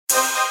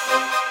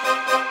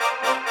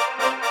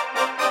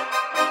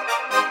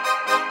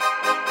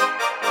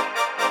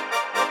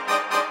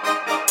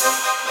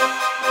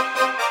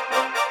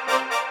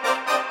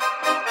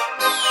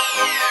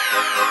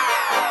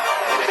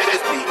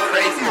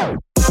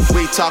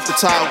We talk the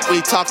talk,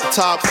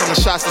 from the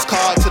shots that's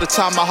called to the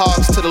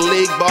tomahawks, to the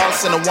league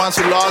boss and the ones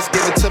who lost.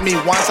 Give it to me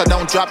once, I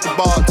don't drop the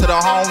ball. To the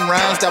home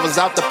runs that was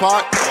out the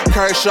park.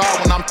 Kershaw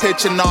when I'm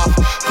pitching off.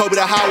 Kobe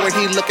to Howard,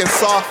 he looking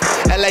soft.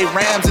 LA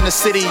Rams in the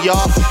city,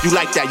 y'all. You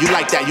like that, you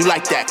like that, you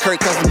like that.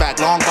 Kirk Cousins back,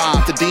 long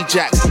bomb to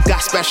D-Jacks.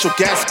 Got special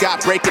guests,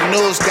 got breaking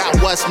news, got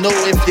what's new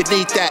if you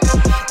need that.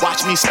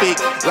 Watch me speak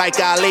like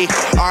Ali.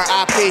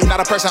 R.I.P.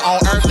 Not a person on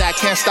earth that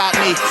can't stop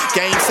me.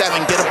 Game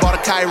 7, get a ball to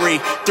Kyrie.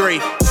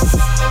 3.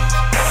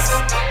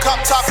 Come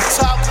talk to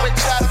talk with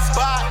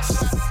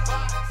Chatterbox.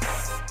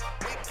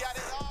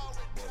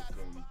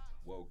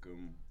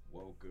 Welcome.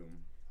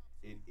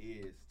 It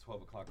is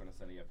 12 o'clock on a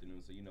Sunday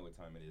afternoon, so you know what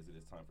time it is. It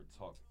is time for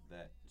Talk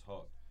That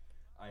Talk.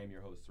 I am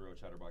your host, Terrell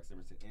Chatterbox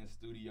Emerson, in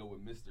studio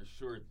with Mr.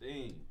 Sure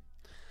Thing.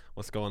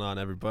 What's going on,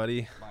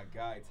 everybody? My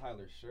guy,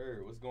 Tyler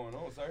Scher. What's going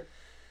on, sir?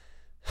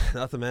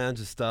 Nothing, man.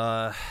 Just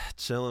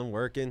chilling,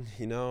 working,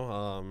 you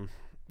know.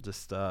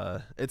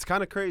 It's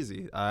kind of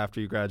crazy after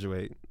you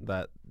graduate,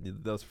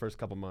 those first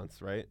couple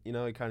months, right? You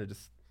know, you kind of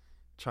just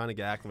trying to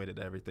get acclimated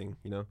to everything,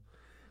 you know?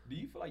 Do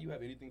you feel like you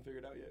have anything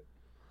figured out yet?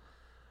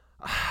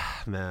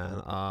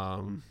 Man,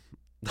 I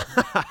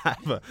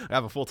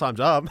have a full-time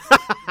job.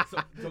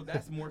 so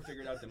that's more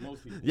figured out than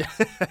most people. Yeah.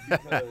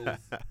 Because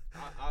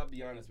I'll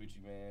be honest with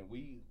you, man.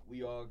 We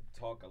all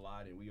talk a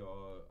lot, and we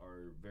all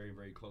are very,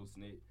 very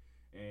close-knit.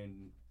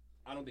 And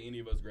I don't think any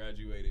of us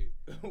graduated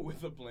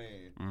with a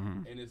plan.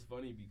 Mm-hmm. And it's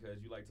funny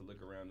because you like to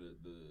look around the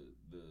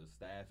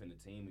staff and the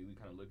team, and we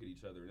kind of look at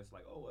each other, and it's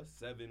like, oh, a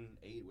 7,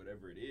 8,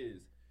 whatever it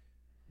is.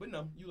 But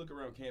no, you look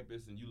around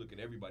campus, and you look at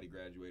everybody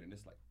graduating, and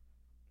it's like,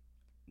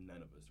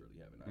 none of us really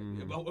have an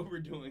idea about what we're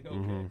doing.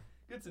 Okay,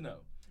 Good to know.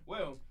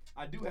 Well,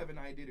 I do have an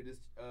idea to this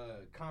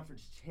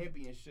conference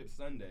championship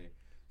Sunday.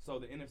 So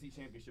the NFC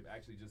Championship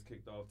actually just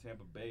kicked off.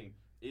 Tampa Bay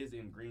is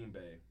in Green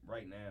Bay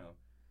right now.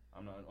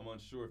 I'm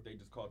unsure if they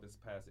just called this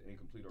pass an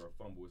incomplete or a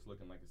fumble. It's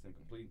looking like it's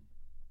incomplete.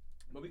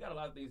 But we got a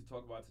lot of things to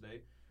talk about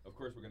today. Of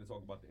course, we're going to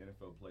talk about the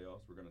NFL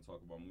playoffs. We're going to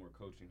talk about more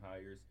coaching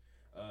hires.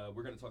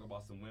 We're going to talk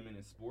about some women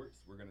in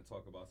sports. We're going to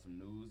talk about some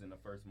news in the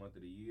first month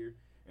of the year.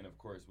 And, of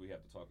course, we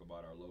have to talk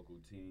about our local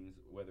teams,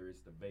 whether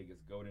it's the Vegas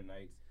Golden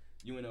Knights,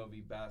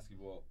 UNLV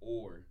basketball,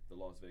 or the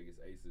Las Vegas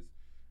Aces.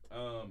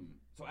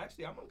 So,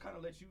 actually, I'm going to kind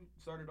of let you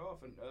start it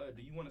off. And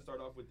do you want to start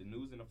off with the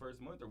news in the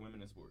first month or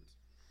women in sports?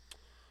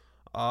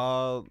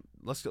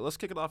 Let's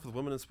kick it off with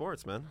women in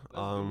sports, man.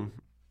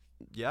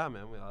 Yeah,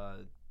 man.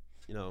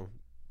 You know,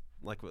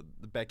 like with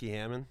Becky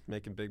Hammon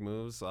making big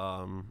moves.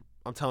 I'm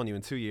telling you,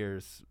 in 2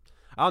 years,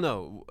 I don't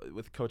know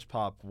with Coach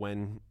Pop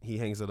when he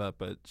hangs it up,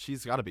 but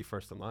she's got to be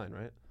first in line,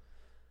 right?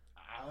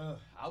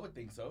 I would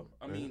think so.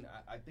 I mean,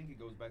 I think it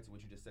goes back to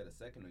what you just said a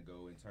second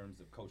ago in terms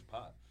of Coach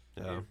Pop.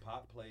 Yeah. If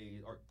Pop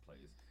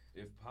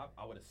if Pop,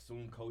 I would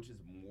assume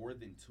coaches more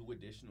than 2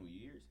 additional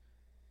years.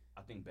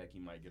 I think Becky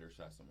might get her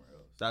shot somewhere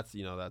else. That's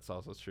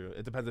also true.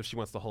 It depends if she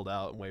wants to hold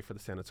out and wait for the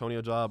San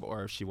Antonio job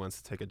or if she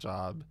wants to take a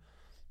job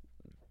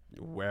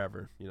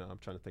wherever. You know, I'm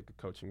trying to think of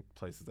coaching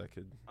places that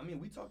could. I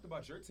mean, we talked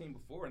about your team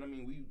before, and I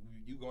mean,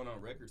 you going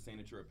on record saying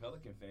that you're a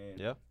Pelican fan.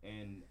 Yeah.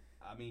 And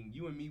I mean,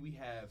 you and me,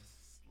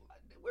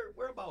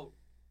 we're about.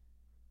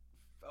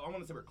 I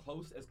want to say we're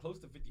close to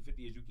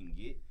 50-50 as you can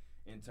get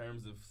in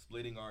terms of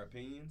splitting our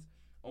opinions.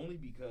 Only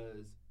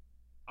because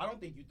I don't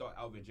think you thought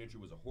Alvin Gentry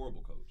was a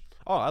horrible coach.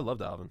 Oh, I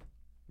loved Alvin,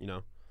 you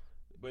know.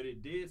 But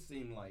it did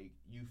seem like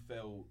you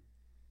felt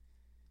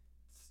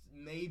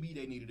maybe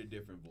they needed a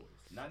different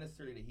voice. Not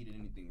necessarily that he did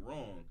anything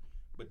wrong,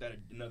 but that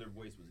another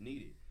voice was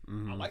needed.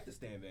 Mm-hmm. I like the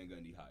Stan Van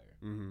Gundy hire.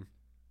 Mm-hmm.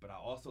 But I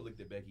also looked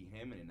at Becky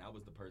Hammon, and that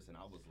was the person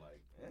I was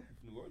like,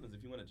 New Orleans,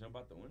 if you want to jump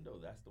out the window,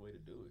 that's the way to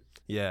do it.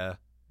 Yeah.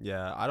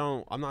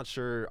 I'm not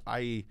sure.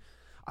 I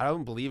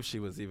don't believe she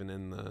was even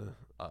in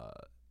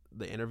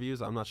the interviews.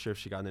 I'm not sure if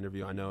she got an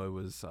interview. I know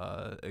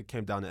it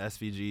came down to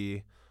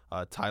SVG,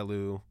 Ty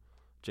Lue,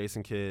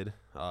 Jason Kidd.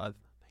 Thank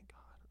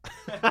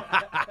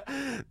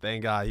God.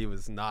 Thank God he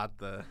was not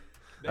the.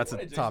 That's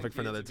a topic for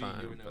another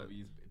time.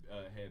 UNLV's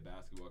head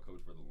basketball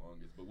coach for the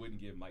longest, but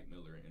wouldn't give Mike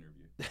Miller an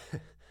interview.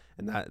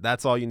 And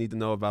that's all you need to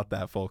know about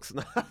that, folks.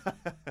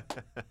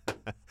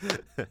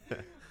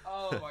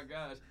 Oh my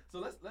gosh! So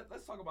let's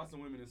talk about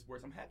some women in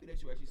sports. I'm happy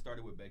that you actually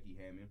started with Becky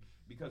Hammon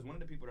because one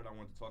of the people that I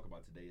want to talk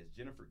about today is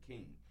Jennifer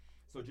King.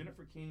 So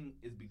Jennifer King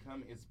is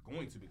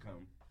going to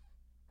become.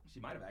 She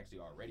might have actually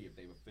already if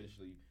they've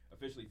officially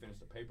finished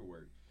the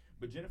paperwork.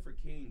 But Jennifer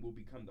King will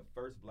become the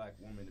first black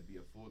woman to be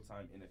a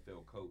full-time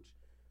NFL coach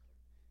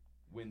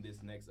when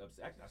this next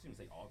upcoming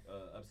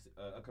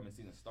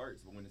season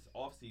starts. But when this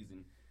off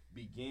season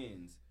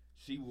begins,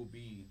 she will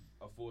be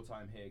a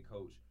full-time head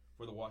coach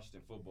for the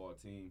Washington football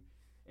team.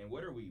 And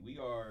what are we? We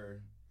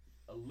are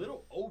a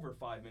little over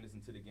 5 minutes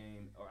into the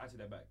game, or I take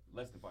that back,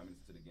 less than 5 minutes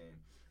into the game.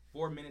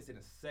 4 minutes and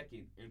a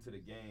second into the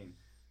game,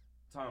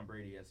 Tom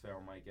Brady has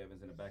found Mike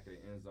Evans in the back of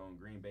the end zone.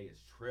 Green Bay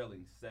is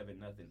trailing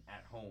 7-0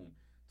 at home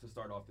to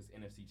start off this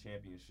NFC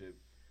Championship.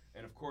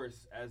 And, of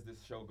course, as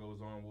this show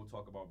goes on, we'll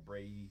talk about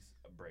Brady's.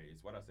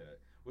 Why'd I say that?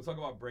 We'll talk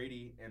about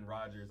Brady and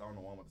Rodgers. I don't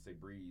know why I'm about to say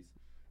Breeze.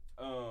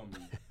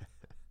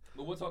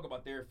 But we'll we'll talk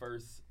about their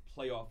first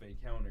playoff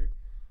encounter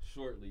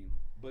shortly.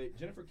 But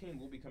Jennifer King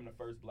will become the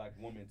first black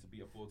woman to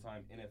be a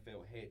full-time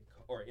NFL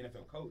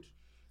NFL coach,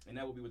 and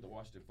that will be with the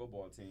Washington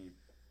football team.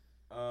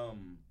 I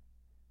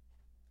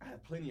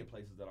have plenty of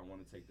places that I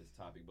want to take this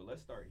topic, but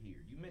let's start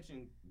here. You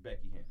mentioned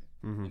Becky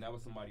Hammon, and that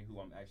was somebody who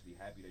I'm actually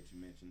happy that you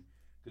mentioned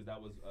because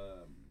that was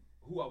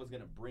who I was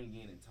going to bring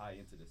in and tie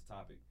into this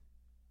topic.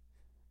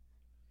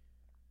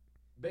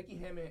 Becky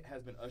Hammon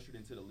has been ushered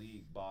into the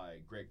league by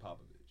Greg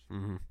Popovich.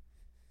 Mm-hmm.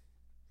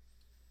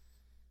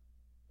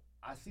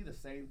 I see the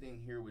same thing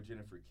here with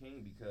Jennifer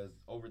King because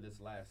over this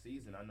last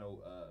season, I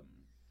know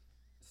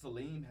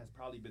Salim has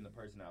probably been the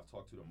person I've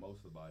talked to the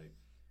most about it.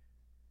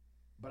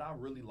 But I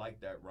really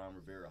like that Ron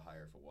Rivera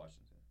hire for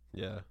Washington.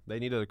 Yeah, they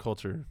needed a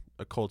culture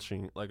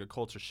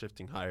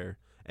shifting hire,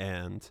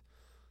 and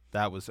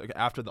that was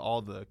after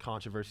all the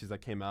controversies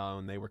that came out,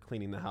 and they were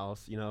cleaning the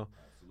house.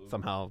 Absolutely.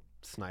 Somehow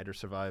Snyder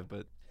survived,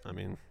 but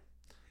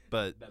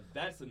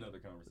that's another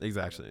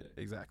conversation.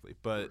 Exactly.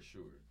 But for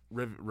sure,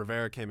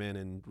 Rivera came in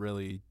and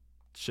really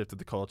shifted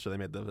the culture. They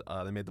made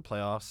the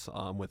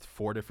playoffs with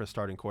 4 different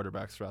starting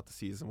quarterbacks throughout the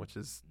season, which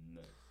is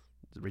nuts.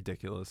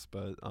 Ridiculous.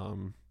 But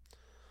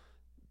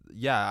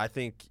yeah, I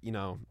think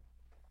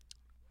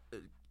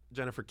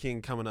Jennifer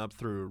King coming up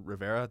through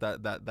Rivera,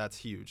 that's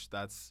huge.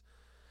 That's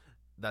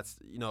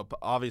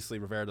obviously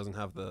Rivera doesn't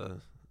have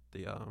the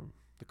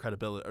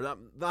credibility, or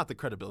not the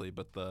credibility,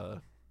 but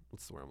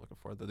what's the word I'm looking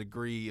for? The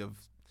degree of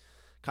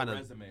kind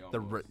of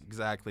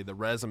the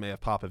resume of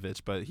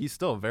Popovich, but he's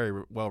still a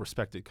very well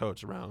respected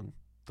coach around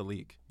the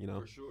league.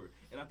 For sure.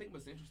 And I think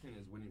what's interesting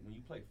is when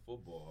you play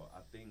football,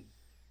 I think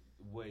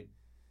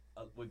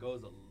what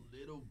goes a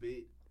little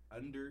bit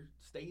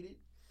understated,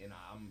 and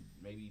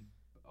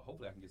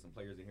hopefully I can get some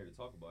players in here to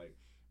talk about it,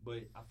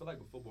 but I feel like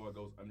with football it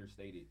goes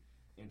understated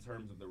in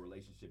terms of the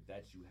relationship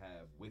that you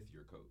have with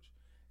your coach.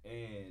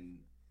 And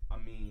I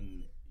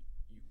mean,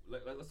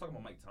 let's talk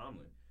about Mike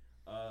Tomlin.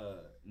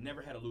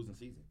 Never had a losing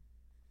season.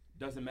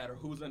 Doesn't matter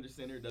who's under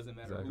center, doesn't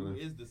matter who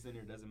is the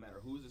center, doesn't matter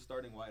who's the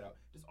starting wideout,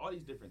 just all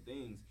these different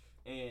things.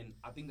 And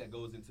I think that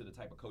goes into the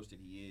type of coach that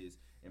he is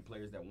and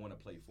players that want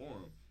to play for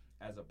him,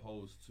 as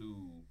opposed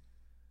to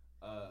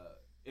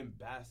in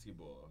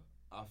basketball,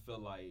 I feel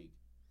like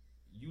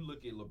you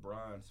look at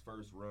LeBron's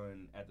first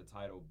run at the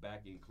title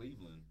back in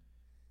Cleveland,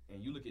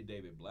 and you look at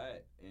David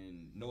Blatt,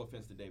 and no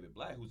offense to David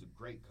Blatt, who's a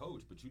great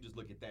coach, but you just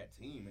look at that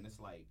team, and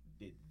it's like,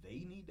 did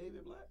they need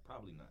David Blatt?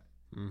 Probably not.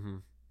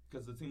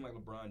 Because the team like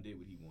LeBron did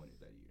what he wanted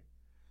that year.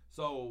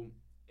 So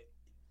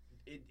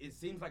it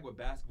seems like with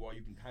basketball,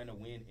 you can kind of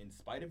win in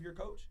spite of your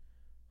coach.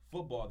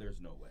 Football,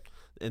 there's no way.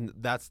 And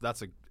that's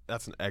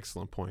an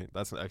excellent point.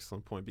 That's an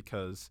excellent point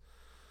because –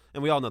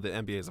 and we all know the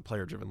NBA is a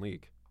player-driven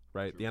league,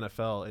 right? True. The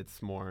NFL,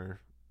 it's more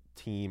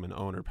team and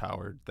owner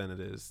powered than it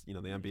is. The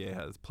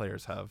NBA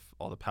players have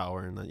all the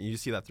power, and then you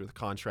see that through the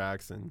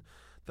contracts and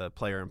the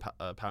player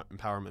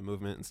empowerment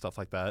movement and stuff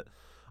like that.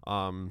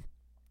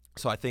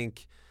 So I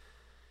think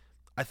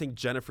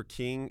Jennifer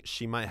King,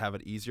 she might have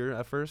it easier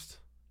at first,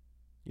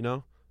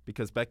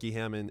 because Becky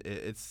Hammon,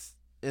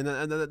 and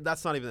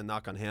that's not even a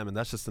knock on Hammond.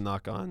 That's just a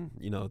knock on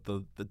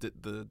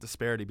the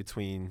disparity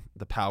between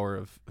the power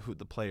of who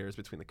the players,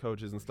 between the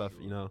coaches and stuff.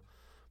 Sure.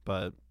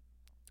 But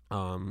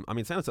I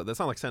mean, that's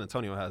not like San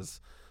Antonio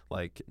has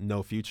like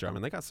no future. I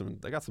mean, they got some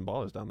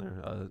ballers down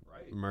there.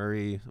 Right.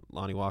 Murray,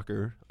 Lonnie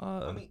Walker.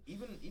 I mean,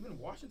 even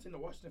Washington, the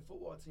Washington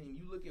football team.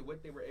 You look at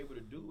what they were able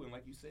to do, and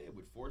like you said,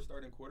 with 4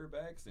 starting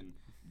quarterbacks and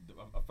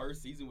a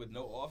first season with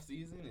no off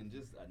season, and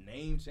just a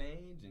name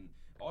change and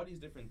all these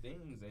different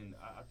things, and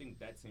I think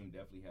that team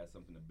definitely has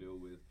something to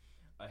build with.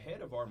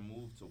 Ahead of our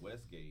move to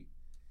Westgate,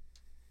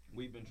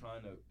 we've been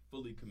trying to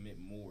fully commit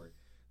more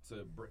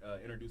to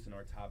introducing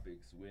our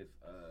topics with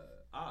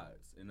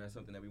odds, and that's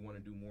something that we want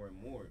to do more and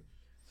more.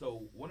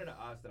 So one of the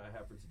odds that I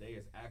have for today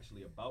is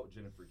actually about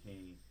Jennifer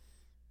King,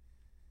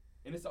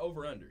 and it's the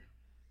over-under.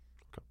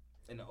 Okay.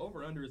 And the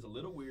over-under is a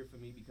little weird for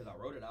me because I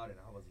wrote it out and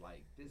I was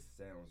like, this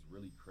sounds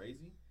really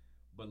crazy,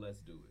 but let's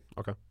do it.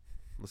 Okay,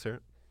 let's hear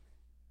it.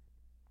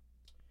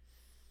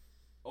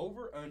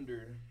 Over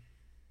under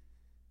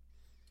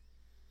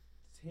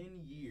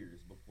 10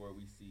 years before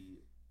we see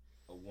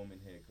a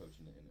woman head coach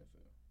in the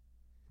NFL.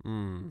 I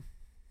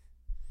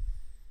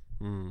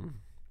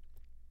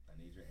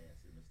need your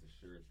answer, Mr.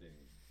 Sure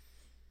Thing.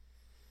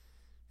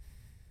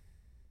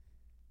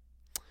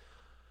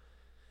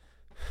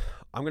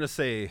 I'm going to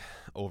say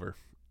over.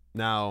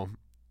 Now,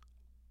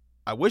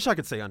 I wish I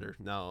could say under.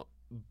 Now,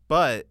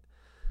 but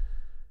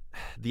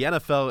the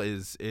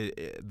NFL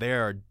they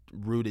are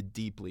rooted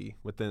deeply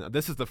within.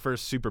 This is the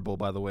first Super Bowl,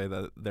 by the way,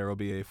 that there will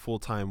be a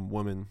full-time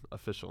woman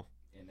official.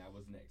 And that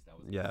was next. That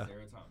was Yeah.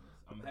 Sarah Thomas.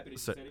 I'm happy that you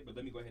said it, but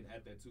let me go ahead and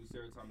add that too.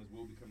 Sarah Thomas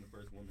will become the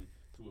first woman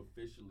to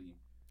officially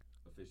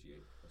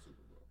officiate a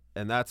Super Bowl.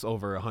 And that's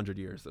over 100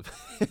 years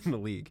in the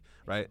league,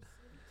 right?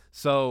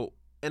 So,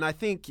 and I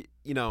think,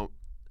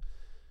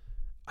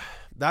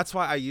 that's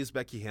why I use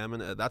Becky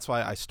Hammon. That's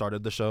why I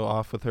started the show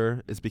off with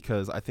her, is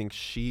because I think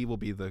she will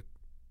be the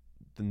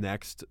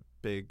next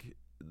the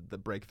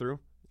breakthrough.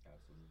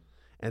 Absolutely.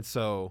 And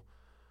so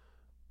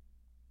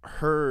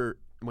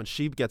when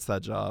she gets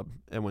that job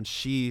and when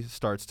she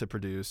starts to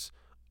produce,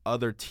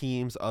 other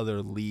teams,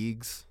 other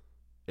leagues,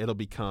 it'll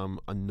become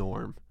a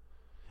norm.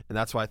 And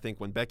that's why I think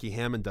when Becky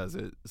Hammon does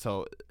it,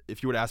 so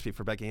if you were to ask me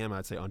for Becky Hammon,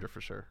 I'd say under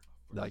for sure.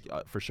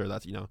 For sure,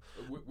 that's,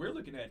 We're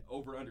looking at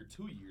over under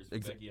 2 years for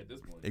Becky at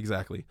this point.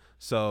 Exactly.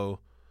 So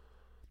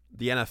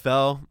the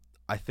NFL,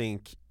 I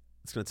think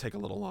it's going to take a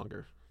little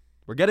longer.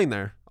 We're getting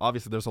there.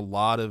 Obviously, there's a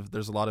lot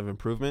of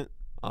improvement.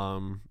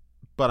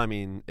 But I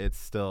mean, it's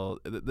still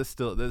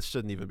this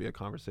shouldn't even be a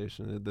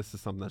conversation. This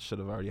is something that should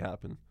have already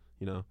happened.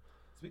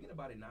 Speaking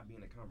about it not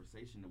being a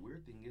conversation, the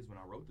weird thing is when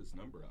I wrote this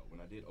number out, when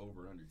I did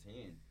over under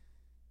 10,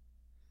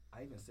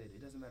 I even said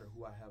it doesn't matter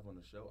who I have on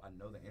the show. I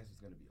know the answer is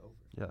going to be over.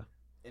 Yeah.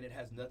 And it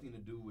has nothing to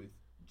do with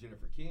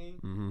Jennifer King.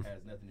 Mm-hmm. It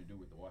has nothing to do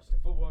with the Washington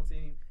football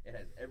team. It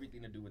has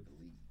everything to do with the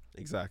league.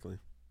 Exactly.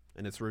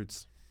 And its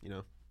roots,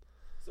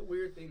 It's a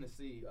weird thing to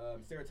see.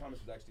 Sarah Thomas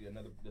was actually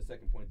the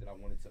second point that I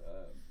wanted to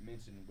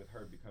mention with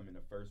her becoming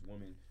the first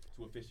woman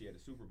to officiate a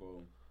Super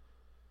Bowl.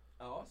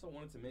 I also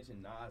wanted to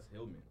mention Naz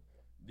Hillman.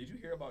 Did you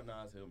hear about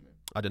Naz Hillman?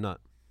 I did not.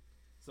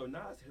 So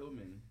Naz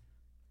Hillman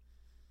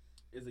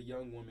is a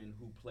young woman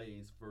who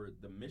plays for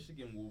the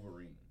Michigan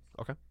Wolverines.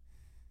 Okay.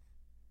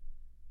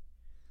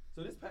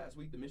 So this past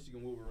week, the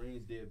Michigan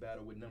Wolverines did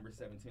battle with number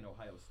 17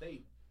 Ohio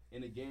State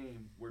in a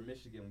game where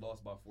Michigan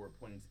lost by 4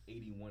 points,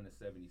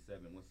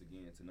 81-77, once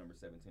again to number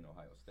 17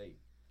 Ohio State.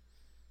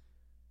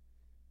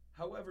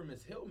 However,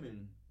 Ms.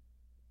 Hillman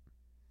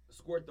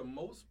scored the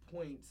most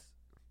points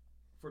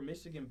for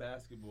Michigan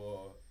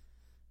basketball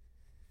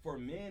for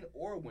men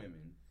or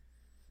women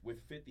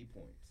with 50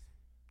 points.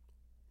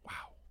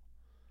 Wow.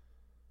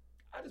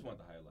 I just want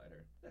to highlight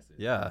her. That's it.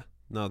 Yeah.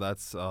 No,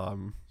 that's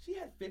She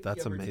had 50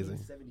 that's of her amazing.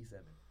 team's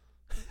 77.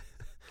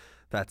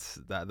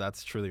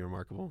 That's truly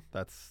remarkable.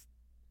 That's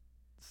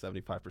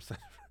 75%.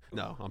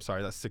 No, I'm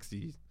sorry. That's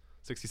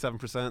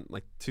 67%.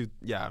 Like two.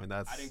 Yeah, I mean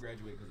that's. I didn't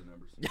graduate because of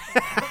numbers.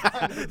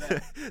 I know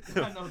that.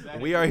 I know that.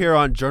 We are here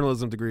on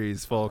journalism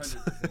degrees, folks.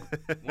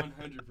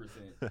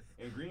 100%.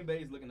 And Green Bay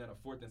is looking at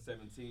a 4th and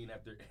 17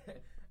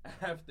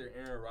 after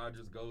Aaron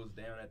Rodgers goes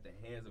down at the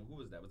hands of, who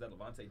was that? Was that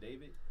Levante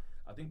David?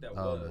 I think that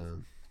was.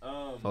 Man.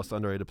 Most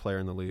underrated player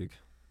in the league.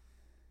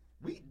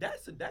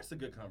 That's a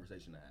good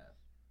conversation to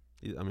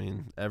have. I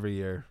mean, every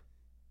year,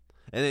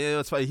 and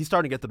it's funny. He's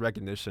starting to get the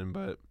recognition,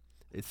 but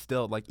it's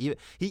still like he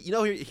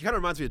kind of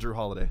reminds me of Drew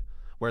Holiday,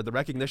 where the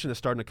recognition is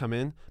starting to come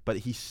in, but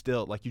he's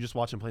still like, you just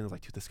watch him play and it's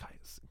like, dude, this guy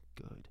is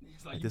good.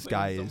 It's like this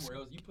guy is.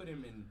 Else. You put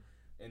him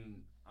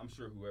in. I'm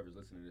sure whoever's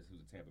listening to this who's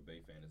a Tampa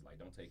Bay fan is like,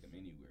 don't take him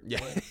anywhere. Yeah.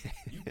 But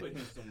you put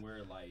him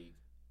somewhere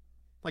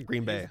like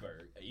Green Bay,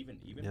 even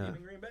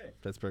Green Bay,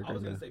 Pittsburgh. I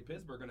was gonna say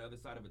Pittsburgh on the other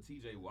side of a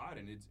T.J. Watt,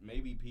 and it's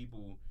maybe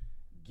people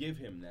give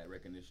him that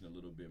recognition a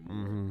little bit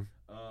more.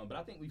 Mm-hmm. But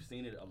I think we've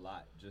seen it a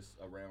lot just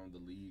around the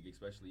league,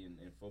 especially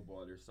in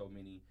football. There's so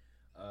many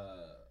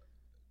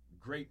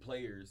great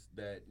players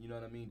that, you know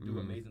what I mean, do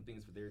amazing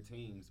things for their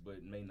teams,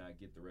 but may not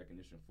get the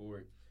recognition for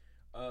it.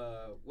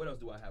 What else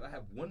do I have? I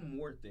have one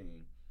more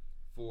thing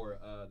for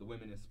the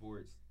women in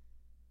sports.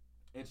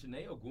 And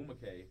Chiney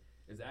Ogwumike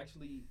is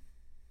actually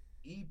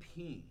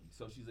EPing,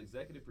 so she's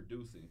executive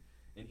producing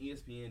an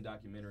ESPN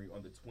documentary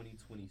on the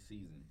 2020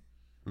 season.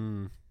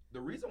 Mm. The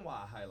reason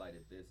why I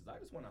highlighted this is I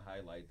just want to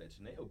highlight that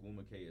Chiney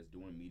Ogwumike is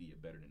doing media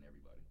better than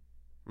everybody.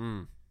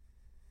 Mm.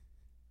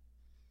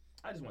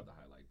 I just want to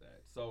highlight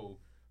that. So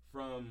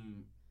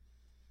from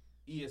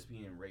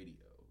ESPN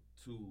radio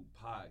to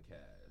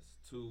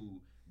podcasts to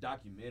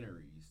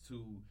documentaries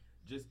to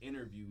just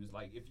interviews,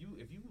 like if you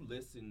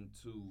listen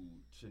to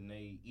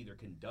Chiney either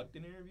conduct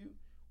an interview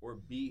or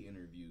be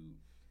interviewed,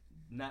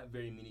 not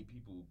very many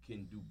people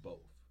can do both.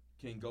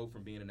 Can go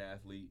from being an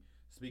athlete,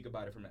 speak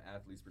about it from an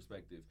athlete's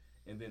perspective,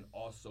 and then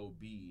also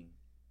be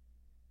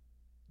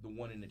the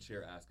one in the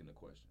chair asking the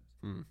questions.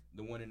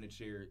 The one in the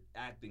chair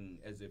acting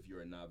as if you're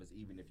a novice,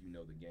 even if you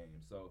know the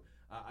game. So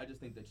I just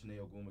think that Chiney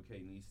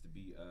Ogwumike needs to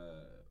be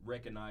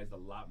recognized a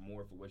lot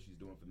more for what she's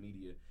doing for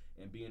media,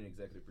 and being an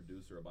executive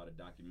producer about a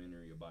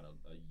documentary about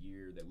a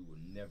year that we will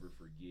never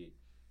forget,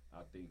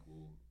 I think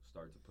will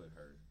start to put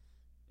her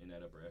in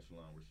that upper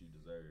echelon where she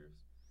deserves.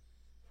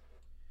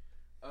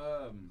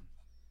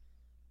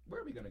 Where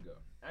are we gonna go?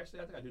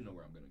 Actually, I think I do know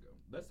where I'm gonna go.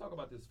 Let's talk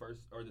about this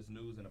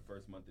news in the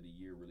first month of the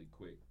year really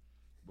quick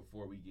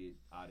before we get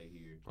out of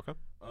here. Okay.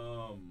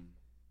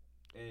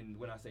 And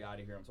when I say out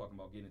of here, I'm talking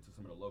about getting into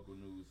some of the local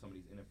news, some of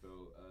these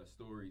NFL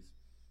stories.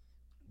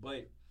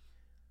 But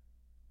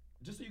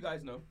just so you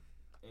guys know,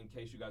 in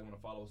case you guys want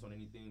to follow us on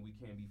anything, we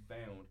can be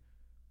found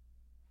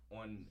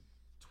on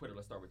Twitter.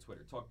 Let's start with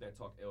Twitter. Talk That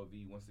Talk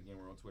LV. Once again,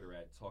 we're on Twitter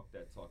at Talk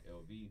That Talk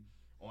LV.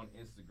 On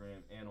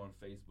Instagram and on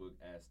Facebook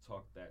as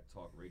Talk That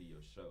Talk Radio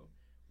Show.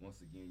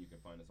 Once again, you can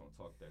find us on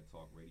Talk That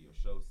Talk Radio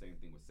Show. Same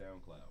thing with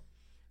SoundCloud.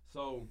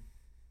 So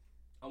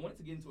I wanted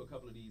to get into a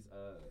couple of these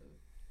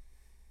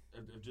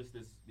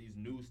these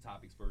news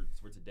topics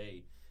for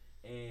today,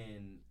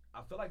 and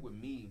I feel like with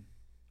me,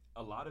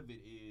 a lot of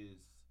it is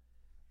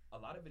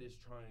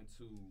trying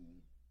to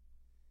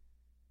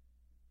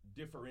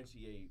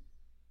differentiate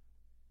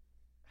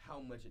how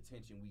much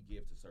attention we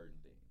give to certain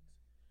things.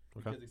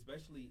 Okay. Because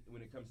especially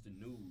when it comes to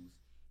news,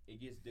 it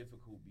gets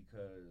difficult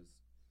because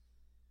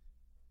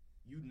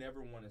you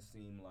never want to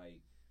seem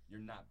like you're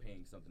not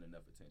paying something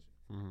enough attention.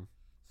 Mm-hmm.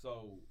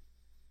 So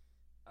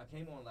I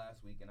came on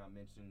last week and I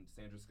mentioned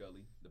Sandra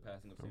Scully, the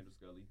passing of Sandra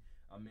Scully.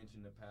 I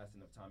mentioned the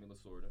passing of Tommy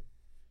Lasorda.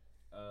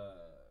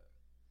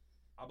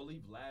 I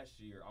believe last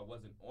year I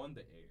wasn't on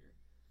the air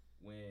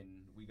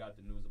when we got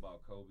the news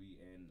about Kobe,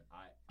 and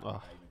I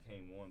even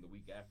came on the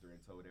week after and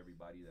told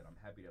everybody that I'm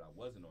happy that I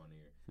wasn't on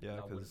air. Yeah,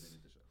 I would have been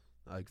at the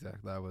show.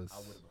 Exactly. That was. I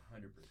would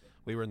have 100%.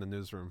 We were in the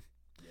newsroom.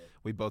 Yeah.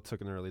 We both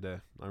took an early day.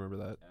 I remember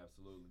that.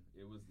 Absolutely.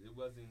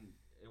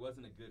 It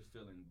wasn't a good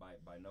feeling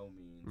by no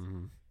means.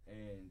 Mm-hmm.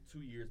 And 2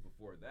 years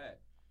before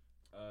that,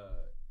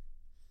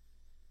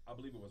 I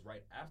believe it was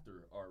right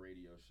after our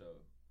radio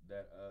show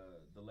that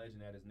the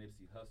legend that is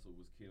Nipsey Hussle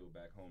was killed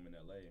back home in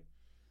L.A.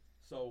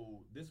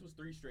 So this was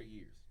 3 straight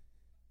years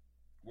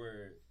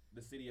where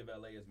the city of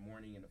L.A. is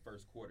mourning in the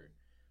first quarter.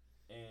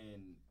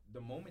 And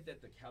the moment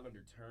that the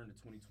calendar turned to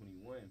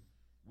 2021,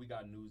 we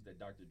got news that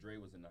Dr. Dre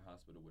was in the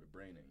hospital with a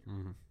brain injury.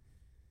 Mm-hmm.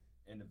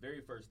 And the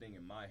very first thing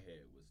in my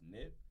head was,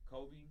 Nip,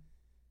 Kobe,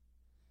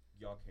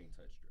 y'all can't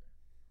touch Dre.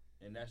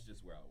 And that's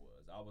just where I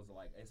was. I was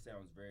like, it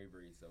sounds very,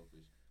 very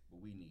selfish,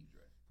 but we need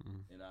Dre.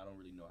 Mm-hmm. And I don't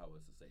really know how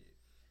else to say it.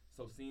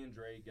 So seeing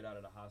Dre get out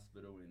of the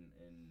hospital and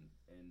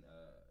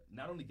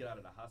not only get out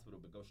of the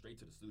hospital, but go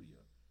straight to the studio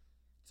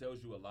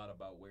tells you a lot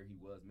about where he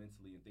was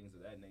mentally and things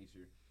of that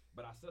nature.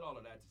 But I said all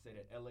of that to say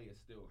that LA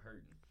is still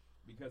hurting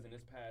because in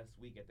this past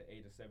week at the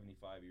age of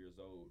 75 years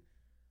old,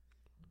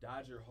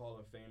 Dodger Hall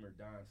of Famer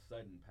Don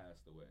Sutton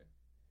passed away.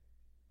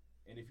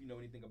 And if you know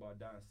anything about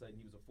Don Sutton,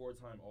 he was a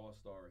 4-time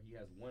All-Star. He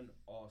has 1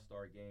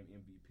 All-Star game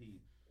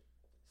MVP.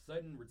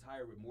 Sutton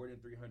retired with more than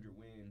 300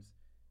 wins,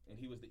 and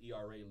he was the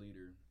ERA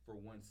leader for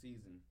 1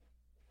 season.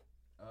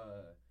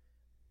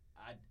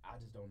 I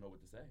just don't know what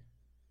to say.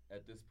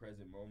 At this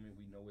present moment,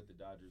 we know what the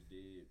Dodgers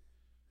did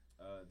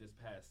this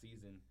past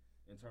season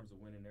in terms of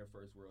winning their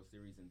first World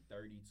Series in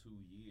 32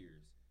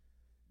 years.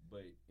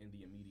 But in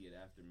the immediate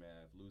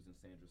aftermath, losing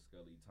Sandra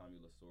Scully, Tommy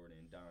Lasorda,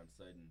 and Don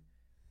Sutton,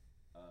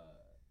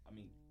 I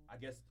mean, I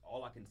guess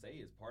all I can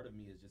say is part of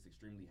me is just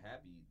extremely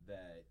happy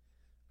that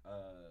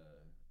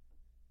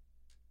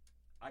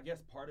I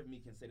guess part of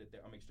me can say that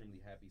I'm extremely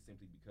happy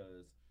simply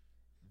because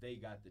they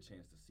got the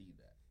chance to see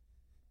that.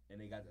 And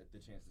they got the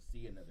chance to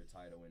see another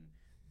title and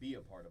be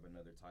a part of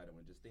another title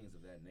and just things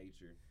of that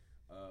nature.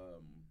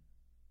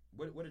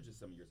 What are just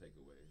some of your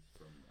takeaways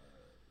from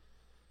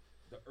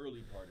the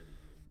early part of the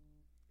year?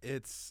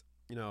 It's,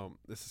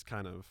 this is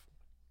kind of,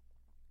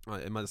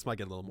 this might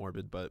get a little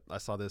morbid, but I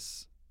saw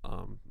this,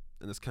 and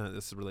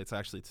this relates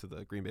actually to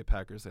the Green Bay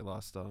Packers. They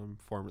lost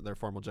their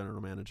former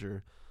general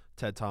manager,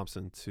 Ted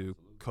Thompson, to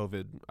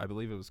COVID. I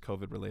believe it was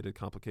COVID-related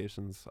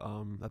complications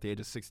at the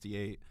age of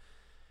 68.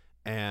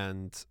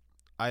 And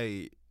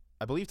I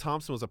believe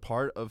Thompson was a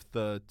part of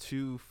the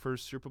 2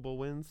 first Super Bowl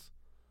wins,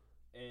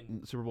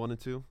 and Super Bowl 1 and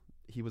 2.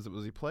 Was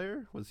he a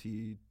player? Was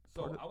he?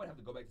 So I would have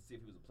to go back to see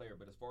if he was a player.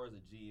 But as far as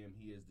a GM,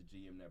 he is the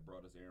GM that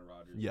brought us Aaron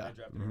Rodgers. Yeah, that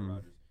drafted Aaron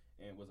Rodgers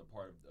and was a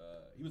part of.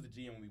 He was the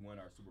GM when we won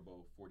our Super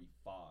Bowl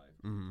 45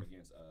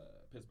 against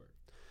Pittsburgh.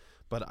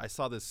 But I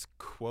saw this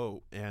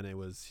quote, and it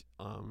was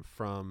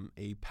from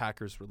a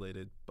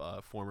Packers-related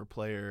former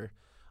player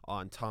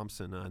on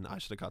Thompson, and I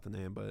should have got the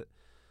name, but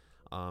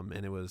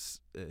and it was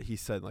he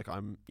said like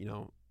I'm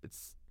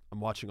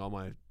watching all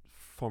my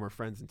former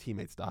friends and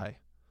teammates die.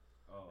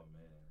 Oh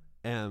man!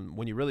 And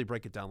when you really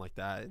break it down like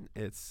that,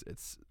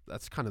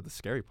 that's kind of the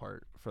scary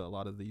part for a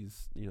lot of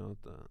these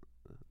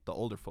the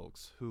older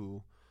folks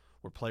who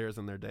were players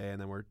in their day and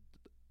then were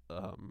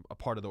a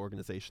part of the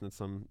organization in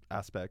some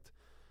aspect.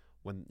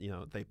 When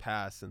they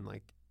pass and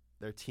like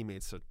their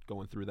teammates are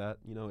going through that,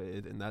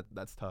 and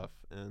that's tough.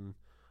 And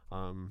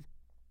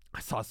I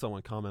saw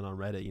someone comment on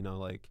Reddit,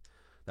 like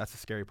that's the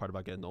scary part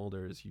about getting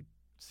older is you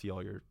see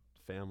all your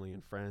family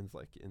and friends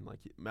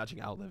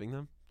imagine outliving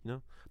them. I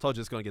told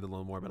you it's gonna get a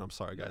little more, but I'm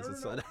sorry guys. No.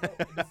 See,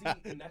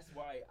 and that's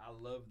why I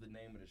love the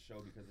name of the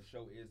show because the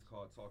show is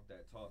called Talk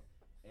That Talk,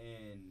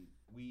 and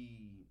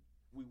we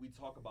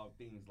talk about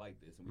things like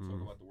this, and we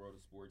talk about the world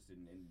of sports,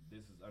 and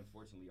this is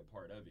unfortunately a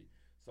part of it.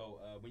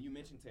 So when you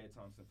mentioned Ted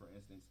Thompson, for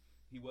instance,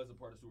 he was a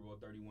part of Super Bowl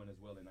 31 as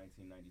well in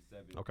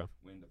 1997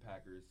 when the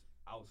Packers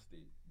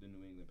ousted the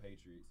New England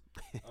Patriots.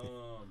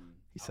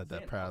 He said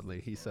that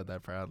proudly. He said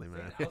that proudly,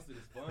 man. Ousted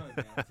is fun,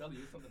 man. I'm telling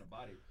you, there's something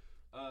about it.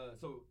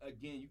 So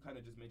again, you kind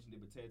of just mentioned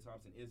it, but Ted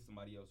Thompson is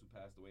somebody else who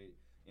passed away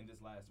in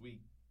this last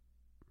week.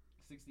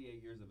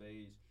 68 years of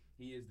age.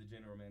 He is the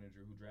general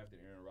manager who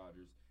drafted Aaron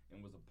Rodgers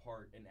and was a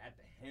part and at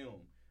the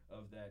helm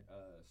of that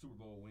Super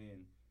Bowl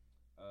win.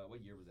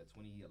 What year was that?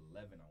 2011,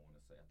 I want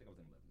to say. I think I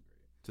was in 11th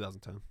grade.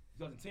 2010.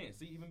 2010.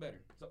 See, even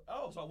better. So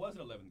I was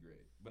in 11th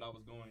grade, but I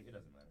was going. It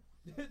doesn't matter.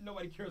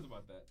 Nobody cares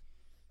about that.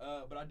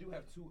 But I do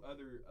have 2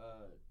 other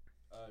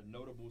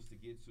notables to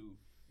get to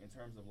in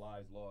terms of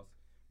lives lost.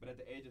 But at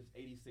the age of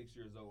 86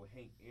 years old,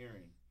 Hank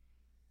Aaron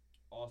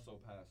also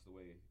passed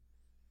away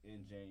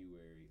in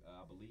January.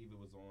 I believe it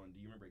was on. Do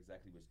you remember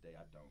exactly which day?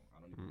 I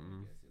don't even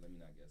want to guess it. Let me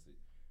not guess it.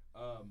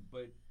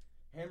 But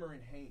Hammer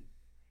and Hank,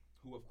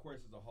 who of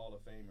course is a Hall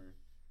of Famer,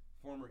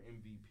 former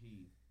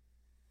MVP.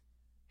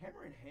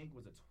 Hammer and Hank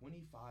was a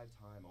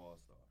 25-time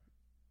All-Star.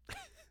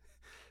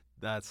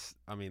 There's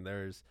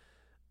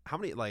how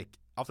many, like,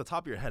 off the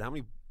top of your head,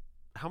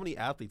 how many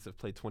athletes have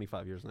played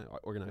 25 years in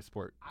organized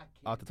sport?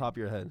 Off the top of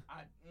your head.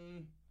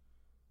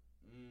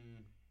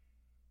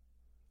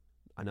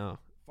 I know.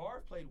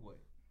 Favre played what?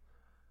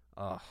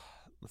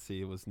 Let's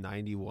see. It was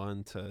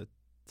 91 to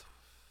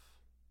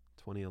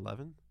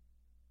 2011.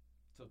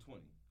 So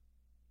 20.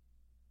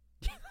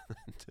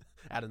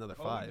 Add another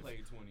Kobe 5.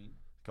 Played 20.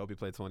 Kobe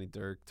played 20.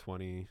 Dirk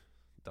 20.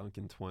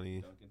 Duncan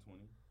 20. Duncan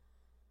 20.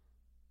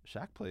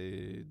 Shaq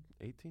played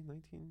 18,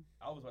 19.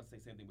 I was about to say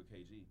same thing with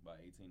KG by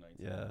 18, 19.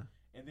 Yeah.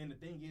 And then the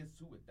thing is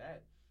too with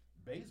that,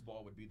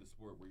 baseball would be the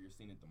sport where you're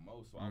seeing it the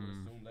most. So I would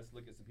assume, let's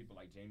look at some people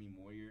like Jamie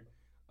Moyer,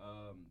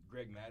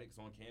 Greg Maddux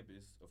on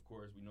campus. Of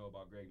course, we know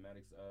about Greg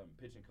Maddux,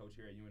 pitching coach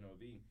here at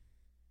UNLV.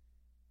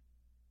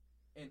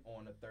 And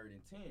on a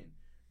 3rd and 10,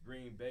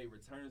 Green Bay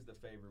returns the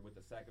favor with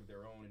a sack of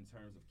their own in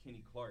terms of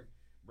Kenny Clark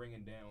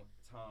bringing down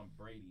Tom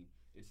Brady.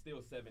 It's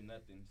still 7-0,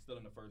 still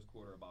in the first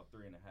quarter, about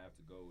 3.5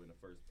 to go in the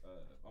first,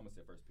 almost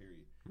at first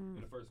period,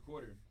 in the first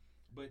quarter.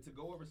 But to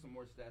go over some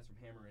more stats from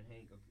Hammer and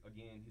Hank,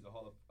 again, he's a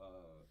Hall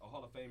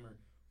of Famer,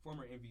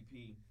 former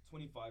MVP,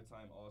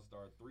 25-time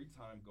All-Star,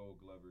 3-time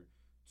Gold Glover,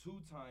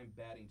 2-time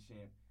batting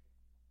champ,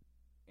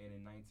 and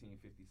in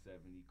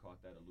 1957 he caught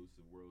that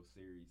elusive World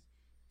Series.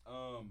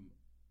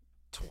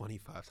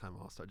 25-time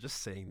All-Star.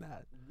 Just saying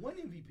that. 1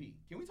 MVP.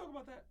 Can we talk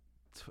about that?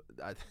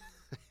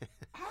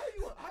 How are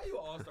you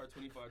an All-Star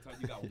 25 times?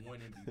 You got 1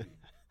 MVP.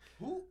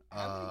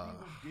 How many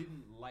people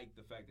didn't like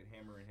the fact that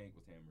Hammer and Hank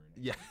was Hammer and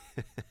Hank? Yeah.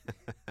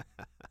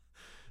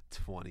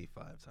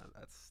 25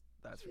 times.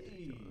 That's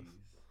ridiculous.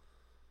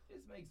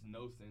 This makes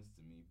no sense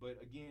to me.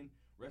 But again,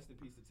 rest in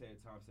peace to Ted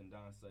Thompson,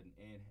 Don Sutton,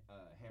 and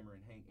Hammer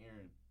and Hank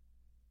Aaron.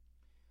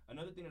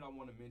 Another thing that I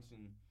want to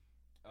mention,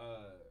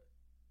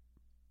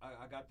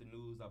 I got the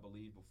news, I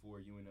believe,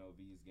 before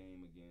UNLV's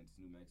game against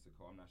New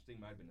Mexico. I'm not sure. I think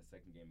it might have been the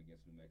second game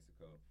against New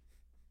Mexico.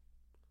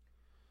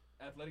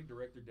 Athletic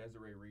Director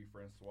Desiree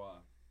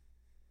Reed-Francois,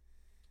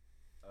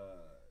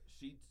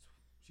 she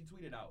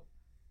tweeted out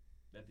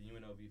that the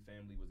UNLV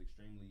family was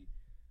extremely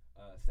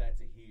sad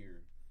to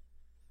hear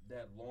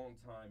that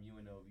longtime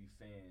UNLV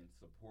fan,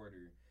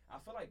 supporter. I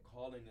feel like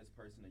calling this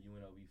person a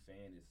UNLV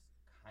fan is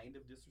kind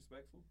of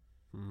disrespectful,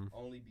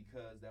 only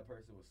because that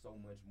person was so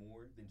much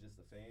more than just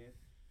a fan.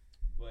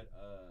 But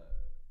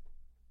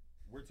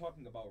we're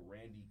talking about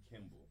Randy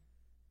Kimball.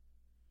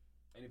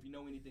 And if you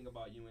know anything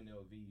about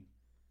UNLV,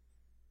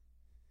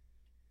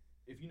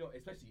 if you know,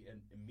 especially an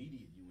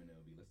immediate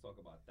UNLV, let's talk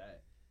about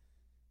that.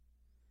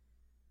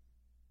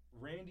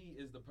 Randy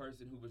is the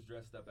person who was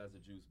dressed up as a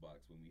juice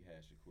box when we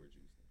had Shakur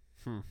Juice.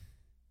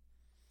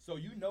 So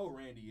you know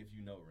Randy if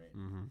you know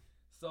Randy.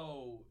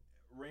 So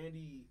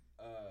Randy,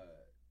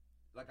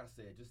 like I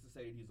said, just to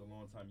say that he's a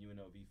longtime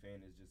UNLV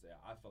fan is just,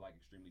 I feel like,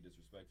 extremely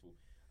disrespectful.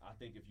 I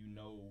think if you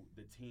know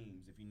the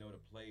teams, if you know the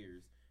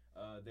players,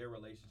 their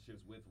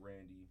relationships with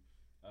Randy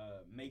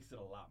makes it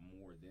a lot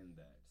more than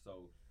that.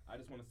 So I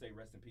just want to say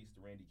rest in peace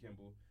to Randy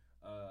Kimball.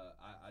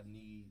 I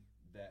need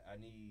the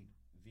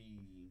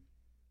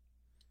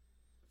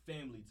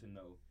family to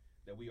know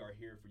that we are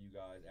here for you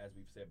guys, as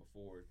we've said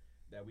before,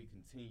 that we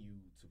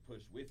continue to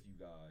push with you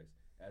guys,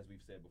 as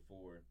we've said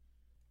before.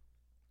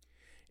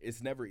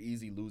 It's never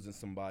easy losing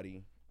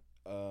somebody.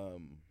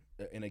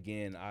 And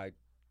again, I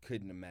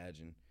couldn't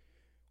imagine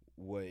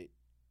what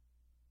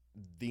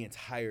the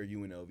entire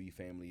UNLV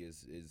family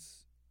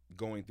is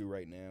going through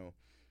right now.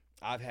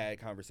 I've had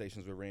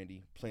conversations with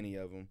Randy, plenty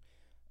of them.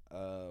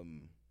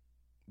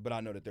 But I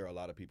know that there are a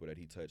lot of people that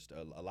he touched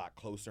a lot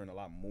closer and a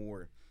lot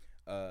more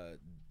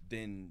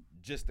than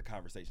just the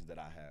conversations that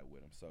I had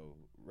with him. So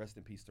rest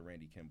in peace to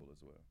Randy Kimball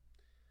as well.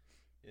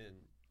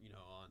 And,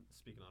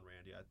 speaking on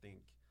Randy, I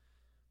think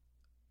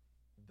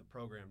the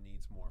program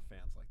needs more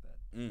fans like that.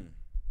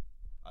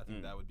 I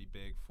think that would be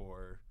big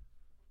for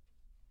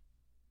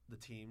the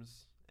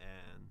teams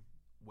and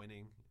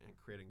winning and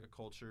creating a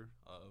culture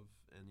of,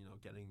 and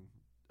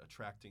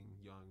attracting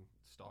young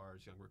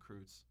stars, young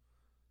recruits,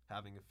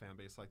 having a fan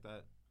base like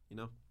that,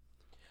 No,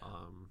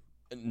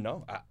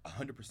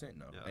 100%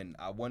 no. Yeah. And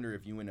I wonder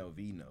if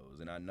UNLV knows.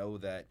 And I know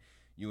that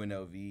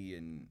UNLV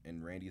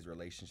and Randy's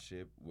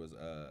relationship was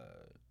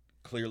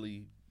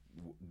clearly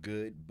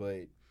good,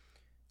 but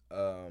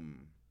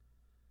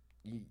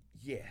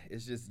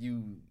it's just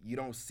you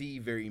don't see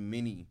very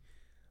many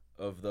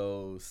of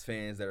those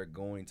fans that are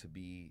going to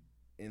be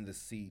in the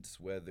seats,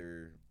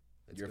 whether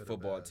your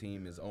football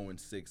team is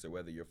 0-6 or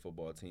whether your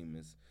football team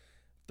is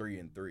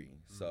 3-3.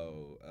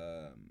 So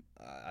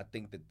I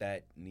think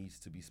that needs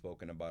to be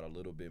spoken about a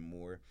little bit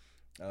more.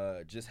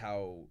 Just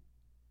how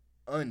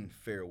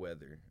unfair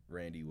weather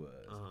Randy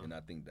was, and I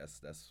think that's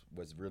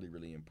what's really,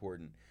 really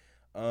important.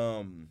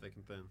 Thick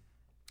and thin.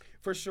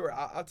 For sure.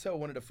 I'll tell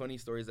one of the funny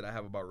stories that I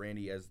have about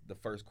Randy as the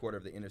first quarter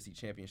of the NFC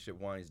Championship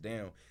winds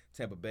down.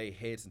 Tampa Bay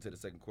heads into the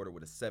second quarter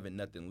with a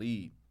 7-0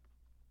 lead.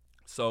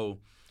 So,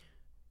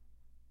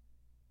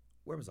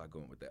 where was I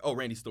going with that? Oh,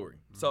 Randy's story.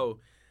 Mm-hmm. So,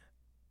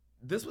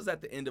 this was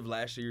at the end of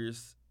last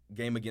year's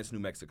game against New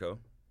Mexico.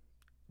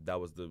 That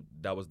was the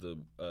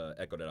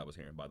echo that I was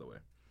hearing, by the way.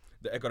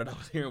 The echo that I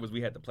was hearing was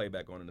we had the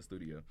playback on in the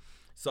studio.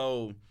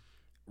 So,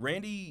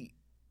 Randy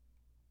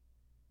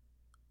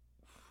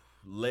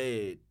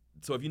led.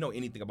 So if you know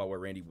anything about where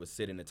Randy would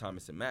sit in the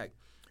Thomas and Mack,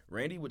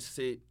 Randy would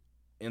sit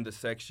in the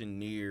section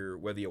near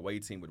where the away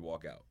team would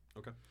walk out.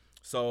 Okay.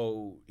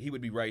 So he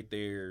would be right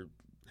there,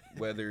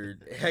 whether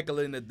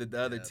heckling the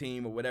other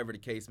team or whatever the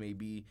case may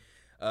be,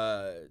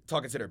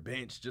 talking to their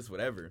bench, just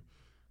whatever.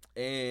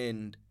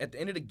 And at the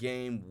end of the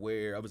game,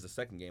 where it was the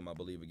second game, I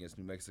believe, against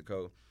New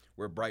Mexico,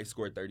 where Bryce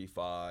scored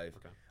 35,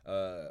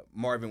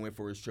 Marvin went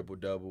for his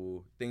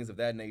triple-double, things of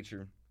that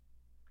nature.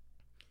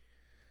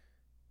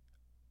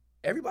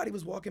 Everybody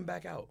was walking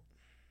back out,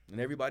 and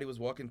everybody was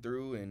walking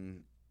through,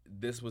 and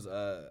this was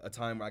a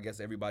time where I guess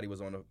everybody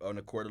was on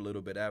the court a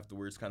little bit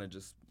afterwards, kind of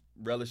just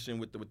relishing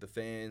with the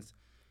fans.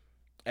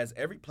 As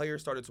every player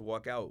started to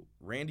walk out,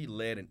 Randy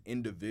led an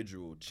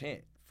individual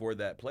chant for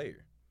that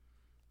player.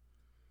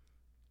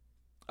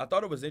 I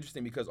thought it was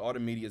interesting because all the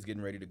media is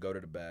getting ready to go to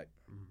the back.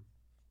 Mm-hmm.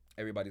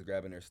 Everybody's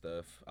grabbing their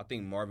stuff. I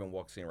think Marvin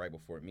walks in right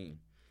before me.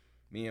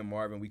 Me and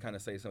Marvin, we kind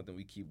of say something,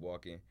 we keep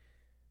walking.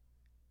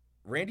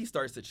 Randy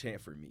starts to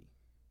chant for me.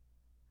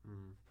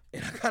 Mm-hmm.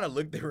 And I kind of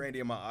looked at Randy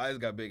and my eyes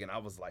got big and I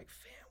was like,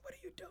 fam, what are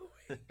you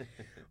doing?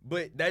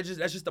 But that's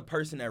just the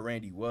person that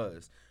Randy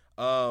was.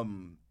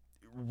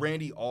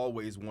 Randy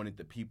always wanted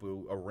the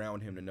people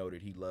around him to know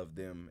that he loved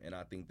them, and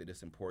I think that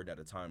it's important at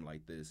a time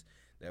like this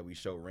that we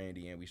show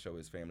Randy and we show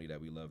his family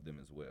that we love them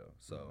as well.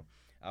 So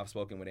I've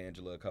spoken with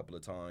Angela a couple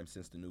of times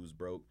since the news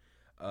broke,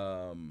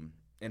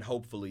 and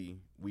hopefully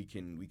we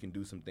can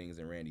do some things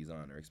in Randy's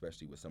honor,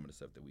 especially with some of the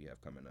stuff that we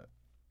have coming up.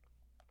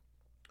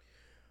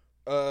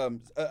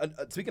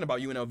 Speaking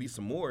about UNLV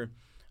some more,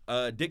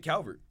 Dick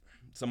Calvert,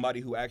 somebody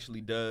who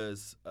actually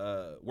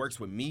works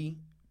with me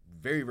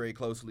very, very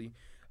closely.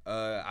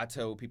 I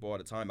tell people all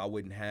the time I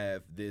wouldn't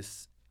have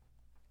this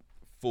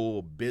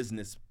full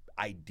business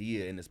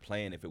idea in this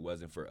plan if it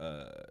wasn't for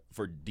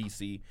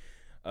DC.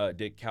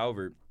 Dick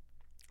Calvert,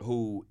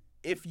 who,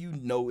 if you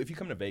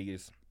come to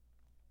Vegas,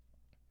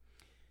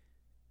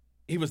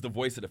 he was the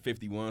voice of the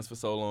 51s for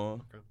so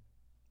long. Okay.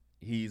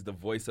 He's the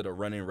voice of the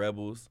Running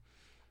Rebels.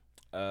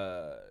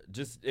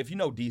 Just if you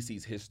know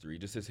DC's history,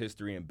 just his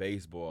history in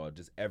baseball,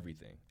 just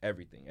everything.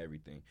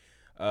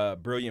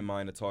 Brilliant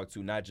mind to talk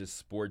to, not just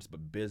sports,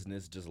 but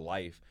business, just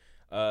life.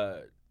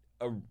 A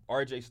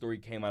RJ story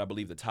came out, I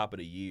believe, the top of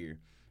the year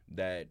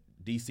that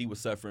DC was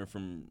suffering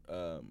from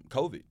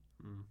COVID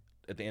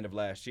at the end of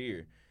last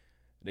year.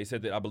 They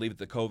said that I believe that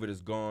the COVID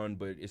is gone,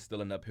 but it's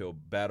still an uphill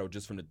battle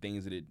just from the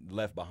things that it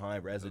left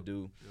behind,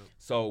 residue. Yep.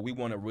 So we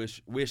want to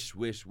wish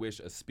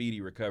a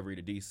speedy recovery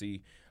to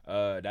DC.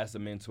 That's a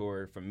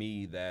mentor for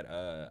me that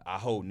I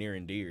hold near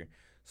and dear.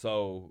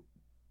 So,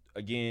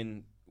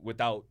 again,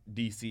 without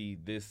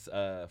DC, this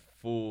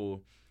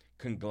full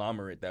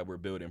conglomerate that we're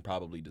building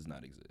probably does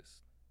not exist.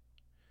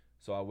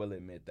 So I will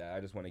admit that. I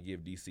just want to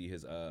give DC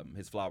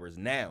his flowers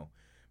now,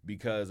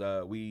 because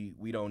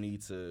we don't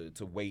need to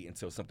wait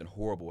until something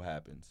horrible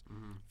happens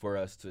for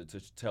us to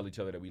tell each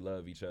other that we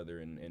love each other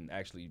and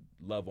actually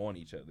love on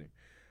each other.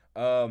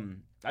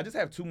 I just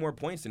have 2 more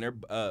points in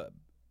there,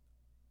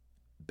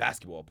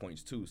 basketball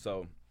points too.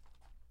 So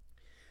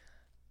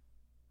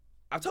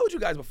I've told you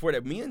guys before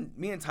that me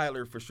and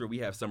Tyler, for sure, we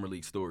have Summer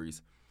League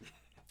stories.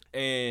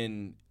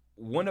 And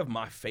one of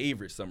my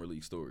favorite Summer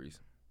League stories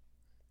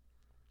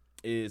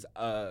is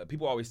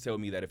people always tell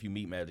me that if you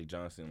meet Magic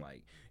Johnson,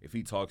 like, if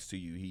he talks to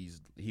you,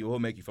 he will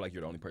make you feel like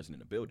you're the only person in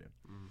the building.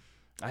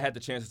 I had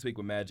the chance to speak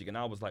with Magic, and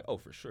I was like, oh,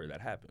 for sure,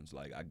 that happens.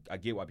 Like, I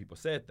get why people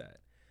said that.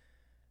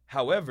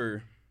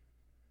 However,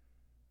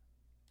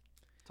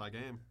 tie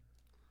game.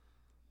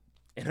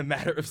 In a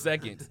matter of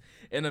seconds,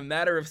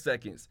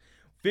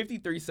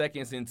 53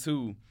 seconds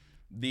into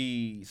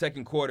the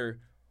second quarter,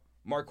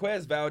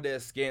 Marquez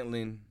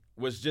Valdes-Scantling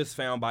was just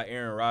found by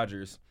Aaron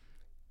Rodgers,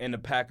 and the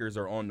Packers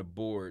are on the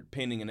board,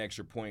 pending an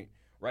extra point.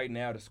 Right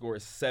now, the score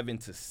is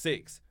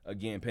 7-6.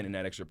 Again, pending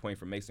that extra point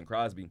from Mason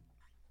Crosby.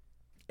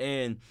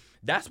 And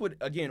that's what,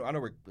 again, I know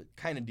we're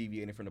kind of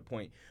deviating from the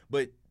point,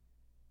 but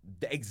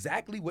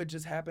exactly what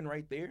just happened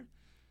right there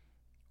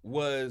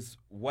was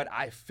what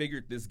I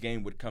figured this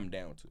game would come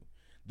down to.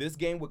 This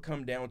game would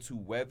come down to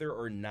whether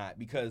or not,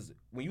 because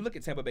when you look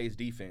at Tampa Bay's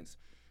defense,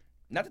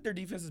 not that their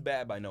defense is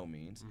bad by no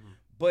means,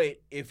 but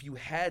if you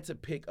had to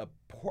pick a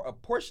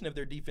portion of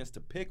their defense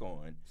to pick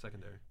on,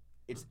 secondary,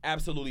 it's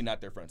absolutely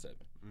not their front seven.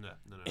 No.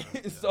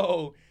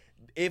 So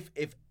if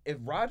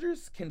Aaron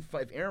Rodgers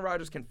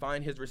can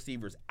find his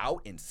receivers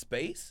out in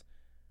space,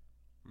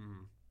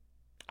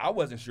 I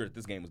wasn't sure that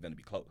this game was going to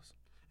be close.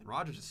 And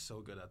Rodgers is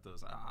so good at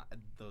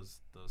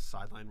those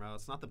sideline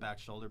routes, not the back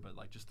shoulder, but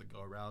like just the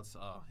go routes.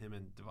 Him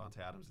and Devontae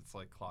Adams, it's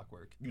like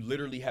clockwork. You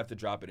literally have to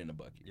drop it in the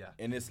bucket. Yeah.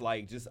 And it's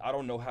like just I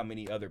don't know how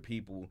many other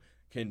people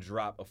can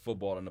drop a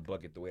football in the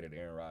bucket the way that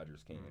Aaron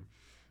Rodgers can.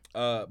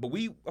 But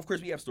we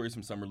have stories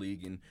from Summer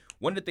League, and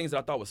one of the things that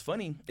I thought was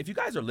funny, if you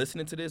guys are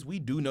listening to this, we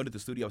do know that the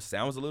studio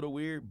sounds a little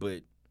weird,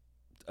 but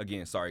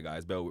again, sorry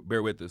guys,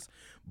 bear with us.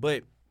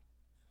 But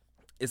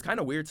it's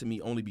kind of weird to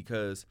me only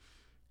because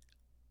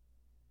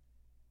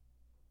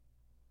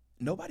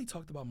nobody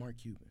talked about Mark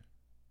Cuban.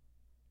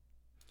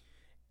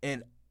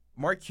 And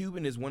Mark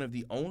Cuban is one of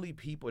the only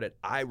people that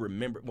I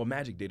remember. Well,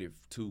 Magic did it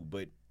too,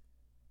 but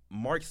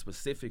Mark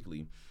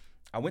specifically,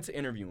 I went to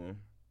interview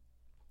him.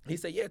 He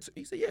said, yeah,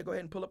 go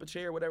ahead and pull up a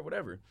chair,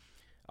 whatever.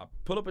 I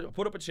pulled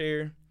up a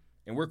chair,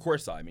 and we're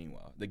courtside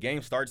meanwhile. The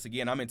game starts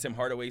again. I'm in Tim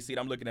Hardaway's seat.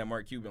 I'm looking at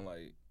Mark Cuban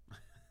like,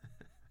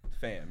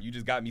 fam, you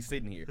just got me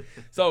sitting here.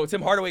 So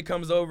Tim Hardaway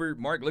comes over.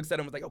 Mark looks at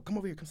him and was like, oh, come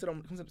over here. Come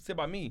sit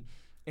by me.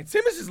 And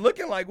Tim is just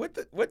looking like, what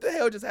the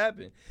hell just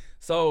happened?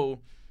 So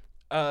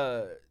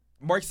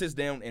Mark sits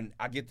down, and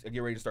I get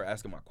ready to start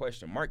asking my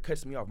question. Mark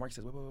cuts me off. Mark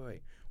says,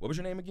 wait. What was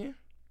your name again?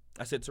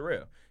 I said,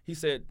 Terrell. He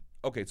said,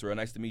 okay, Terrell,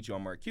 nice to meet you.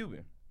 I'm Mark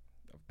Cuban.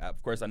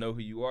 Of course, I know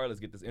who you are. Let's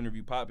get this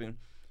interview popping.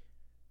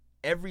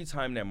 Every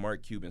time that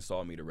Mark Cuban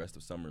saw me the rest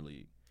of Summer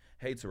League,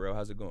 hey, Terrell,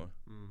 how's it going?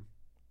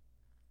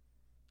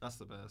 That's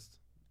the best.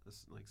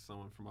 It's like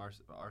someone from our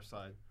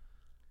side,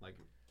 like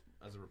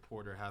as a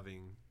reporter,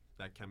 having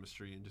that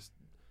chemistry and just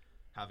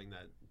having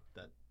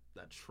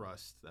that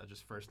trust, that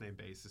just first name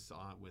basis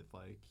on with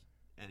like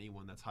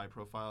anyone that's high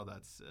profile.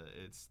 That's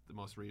it's the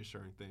most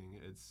reassuring thing.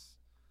 It's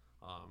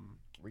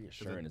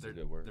reassuring is a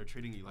good word. They're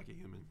treating you like a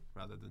human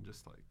rather than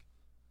just like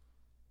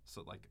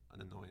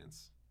an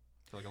annoyance.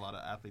 I feel like a lot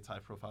of athletes, high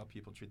profile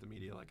people treat the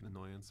media like an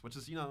annoyance, which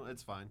is,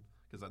 it's fine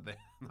because I'm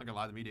not gonna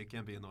lie, the media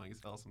can be annoying as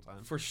hell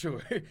sometimes. For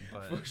sure.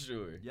 But, for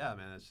sure. Yeah,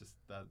 man, it's just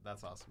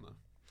that's awesome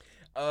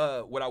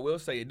though. What I will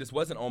say, this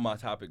wasn't on my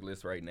topic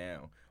list right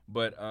now,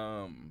 but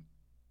I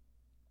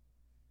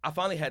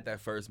finally had that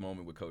first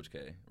moment with Coach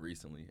K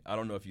recently. I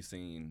don't know if you've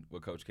seen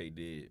what Coach K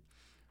did,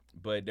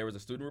 but there was a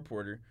student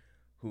reporter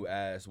who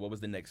asked what was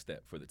the next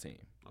step for the team.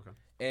 Okay.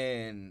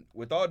 And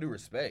with all due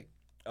respect,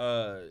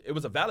 it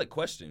was a valid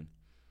question,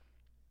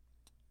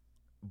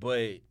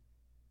 but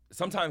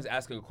sometimes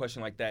asking a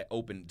question like that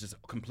just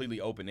completely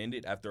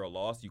open-ended after a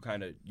loss, you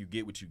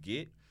get what you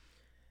get.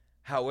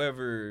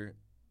 However,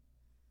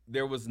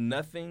 there was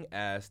nothing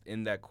asked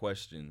in that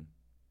question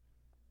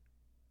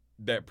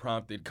that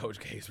prompted Coach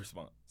K's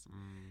response.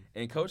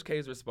 And Coach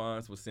K's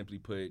response was simply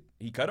put,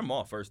 he cut him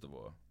off, first of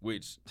all,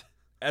 which,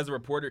 as a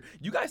reporter,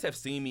 you guys have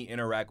seen me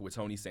interact with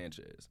Tony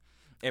Sanchez.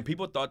 And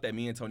people thought that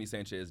me and Tony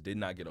Sanchez did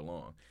not get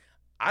along.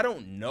 I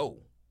don't know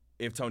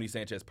if Tony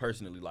Sanchez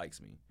personally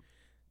likes me.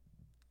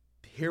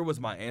 Here was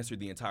my answer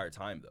the entire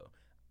time, though.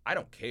 I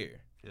don't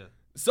care. Yeah.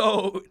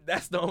 So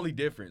that's the only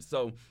difference.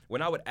 So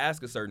when I would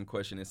ask a certain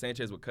question and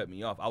Sanchez would cut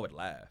me off, I would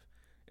laugh.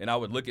 And I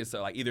would look at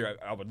either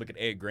I would look at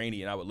Ed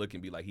Graney and I would look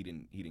and be like, he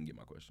didn't get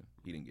my question.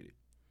 He didn't get it.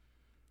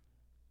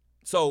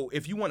 So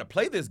if you want to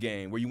play this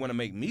game where you want to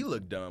make me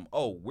look dumb,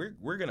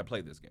 we're gonna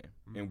play this game,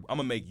 and I'm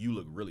gonna make you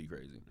look really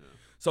crazy. Yeah.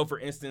 So for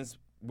instance,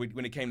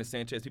 when it came to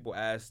Sanchez, people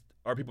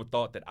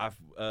thought that I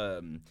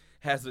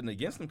had something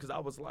against him because I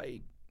was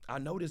like, I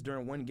noticed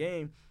during one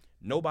game,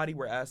 nobody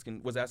was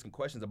asking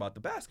questions about the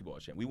basketball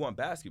champ. We won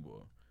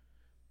basketball.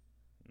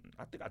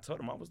 I think I told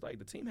him, I was like,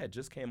 the team had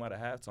just came out of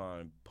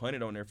halftime,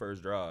 punted on their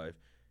first drive,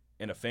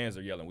 and the fans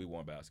are yelling, we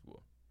won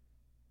basketball.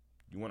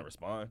 You want to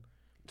respond?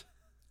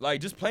 Like,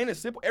 just plain and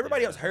simple.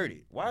 Everybody else heard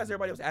it. Why is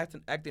everybody else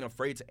acting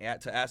afraid to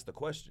ask the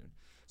question?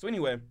 So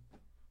anyway,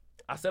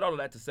 I said all of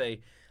that to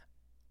say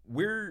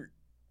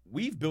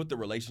we've built the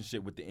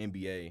relationship with the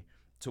NBA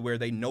to where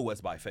they know us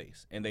by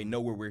face, and they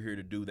know what we're here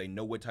to do. They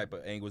know what type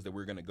of angles that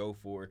we're going to go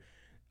for.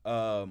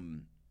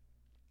 The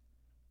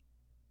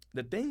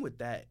thing with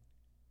that,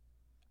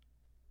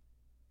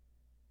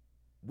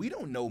 we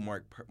don't know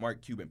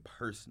Mark Cuban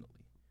personally.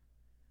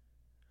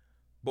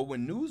 But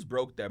when news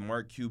broke that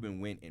Mark Cuban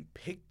went and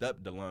picked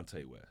up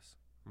Delonte West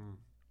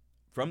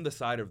from the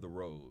side of the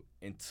road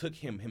and took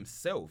him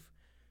himself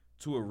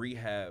to a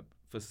rehab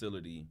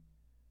facility,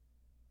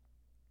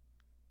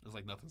 it was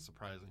like nothing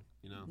surprising,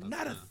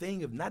 Not a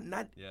thing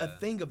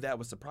of that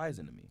was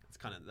surprising to me.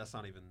 That's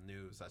not even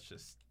news. That's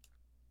just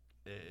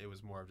it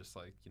was more of just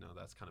like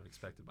that's kind of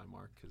expected by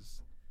Mark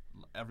because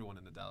everyone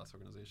in the Dallas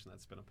organization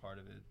that's been a part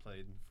of it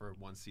played for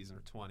one season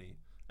or 20.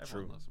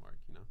 Everyone loves Mark,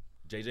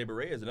 JJ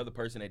Barea is another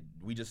person that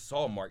we just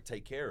saw Mark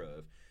take care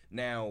of.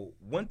 Now,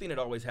 one thing that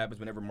always happens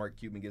whenever Mark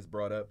Cuban gets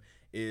brought up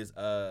is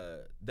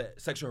the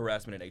sexual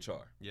harassment in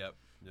HR. Yep.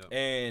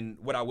 And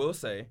what I will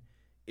say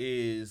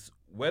is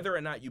whether or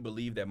not you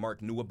believe that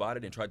Mark knew about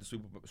it and tried to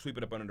sweep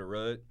it up under the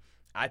rug,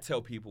 I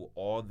tell people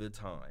all the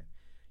time,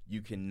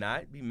 you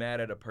cannot be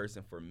mad at a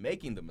person for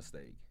making the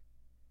mistake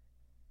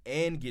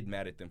and get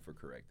mad at them for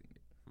correcting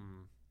it.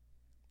 Mm-hmm.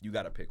 You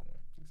got to pick one.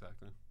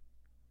 Exactly.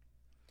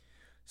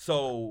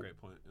 So great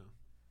point. Yeah.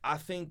 I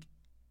think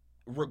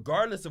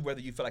regardless of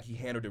whether you feel like he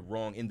handled it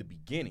wrong in the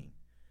beginning,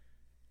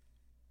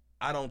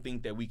 I don't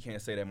think that we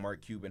can't say that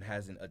Mark Cuban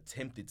hasn't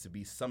attempted to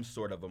be some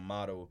sort of a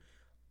model.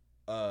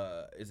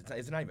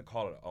 It's not even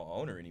called an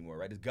owner anymore,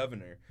 right? It's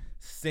governor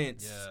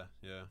since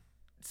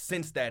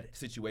that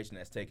situation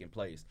that's taken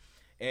place.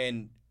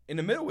 And in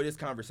the middle of this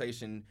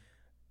conversation,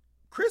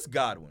 Chris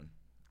Godwin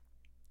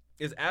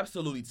is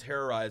absolutely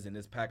terrorizing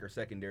this Packer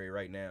secondary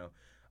right now.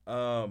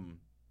 I'm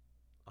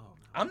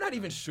not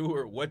even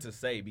sure what to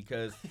say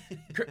because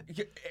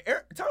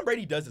Tom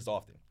Brady does this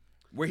often,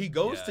 where he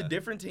goes to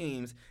different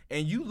teams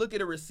and you look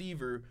at a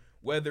receiver,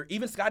 whether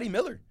even Scotty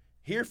Miller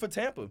here for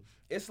Tampa,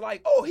 it's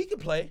like, oh, he can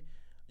play.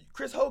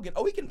 Chris Hogan,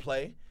 oh, he can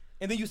play.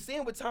 And then you see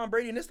him with Tom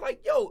Brady, and it's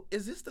like, yo,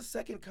 is this the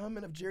second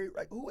coming of Jerry?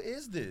 Like, who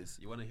is this?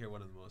 You want to hear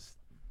one of the most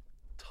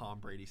Tom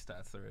Brady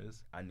stats there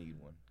is? I need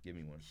one. Give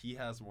me one. He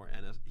has more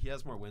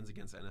wins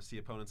against NFC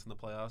opponents in the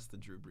playoffs than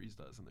Drew Brees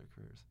does in their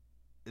careers.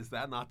 Is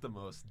that not the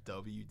most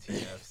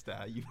WTF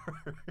stat you've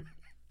heard?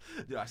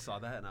 Dude, I saw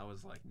that and I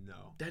was like,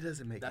 no. That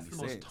doesn't make any sense.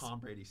 That's the most Tom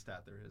Brady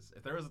stat there is.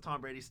 If there was a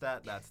Tom Brady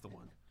stat, that's the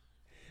one.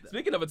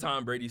 Speaking of a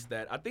Tom Brady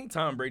stat, I think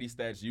Tom Brady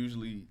stats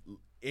usually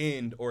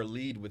end or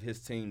lead with his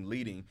team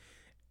leading.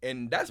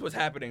 And that's what's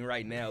happening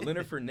right now.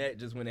 Leonard Fournette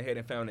just went ahead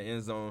and found the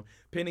end zone,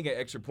 pinning an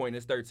extra point.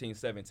 It's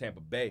 13-7 Tampa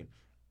Bay.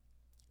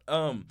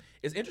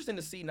 It's interesting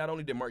to see not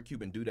only did Mark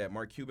Cuban do that,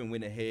 Mark Cuban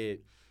went ahead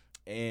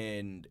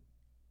and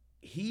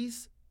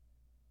he's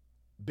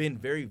been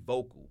very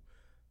vocal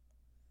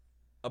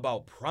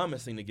about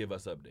promising to give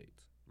us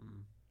updates.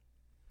 Mm-hmm.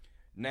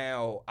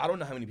 Now, I don't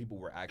know how many people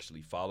were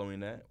actually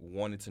following that,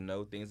 wanted to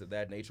know things of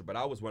that nature, but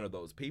I was one of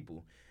those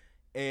people.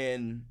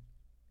 And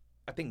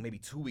I think maybe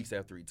 2 weeks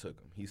after he took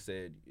him, he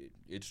said,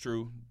 it's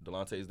true,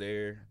 Delonte's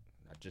there.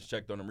 I just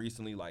checked on him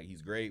recently, like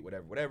he's great,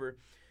 whatever.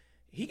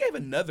 He gave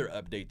another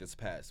update this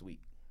past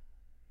week.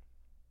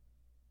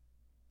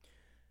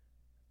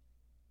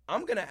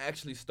 I'm going to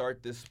actually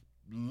start this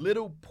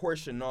little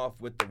portion off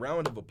with the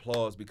round of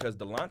applause because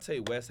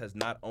Delonte West has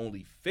not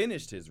only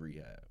finished his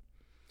rehab,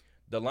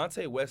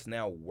 Delonte West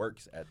now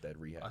works at that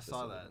rehab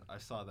facility. I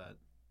saw that.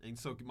 And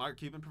so Mark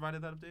Cuban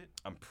provided that update?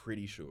 I'm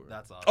pretty sure.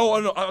 That's awesome. Oh,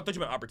 no, I thought you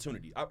meant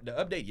opportunity. The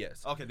update,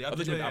 yes. Okay, the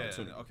update. Yeah,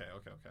 opportunity. Okay.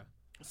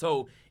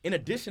 So, in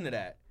addition to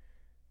that,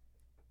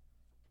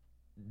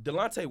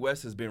 Delonte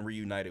West has been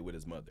reunited with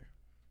his mother.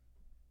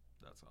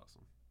 That's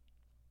awesome.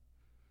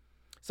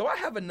 So, I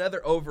have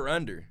another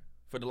over-under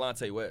for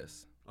Delonte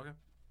West. Okay.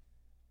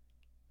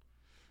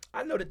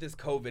 I know that this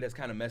COVID has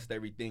kind of messed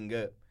everything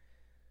up.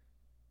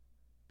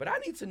 But I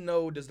need to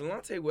know, does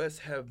Delonte West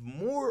have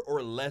more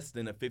or less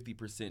than a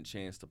 50%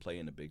 chance to play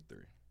in the Big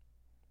Three?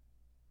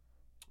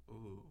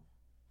 Ooh.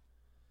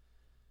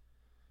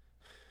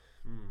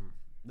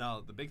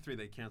 No, the Big Three,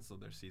 they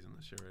canceled their season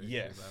this year, right?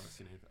 Yes. I haven't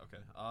seen anything.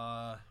 Okay.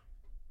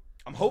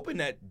 I'm hoping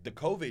that the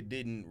COVID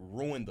didn't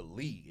ruin the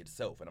league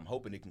itself, and I'm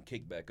hoping it can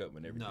kick back up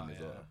when everything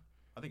is off.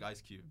 I think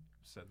Ice Cube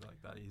said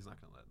like that. He's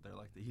not gonna let. They're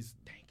like he's.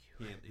 Thank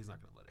you. He's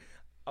not gonna let it.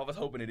 I was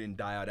hoping it didn't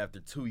die out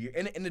after 2 years,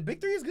 and the Big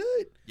Three is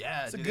good.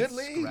 Yeah, it's a good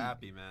league.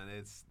 Scrappy, man.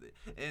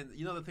 And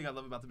you know the thing I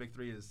love about the Big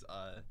Three is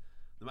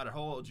no matter how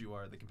old you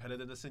are, the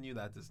competitiveness in you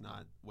that does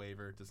not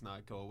waver, does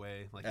not go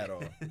away like at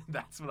all.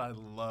 That's what I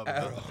love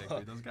about the Big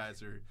Three. Those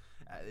guys are.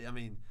 I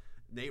mean.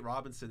 Nate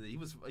Robinson,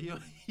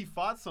 he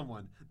fought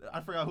someone. I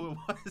forgot who it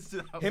was.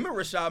 Him and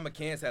Rashad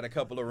McCants had a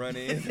couple of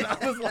run-ins, and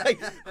I was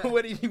like,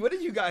 "What are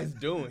you guys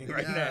doing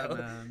right now?"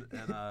 Man.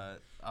 And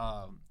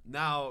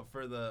now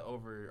for the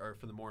over or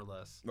for the more or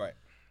less, right?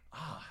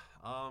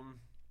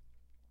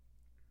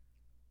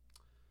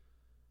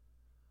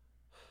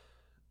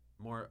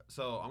 More.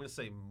 So I'm gonna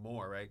say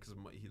more, right? Because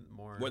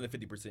more than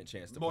 50%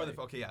 chance to more play. Than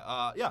okay,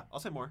 yeah, yeah. I'll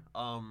say more.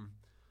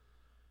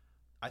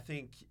 I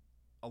think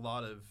a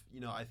lot of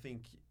I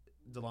think.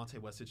 Delonte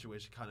West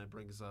situation kind of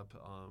brings up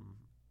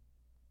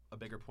a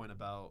bigger point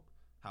about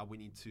how we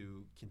need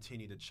to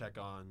continue to check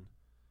on,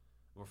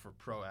 or for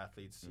pro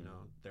athletes,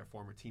 their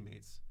former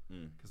teammates,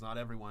 because not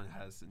everyone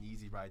has an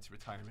easy ride to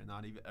retirement.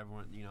 Not even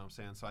everyone, what I'm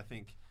saying. So I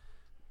think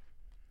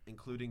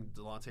including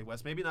Delonte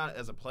West, maybe not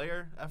as a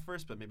player at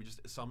first, but maybe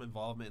just some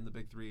involvement in the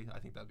Big Three. I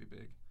think that'd be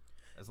big,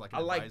 as like an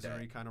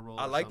advisory kind of role.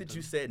 I like that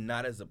you said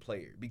not as a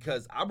player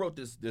because I wrote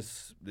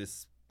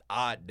this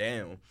odd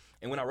down,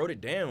 and when I wrote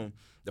it down,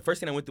 the first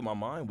thing that went through my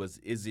mind was,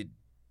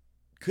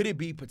 could it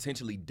be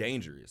potentially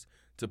dangerous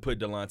to put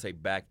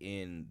Delonte back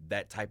in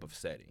that type of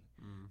setting,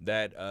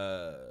 that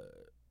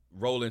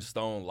Rolling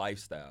Stone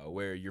lifestyle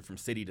where you're from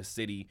city to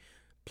city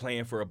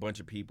playing for a bunch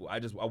of people? I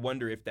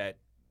wonder if that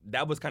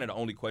was kind of the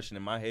only question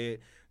in my head,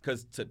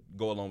 because to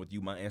go along with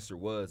you, my answer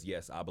was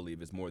yes, I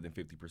believe it's more than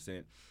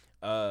 50%.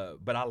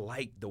 But I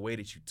like the way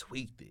that you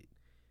tweaked it.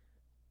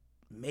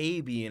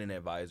 Maybe in an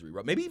advisory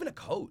role, maybe even a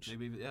coach.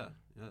 Maybe, yeah.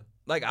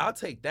 Like, I'll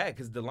take that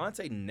because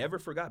Delonte never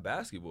forgot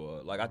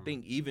basketball. Like, I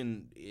think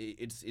even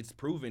it's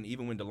proven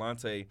even when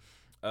Delonte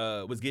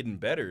was getting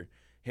better,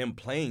 him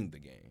playing the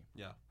game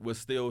was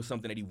still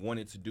something that he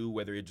wanted to do,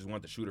 whether it just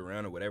wanted to shoot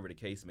around or whatever the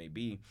case may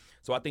be.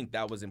 So I think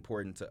that was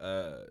important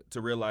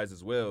to realize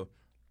as well.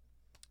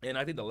 And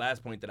I think the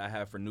last point that I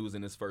have for news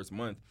in this first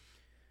month,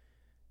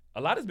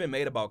 a lot has been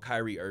made about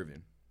Kyrie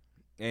Irving.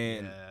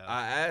 And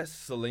I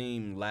asked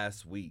Salim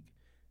last week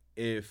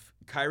if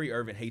Kyrie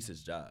Irving hates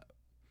his job.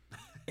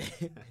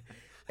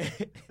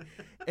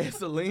 And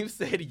Salim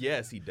said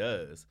yes, he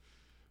does.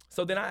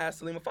 So then I asked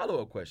Salim a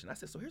follow-up question. I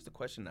said, so here's the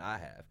question that I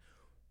have.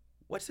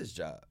 What's his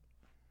job?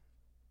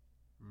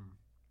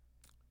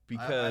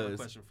 Because I have a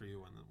question for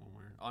you when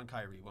we're on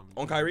Kyrie.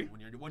 On Kyrie?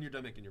 When you're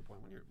done making your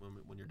point.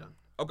 When you're done.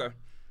 Okay.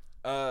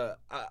 I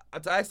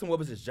asked him what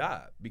was his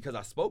job because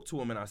I spoke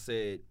to him and I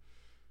said,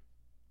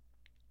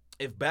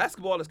 if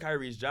basketball is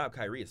Kyrie's job,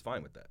 Kyrie is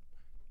fine with that.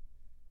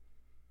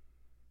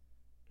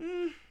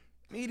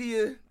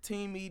 Media,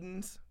 team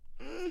meetings,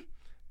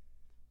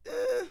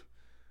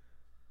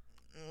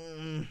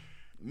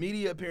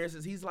 media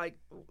appearances. He's like,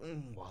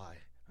 why?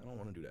 I don't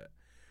want to do that.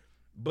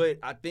 But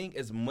I think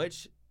as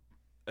much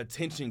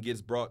attention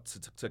gets brought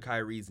to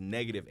Kyrie's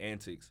negative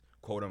antics,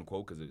 quote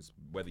unquote, because it's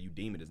whether you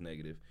deem it as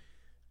negative,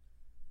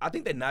 I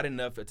think that not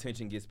enough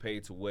attention gets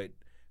paid to what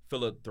I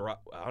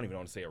don't even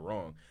want to say it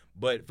wrong,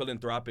 but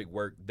philanthropic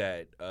work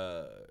that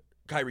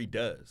Kyrie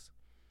does.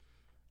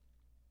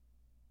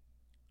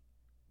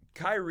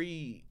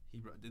 Kyrie,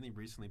 didn't he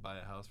recently buy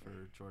a house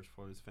for George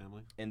Floyd's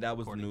family? And that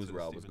was the news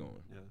where I was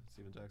going. Yeah,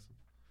 Steven Jackson.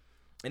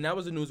 And that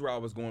was the news where I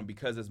was going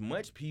because as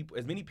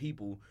many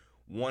people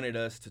wanted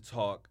us to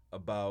talk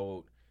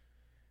about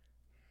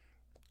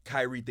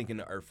Kyrie thinking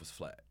the earth was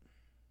flat,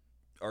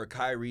 or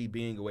Kyrie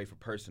being away for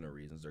personal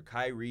reasons, or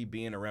Kyrie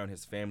being around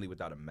his family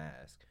without a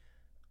mask.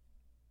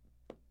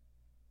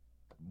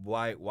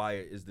 Why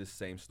is this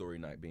same story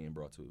not being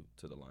brought to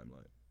the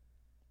limelight?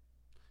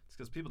 It's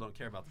because people don't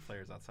care about the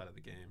players outside of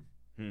the game.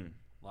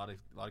 A lot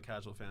of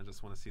casual fans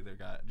just want to see their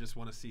guy, just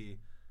want to see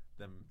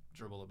them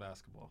dribble a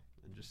basketball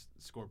and just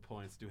score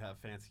points, have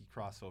fancy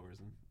crossovers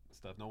and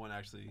stuff. No one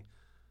actually,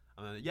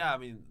 I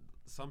mean,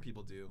 some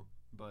people do,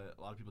 but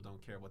a lot of people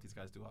don't care what these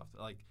guys do off.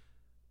 Like,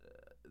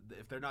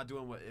 if they're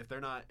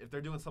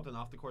doing something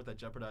off the court that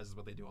jeopardizes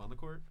what they do on the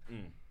court,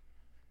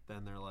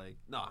 then they're like,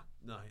 they're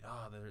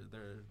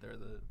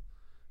the,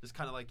 just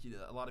kind of like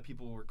a lot of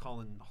people were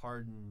calling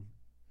Harden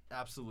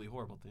absolutely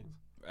horrible things.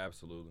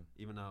 Absolutely.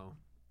 Even though,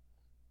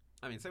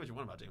 I mean, say what you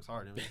want about James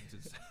Harden,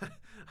 just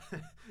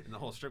in the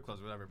whole strip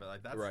clubs or whatever, but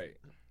like that's right.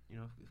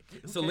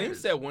 Salim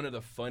cares? Said one of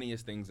the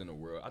funniest things in the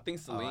world. I think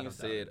Salim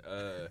said,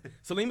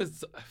 Salim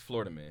is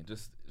Florida man,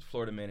 just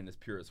Florida man in his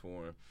purest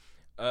form.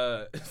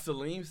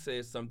 Salim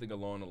said something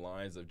along the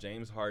lines of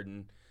James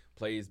Harden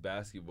plays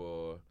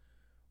basketball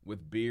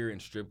with beer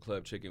and strip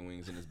club chicken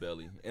wings in his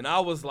belly. And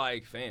I was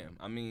like, fam,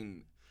 I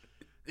mean,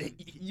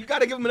 you got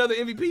to give him another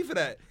MVP for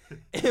that,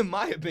 in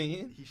my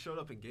opinion. He showed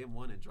up in game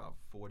 1 and dropped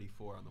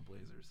 44 on the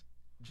Blazers.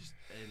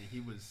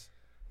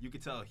 You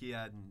could tell he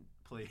hadn't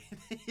played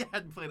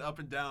up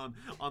and down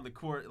on the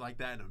court like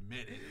that in a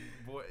minute.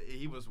 Boy,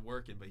 he was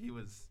working, but he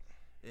was.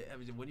 I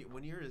mean,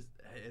 when you're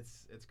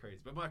it's crazy.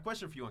 But my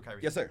question for you on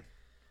Kyrie. Yes, sir.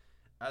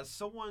 As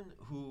someone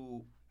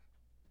who,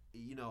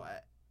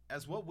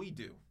 as what we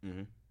do,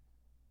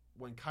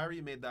 when Kyrie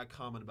made that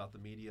comment about the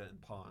media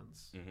and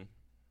pawns,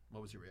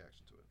 what was your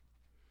reaction to it?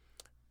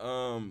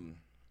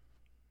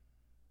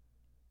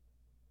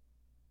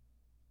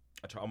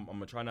 I'm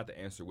gonna try not to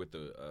answer with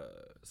the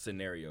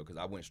scenario because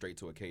I went straight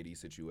to a KD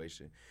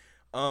situation.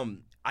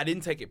 I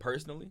didn't take it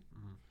personally,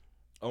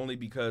 only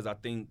because I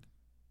think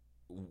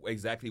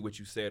exactly what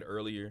you said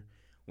earlier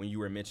when you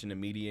were mentioning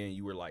the media and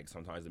you were like,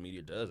 sometimes the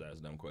media does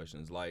ask dumb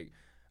questions. Like,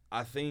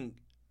 I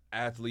think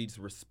athletes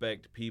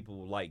respect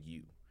people like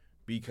you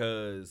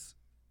because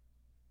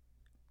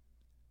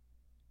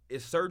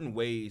it's certain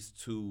ways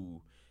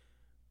to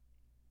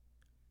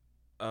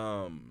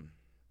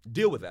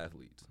deal with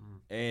athletes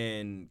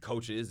and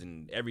coaches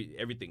and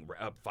everything,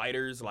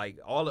 fighters, like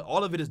all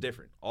of it is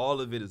different.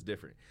 All of it is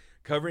different.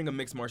 Covering a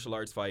mixed martial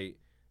arts fight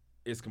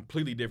is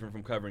completely different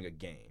from covering a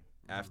game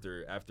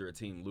after a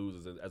team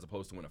loses as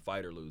opposed to when a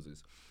fighter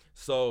loses.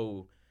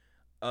 So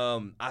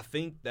I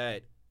think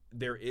that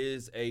there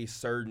is a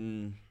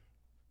certain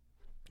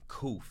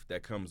coof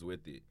that comes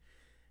with it.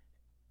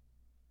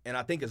 And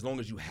I think as long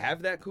as you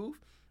have that coof,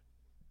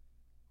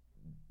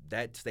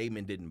 that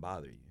statement didn't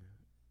bother you.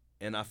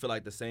 And I feel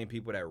like the same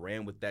people that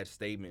ran with that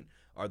statement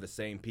are the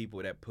same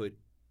people that put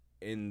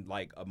in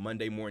like a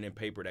Monday morning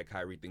paper that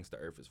Kyrie thinks the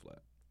earth is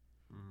flat.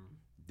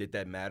 Did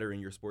that matter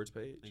in your sports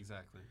page?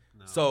 Exactly.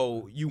 No.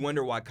 So you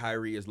wonder why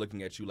Kyrie is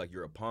looking at you like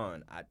you're a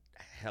pawn. I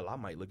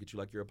might look at you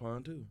like you're a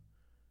pawn too.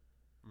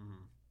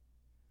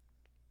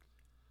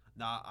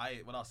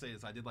 What I'll say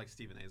is I did like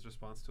Stephen A's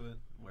response to it,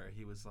 where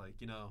he was like,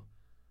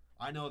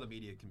 I know the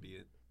media can be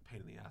a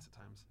pain in the ass at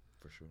times.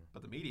 For sure.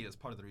 But the media is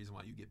part of the reason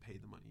why you get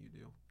paid the money you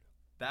do.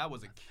 That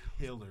was a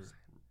killer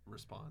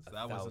response.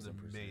 That was an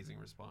amazing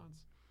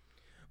response.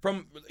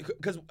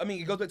 Because, I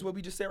mean, it goes back to what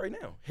we just said right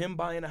now. Him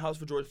buying a house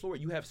for George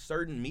Floyd. You have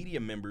certain media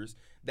members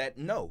that,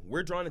 no,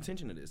 we're drawing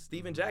attention to this.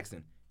 Steven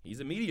Jackson, he's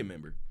a media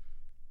member.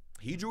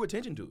 He drew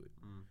attention to it.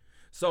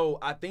 So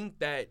I think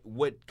that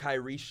what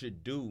Kyrie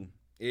should do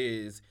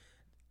is,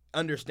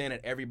 understand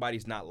that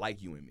everybody's not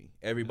like you and me.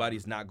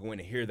 Everybody's not going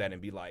to hear that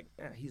and be like,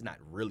 he's not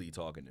really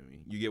talking to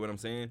me. You get what I'm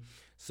saying?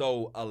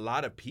 So a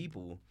lot of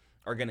people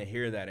are going to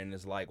hear that and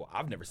it's like, well,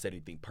 I've never said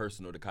anything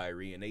personal to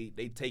Kyrie, and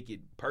they take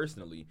it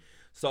personally.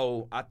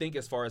 So I think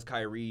as far as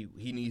Kyrie,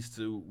 he needs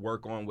to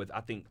work on what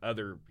I think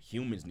other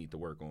humans need to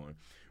work on,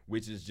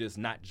 which is just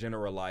not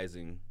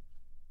generalizing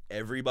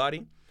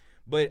everybody.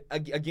 But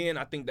again,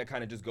 I think that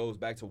kind of just goes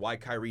back to why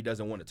Kyrie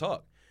doesn't want to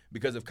talk.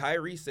 Because if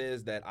Kyrie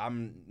says that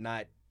I'm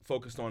not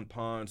focused on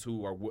pawns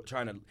who are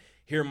trying to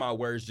hear my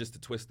words just to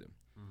twist them.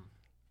 Mm-hmm.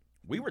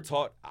 We were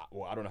taught,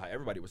 well, I don't know how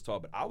everybody was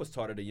taught, but I was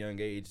taught at a young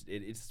age,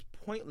 it's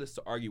pointless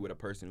to argue with a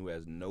person who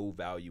has no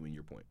value in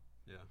your point.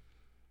 Yeah.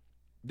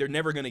 They're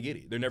never going to get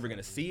it. They're never going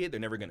to see it.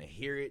 They're never going to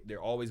hear it.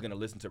 They're always going to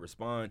listen to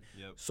respond.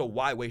 Yep. So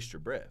why waste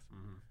your breath?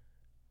 Mm-hmm.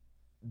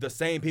 The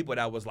same people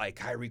that was like,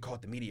 Kyrie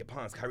caught the media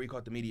pawns. Kyrie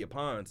caught the media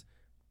pawns.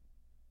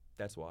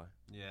 That's why.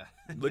 Yeah.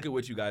 Look at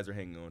what you guys are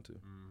hanging on to.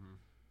 Mm-hmm.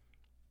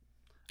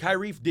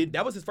 Kyrie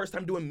that was his first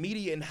time doing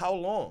media in how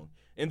long?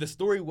 And the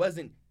story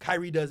wasn't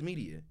Kyrie does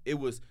media. It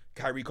was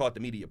Kyrie caught the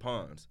media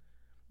pawns.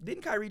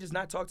 Didn't Kyrie just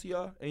not talk to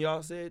y'all and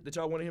y'all said that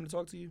y'all wanted him to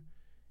talk to you?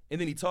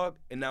 And then he talked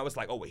and now it's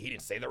like, oh, well, he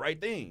didn't say the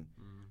right thing.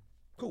 Mm-hmm.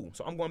 Cool.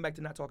 So I'm going back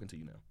to not talking to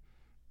you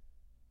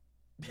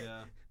now.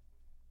 Yeah.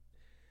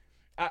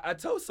 I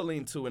told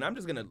Salim too, and I'm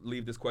just going to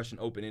leave this question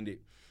open-ended.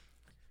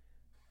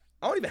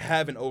 I don't even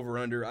have an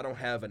over-under. I don't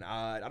have an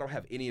odd. I don't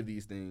have any of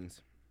these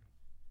things.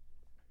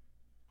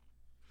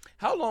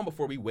 How long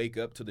before we wake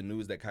up to the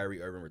news that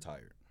Kyrie Irving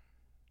retired?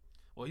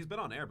 Well, he's been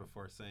on air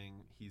before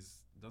saying he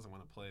doesn't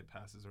want to play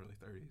past his early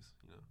 30s.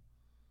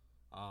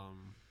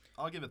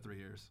 I'll give it 3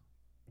 years.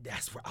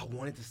 That's what I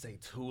wanted to say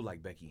too,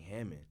 like Becky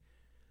Hammond.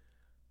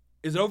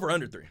 Is it over or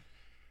under 3?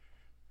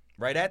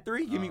 Right at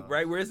 3? Give me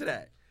right. Where is it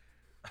at?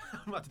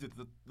 I'm about to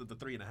do the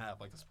 3.5,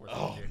 like the sports.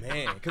 Oh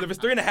man, because if it's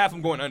 3.5,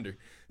 I'm going under.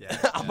 Yeah,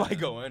 I might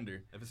go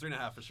under. If it's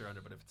 3.5, for sure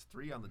under. But if it's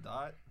 3 on the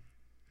dot,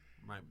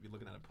 might be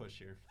looking at a push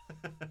here.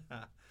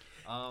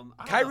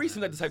 Kyrie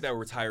seems like the type that will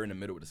retire in the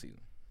middle of the season.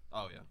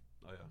 Oh yeah.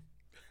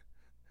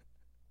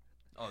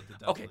 Oh,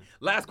 definitely. Okay,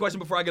 last question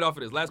before I get off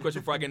of this. Last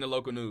question before I get into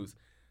local news.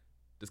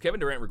 Does Kevin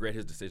Durant regret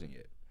his decision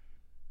yet?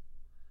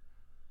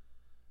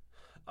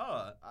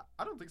 I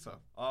don't think so.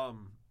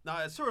 No,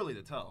 it's too early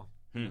to tell.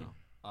 You know?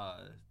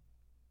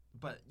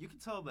 But you can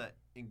tell that.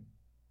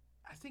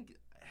 I think.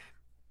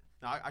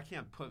 No, I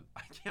can't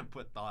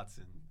put thoughts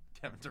in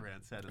Kevin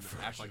Durant's head and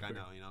act like I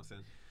know. You know what I'm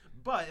saying?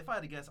 But if I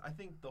had to guess, I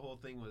think the whole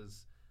thing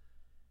was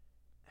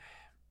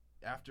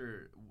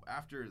after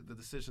the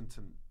decision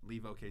to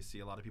leave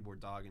OKC. A lot of people were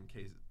dogging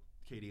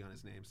KD on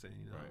his name,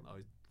 saying oh,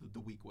 he's the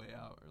weak way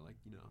out, or like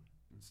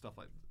and stuff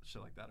like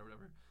shit like that or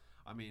whatever.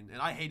 I mean,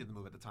 and I hated the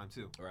move at the time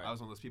too. Right. I was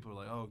one of those people who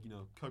were like, oh,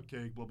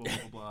 cupcake, blah blah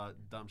blah blah blah,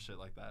 dumb shit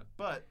like that.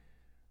 But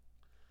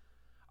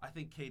I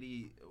think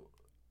KD,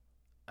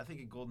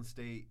 in Golden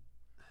State,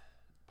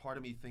 part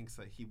of me thinks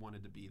that he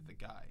wanted to be the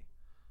guy.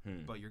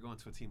 But you're going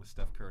to a team with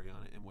Steph Curry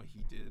on it and what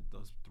he did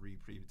those 3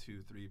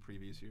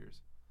 previous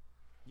years.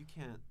 You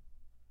can't,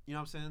 you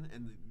know what I'm saying?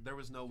 And there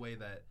was no way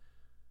that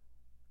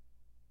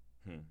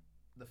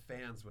the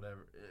fans would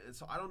ever.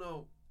 So I don't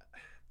know.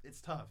 It's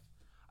tough.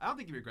 I don't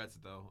think he regrets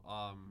it though.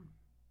 I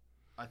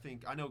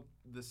know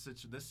this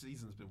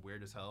season's been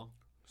weird as hell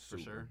for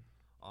sure.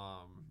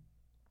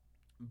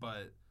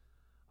 But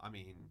I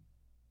mean,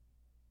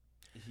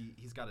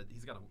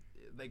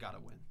 they gotta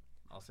win.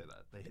 I'll say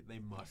that. They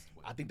must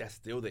win. I think that's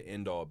still the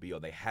end-all, be-all.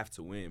 They have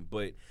to win.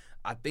 But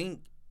I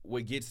think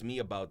what gets me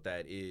about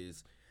that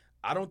is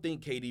I don't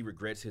think KD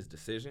regrets his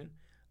decision.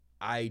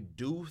 I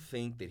do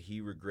think that he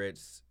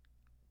regrets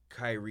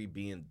Kyrie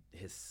being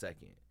his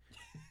second.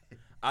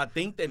 I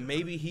think that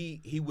maybe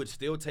he would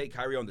still take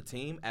Kyrie on the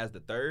team as the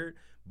third,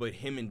 but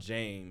him and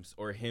James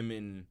or him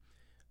and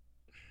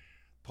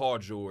Paul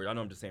George, I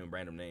know I'm just saying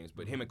random names,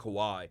 but him and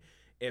Kawhi,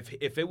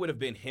 if it would have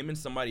been him and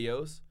somebody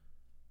else,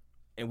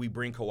 and we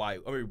bring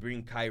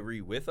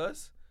Kyrie with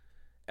us,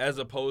 as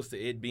opposed to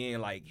it being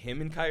like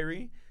him and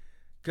Kyrie,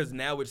 because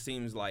now it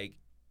seems like,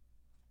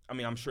 I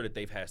mean, I'm sure that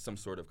they've had some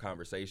sort of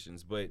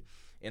conversations,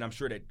 and I'm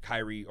sure that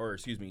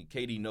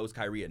KD knows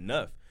Kyrie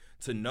enough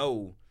to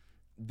know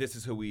this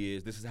is who he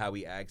is, this is how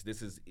he acts,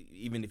 this is,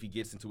 even if he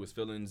gets into his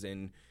feelings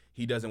and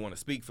he doesn't want to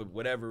speak for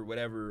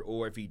whatever,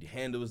 or if he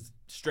handles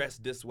stress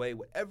this way,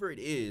 whatever it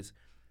is,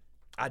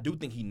 I do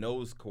think he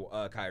knows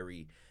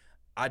Kyrie.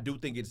 I do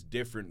think it's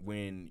different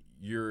when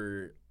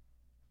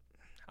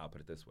I'll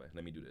put it this way.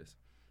 Let me do this.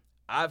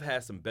 I've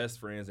had some best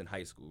friends in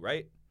high school,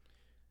 right?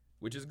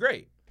 Which is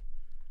great.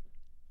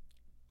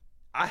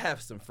 I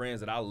have some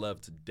friends that I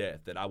love to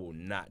death that I will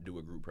not do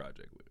a group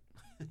project with.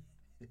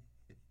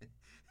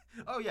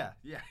 Oh, yeah,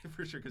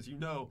 for sure, because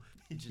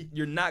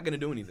you're not going to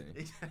do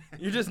anything.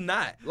 You're just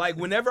not. Like,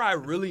 whenever I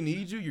really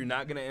need you, you're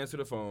not going to answer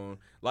the phone.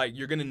 Like,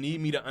 you're going to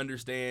need me to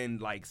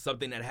understand, like,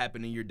 something that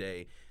happened in your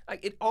day.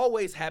 Like, it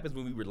always happens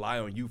when we rely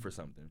on you for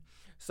something.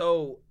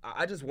 So,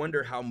 I just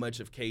wonder how much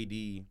of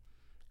KD,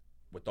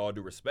 with all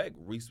due respect,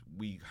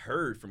 we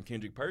heard from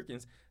Kendrick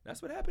Perkins,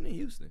 that's what happened in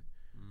Houston.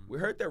 We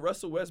heard that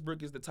Russell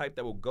Westbrook is the type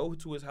that will go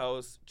to his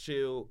house,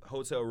 chill,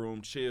 hotel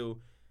room, chill.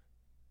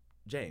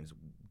 James,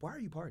 why are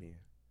you partying?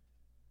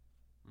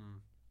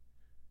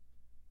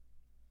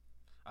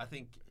 I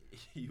think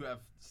you have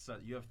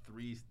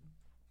three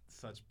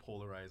such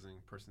polarizing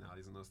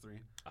personalities in those three.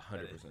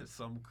 100%.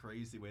 Some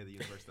crazy way the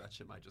universe that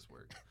shit might just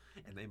work,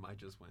 and they might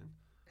just win.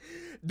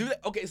 Do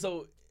that? Okay,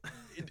 so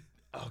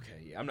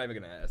okay, yeah, I'm not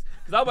even gonna ask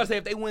because I was about to say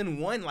if they win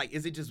one, like,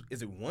 is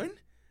it one?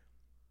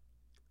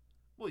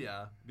 Well,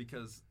 yeah,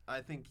 because I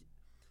think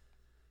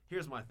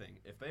here's my thing: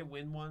 if they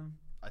win one,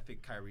 I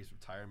think Kyrie's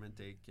retirement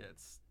date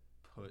gets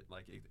put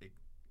like it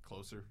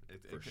closer.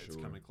 It's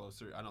coming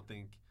closer. I don't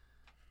think,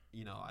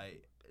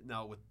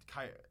 now with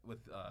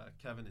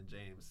Kevin and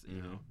James,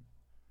 you know,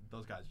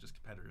 those guys are just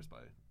competitors by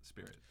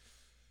spirit,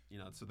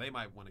 so they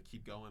might want to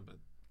keep going, but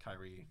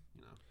Kyrie,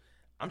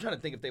 I'm trying to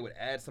think if they would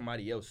add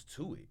somebody else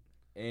to it,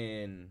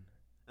 and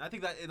I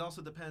think that it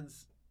also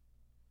depends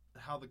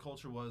how the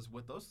culture was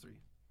with those three,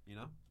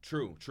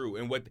 True,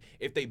 and what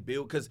if they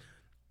build? Because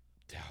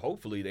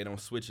hopefully they don't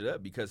switch it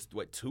up. Because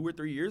 2 or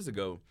 3 years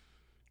ago,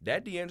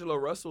 that D'Angelo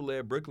Russell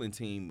led Brooklyn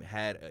team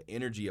had an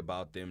energy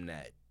about them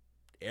that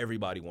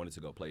everybody wanted to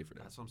go play for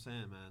them. That's what I'm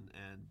saying, man.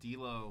 And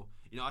D'Lo,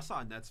 I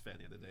saw a Nets fan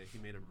the other day. He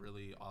made a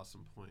really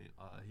awesome point.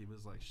 He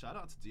was like, "Shout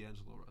out to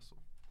D'Angelo Russell."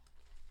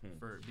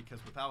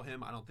 Because without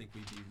him, I don't think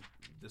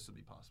this would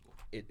be possible.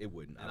 It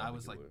wouldn't. And I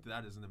was like,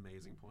 that is an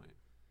amazing point.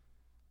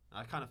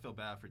 I kind of feel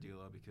bad for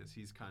D'Lo because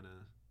he's kind of,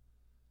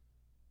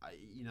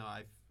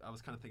 I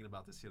was kind of thinking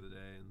about this the other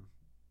day, and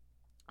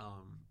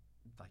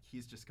like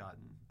he's just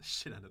gotten the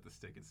shit end of the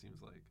stick. It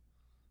seems like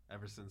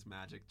ever since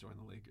Magic joined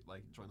the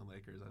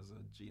Lakers as a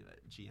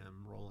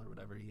GM role or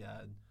whatever he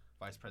had,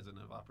 vice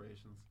president of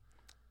operations.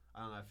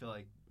 I don't know. I feel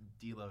like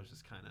D'Lo is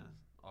just kind of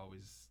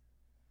always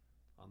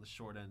on the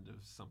short end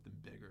of something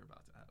bigger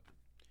about to happen.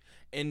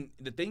 And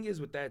the thing is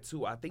with that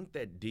too, I think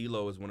that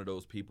D'Lo is one of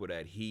those people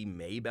that he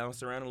may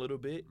bounce around a little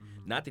bit.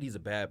 Not that he's a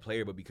bad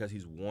player, but because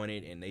he's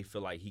wanted and they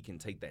feel like he can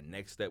take that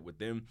next step with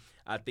them.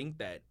 I think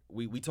that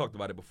we talked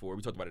about it before.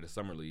 We talked about it in the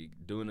Summer League.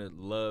 Duna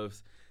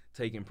loves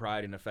taking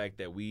pride in the fact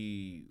that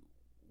we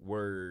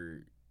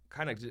were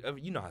kind of,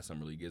 how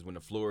Summer League is. When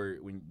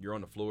you're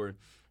on the floor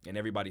and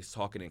everybody's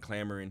talking and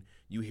clamoring,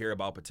 you hear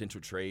about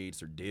potential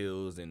trades or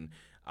deals. And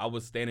I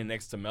was standing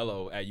next to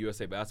Melo at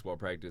USA basketball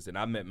practice, and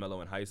I met Melo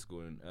in high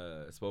school and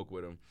spoke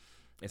with him.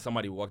 And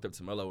somebody walked up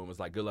to Melo and was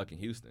like, "Good luck in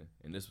Houston."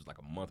 And this was like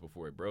a month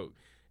before it broke.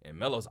 And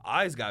Melo's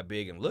eyes got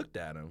big and looked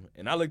at him.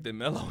 And I looked at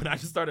Melo and I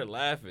just started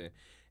laughing.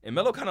 And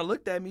Melo kind of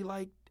looked at me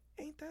like,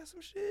 "Ain't that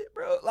some shit,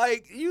 bro?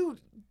 Like, you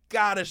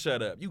gotta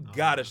shut up. You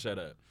gotta shut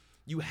up.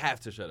 You have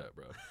to shut up,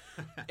 bro."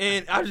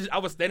 And I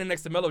was standing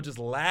next to Melo just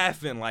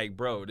laughing like,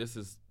 "Bro, this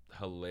is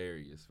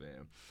hilarious,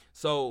 fam."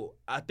 So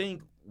I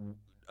think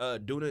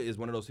Duna is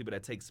one of those people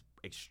that takes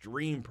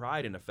extreme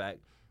pride in the fact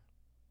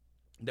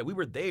that we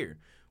were there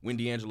when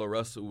D'Angelo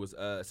Russell was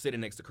sitting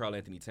next to Karl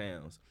Anthony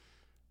Towns.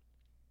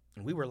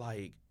 And we were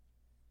like,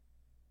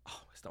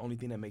 oh, it's the only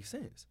thing that makes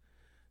sense.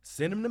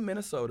 Send him to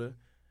Minnesota.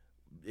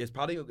 It's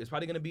probably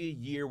going to be a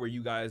year where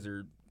you guys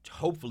are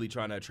hopefully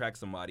trying to attract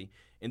somebody.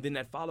 And then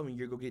that following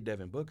year, go get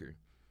Devin Booker.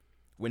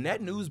 When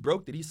that news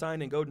broke that he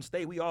signed in Golden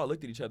State, we all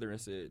looked at each other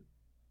and said,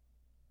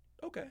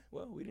 okay,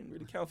 well, we didn't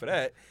really count for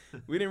that.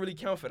 We didn't really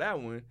count for that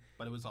one.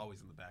 But it was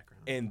always in the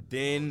background. And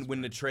then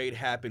when the trade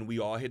happened, we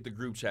all hit the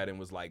group chat and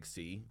was like,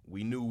 see,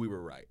 we knew we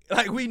were right.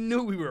 Like, we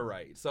knew we were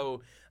right.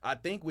 So I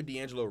think with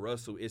D'Angelo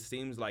Russell, it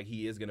seems like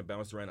he is going to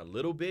bounce around a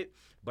little bit.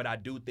 But I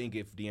do think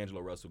if D'Angelo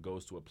Russell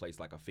goes to a place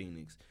like a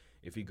Phoenix,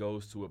 if he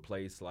goes to a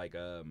place like,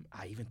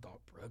 I even thought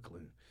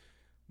Brooklyn.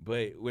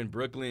 But when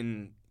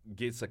Brooklyn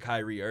gets a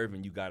Kyrie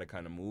Irving, you got to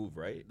kind of move,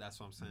 right? That's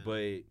what I'm saying.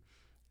 But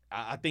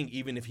I think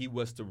even if he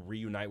was to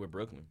reunite with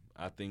Brooklyn,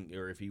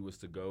 or if he was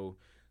to go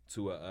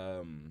to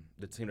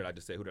the team that I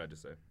just said, who did I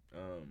just say?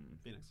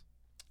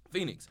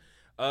 Phoenix.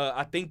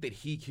 I think that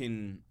he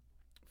can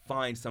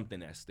find something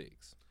that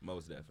sticks,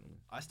 most definitely.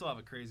 I still have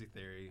a crazy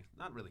theory.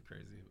 Not really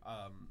crazy.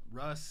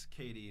 Russ,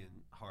 Katie,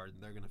 and Harden,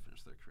 they're going to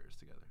finish their careers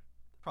together.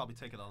 Probably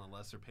take it on a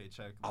lesser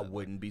paycheck. I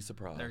wouldn't be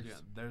surprised.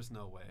 There's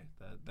no way.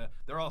 that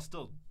they're all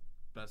still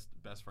best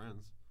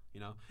friends.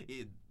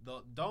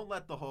 Don't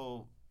let the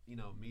whole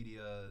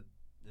media,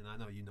 and I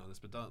know you know this,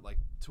 but don't, like,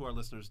 to our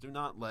listeners, do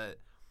not let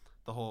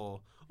the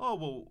whole,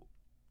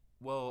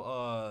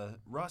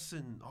 Russ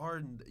and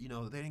Harden,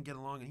 they didn't get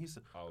along in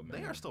Houston. Oh, man.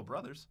 They are still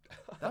brothers.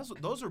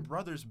 Those are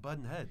brothers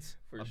butting heads.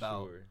 For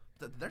sure.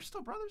 They're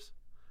still brothers.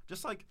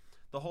 Just like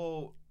the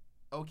whole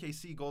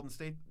OKC Golden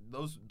State,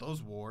 those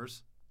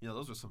wars,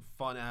 those were some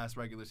fun ass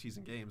regular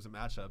season games and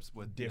matchups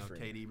with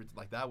KD,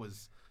 like that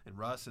was, and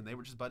Russ, and they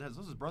were just butting heads.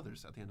 Those are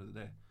brothers at the end of the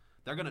day.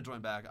 They're gonna join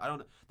back. I don't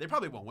know. They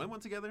probably won't win one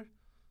together,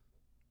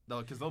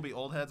 though, because they'll be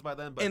old heads by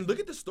then. But and look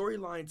at the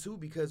storyline too,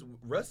 because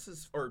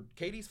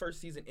KD's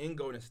first season in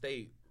Golden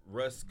State,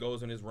 Russ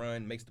goes on his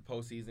run, makes the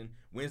postseason,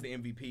 wins the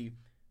MVP,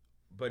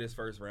 but his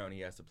first round he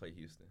has to play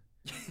Houston.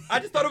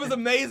 I just thought it was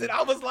amazing.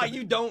 I was like,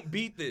 you don't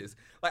beat this.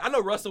 Like, I know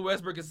Russell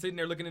Westbrook is sitting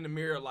there looking in the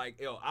mirror like,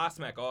 yo, I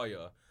smack all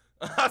y'all.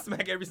 I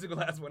smack every single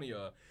last one of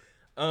y'all.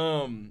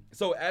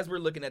 So as we're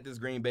looking at this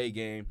Green Bay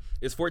game,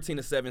 it's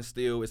 14-7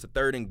 still. It's a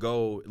 3rd and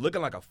goal,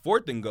 looking like a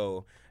 4th and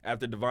goal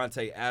after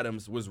Devontae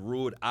Adams was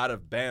ruled out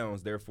of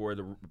bounds. Therefore,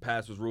 the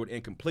pass was ruled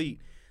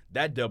incomplete.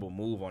 That double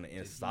move on the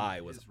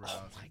inside was, oh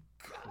my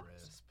God.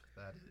 Crisp.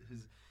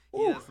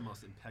 He has the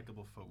most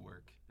impeccable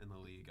footwork in the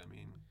league. I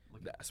mean,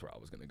 that's where I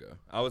was gonna go.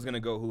 I was gonna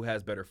go who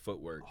has better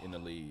footwork in the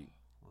league.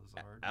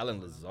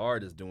 Allen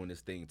Lazard is doing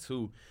this thing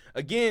too.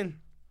 Again,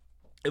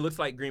 it looks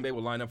like Green Bay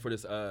will line up for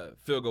this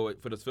field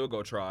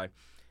goal try.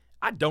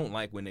 I don't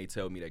like when they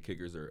tell me that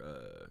kickers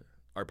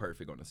are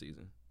perfect on the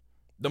season.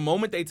 The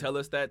moment they tell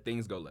us that,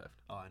 things go left.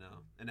 Oh, I know.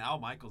 And Al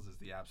Michaels is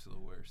the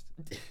absolute worst.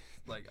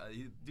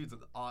 Dude's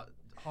a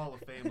Hall of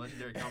Fame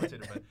legendary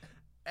commentator, but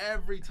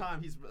every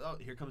time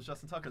here comes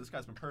Justin Tucker. This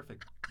guy's been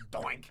perfect.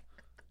 Doink.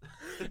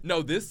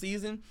 No, this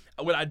season,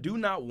 what I do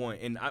not want,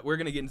 and we're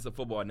going to get into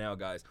football now,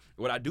 guys.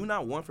 What I do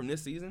not want from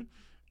this season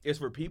is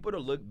for people to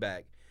look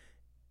back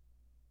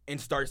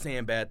and start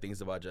saying bad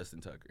things about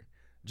Justin Tucker.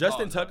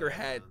 Justin Tucker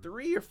had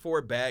 3 or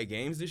 4 bad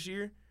games this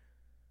year.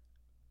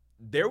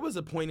 There was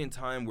a point in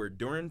time where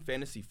during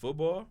fantasy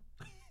football,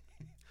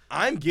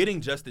 I'm getting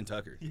Justin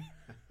Tucker.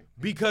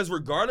 Because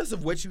regardless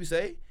of what you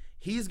say,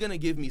 he's going to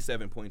give me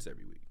 7 points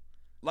every week.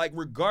 Like,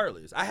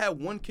 regardless. I had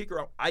one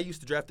kicker. I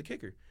used to draft a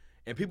kicker.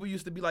 And people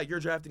used to be like, you're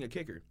drafting a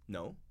kicker.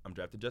 No, I'm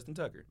drafting Justin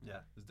Tucker. Yeah,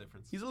 there's a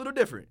difference. He's a little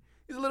different.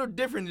 He's a little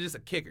different than just a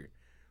kicker.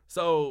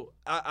 So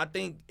I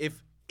think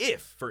if,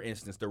 for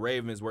instance, the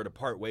Ravens were to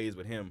part ways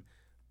with him,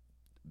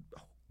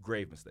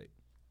 grave mistake.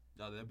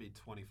 No, there'd be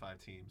 25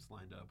 teams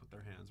lined up with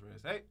their hands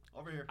raised. Hey,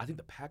 over here. I think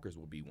the Packers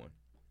will be one.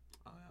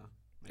 Oh,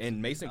 yeah.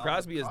 And Mason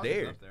Crosby is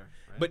there. Up there,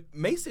 right? But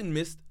Mason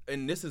missed,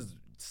 and this is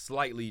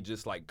slightly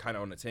just like kind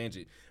of on a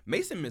tangent.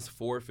 Mason missed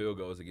 4 field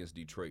goals against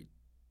Detroit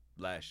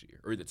last year,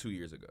 or either 2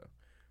 years ago.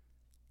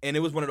 And it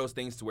was one of those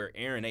things to where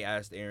they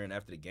asked Aaron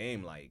after the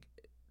game, like,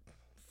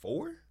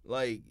 4?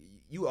 Like,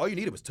 all you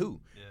needed was 2,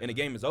 and the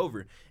game is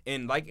over.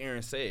 And like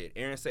Aaron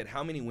said,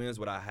 how many wins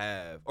would I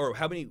have, or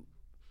how many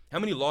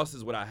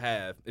losses would I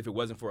have if it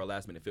wasn't for a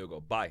last-minute field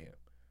goal by him?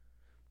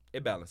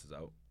 It balances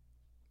out.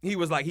 He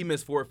was like, he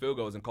missed 4 field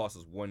goals and cost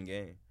us 1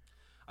 game.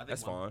 I think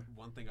that's fine.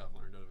 One thing I've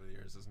learned over the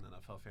years as an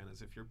NFL fan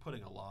is if you're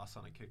putting a loss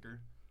on a kicker,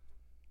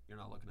 you're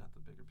not looking at the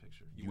bigger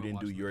picture. You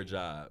didn't do your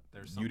job.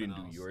 You didn't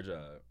do your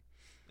job.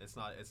 It's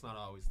not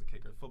always the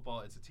kicker.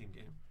 Football, it's a team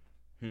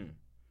game.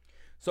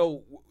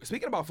 So,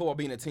 speaking about football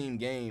being a team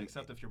game.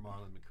 Except if you're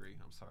Marlon McCree.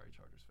 I'm sorry,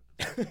 Chargers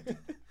fans.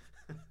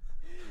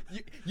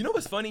 You know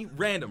what's funny?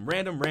 Random.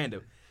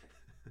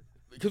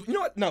 Because you know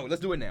what? No,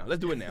 let's do it now.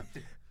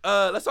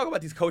 Let's talk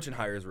about these coaching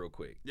hires real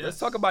quick. Yes. Let's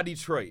talk about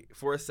Detroit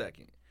for a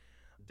second.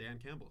 Dan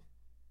Campbell,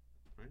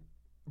 right?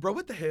 Bro,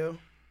 what the hell?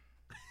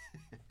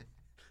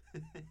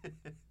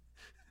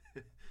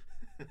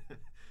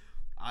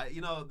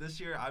 This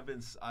year I've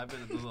been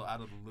a little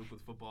out of the loop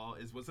with football.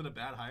 Was it a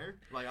bad hire?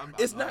 Like I'm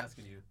not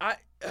asking you.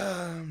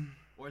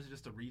 Or is it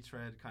just a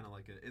retread?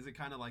 Is it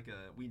kind of like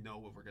a we know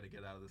what we're gonna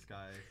get out of this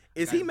guy?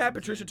 Is he Matt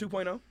Patricia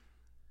 2.0?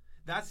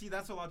 That's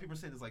what a lot of people are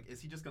saying. Is like,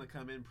 is he just gonna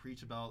come in,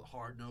 preach about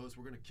hard nose?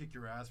 We're gonna kick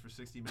your ass for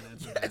 60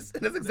 minutes. Yes,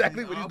 that's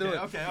exactly what he's doing.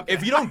 Okay.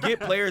 If you don't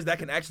get players that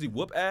can actually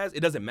whoop ass,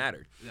 it doesn't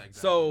matter. Yeah,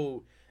 exactly.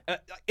 So,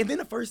 and then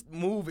the first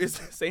move is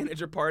saying that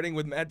you're parting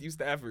with Matthew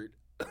Stafford.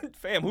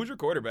 Fam, who's your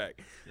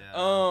quarterback?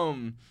 Yeah.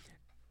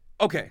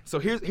 Okay, so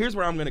here's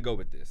where I'm gonna go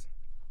with this.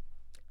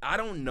 I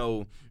don't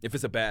know if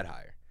it's a bad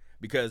hire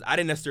because I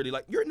didn't necessarily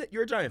like. You're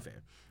a Giant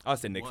fan. I'll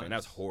say Knicks fan.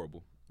 That's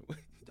horrible.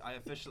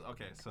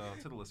 So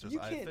to the listeners,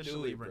 I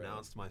officially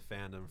renounced my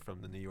fandom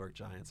from the New York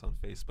Giants on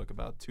Facebook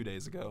about 2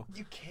 days ago.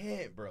 You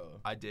can't, bro.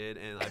 I did,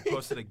 and I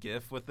posted a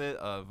GIF with it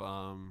of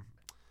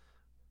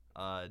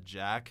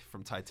Jack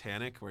from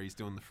Titanic where he's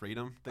doing the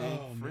freedom thing.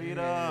 Oh, freedom.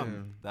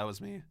 Man. That was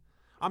me.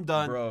 I'm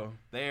done. Bro.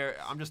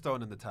 I'm just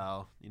throwing in the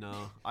towel.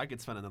 I could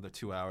spend another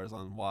 2 hours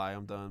on why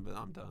I'm done, but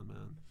I'm done,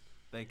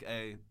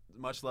 man.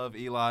 Much love,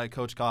 Eli,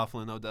 Coach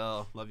Coughlin,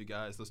 Odell. Love you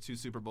guys. Those 2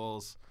 Super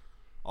Bowls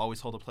always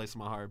hold a place in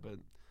my heart, but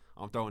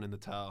I'm throwing in the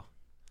towel.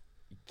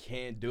 You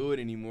can't do it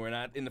anymore.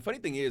 And the funny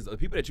thing is, the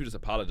people that you just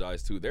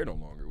apologize to, they're no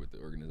longer with the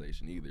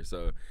organization either.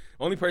 So the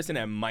only person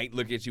that might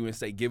look at you and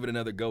say, give it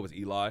another go is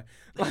Eli.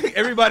 Like,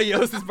 everybody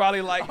else is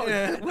probably like,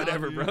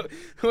 whatever, bro.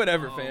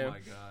 Whatever, fam.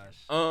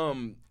 Oh, my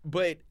gosh.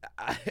 But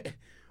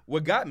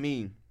what got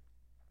me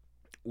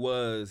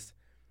was,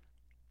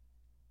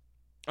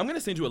 I'm going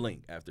to send you a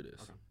link after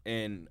this. Okay.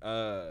 And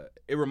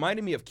it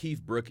reminded me of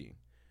Keith Brooking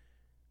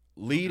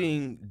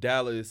leading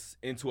Dallas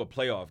into a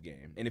playoff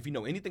game. And if you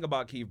know anything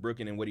about Keith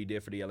Brooking and what he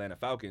did for the Atlanta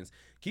Falcons,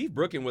 Keith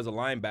Brooking was a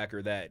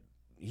linebacker that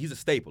he's a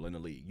staple in the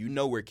league. You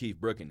know where Keith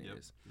Brooking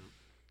is. Yep.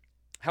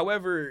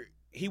 However,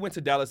 he went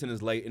to Dallas in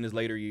his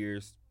later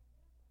years,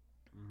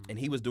 and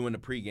he was doing the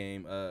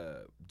pregame,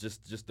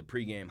 just the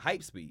pregame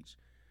hype speech.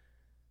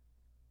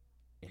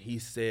 And he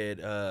said,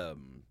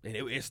 and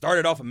it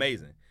started off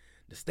amazing.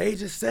 The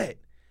stage is set.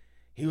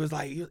 He was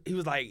like,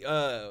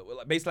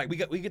 basically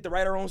like we get to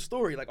write our own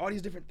story, like all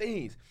these different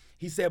things.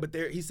 He said,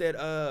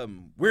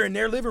 we're in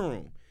their living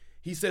room.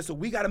 He said, so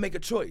we got to make a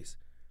choice.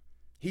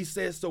 He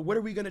says, so what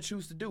are we going to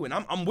choose to do? And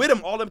I'm with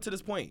him all up to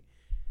this point.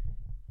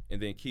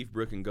 And then Keith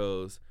Brooken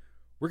goes,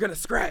 we're going to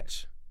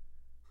scratch.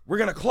 We're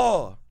going to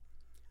claw.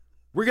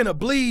 We're going to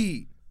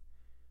bleed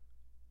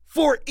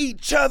for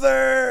each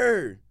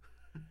other.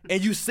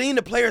 And you seen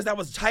the players that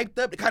was hyped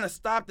up, they kind of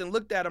stopped and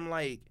looked at him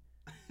like,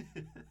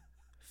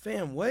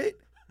 fam, what?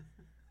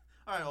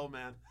 All right, old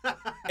man.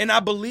 And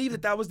I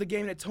believe that was the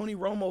game that Tony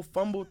Romo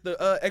fumbled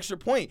the extra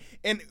point.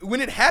 And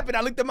when it happened,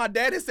 I looked at my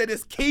dad and said,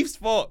 it's Keith's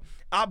fault.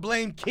 I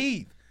blame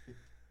Keith.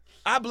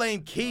 Oh,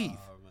 man.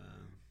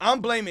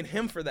 I'm blaming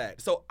him for that.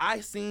 So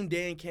I seen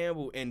Dan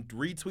Campbell and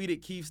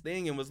retweeted Keith's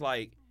thing and was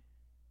like,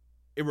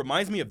 it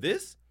reminds me of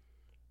this.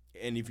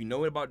 And if you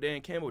know about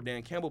Dan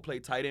Campbell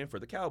played tight end for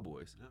the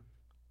Cowboys. Yeah.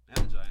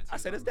 And the Giants. I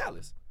said, it's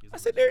Dallas. I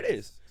said, there it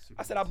is.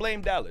 I said, I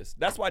blame Dallas.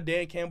 That's why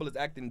Dan Campbell is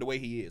acting the way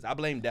he is. I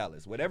blame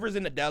Dallas. Whatever's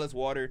in the Dallas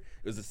water,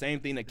 it was the same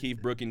thing that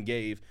Keith Brooken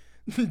gave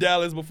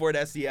Dallas before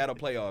that Seattle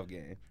playoff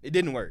game. It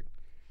didn't work.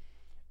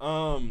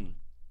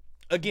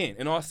 Again,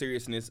 in all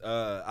seriousness,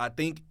 I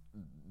think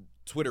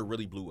Twitter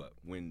really blew up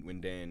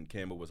when Dan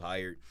Campbell was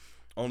hired,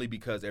 only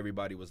because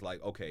everybody was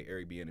like, okay,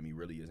 Eric Bieniemy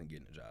really isn't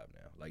getting a job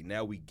now. Like,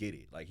 now we get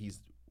it. Like,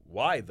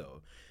 why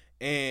though?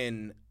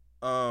 And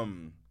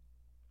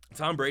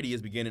Tom Brady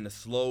is beginning to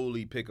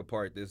slowly pick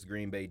apart this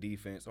Green Bay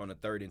defense. On a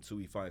 3rd and 2,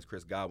 he finds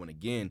Chris Godwin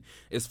again.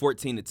 It's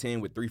 14-10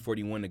 with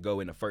 3:41 to go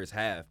in the first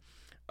half.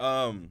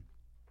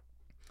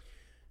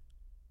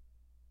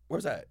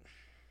 Where's that?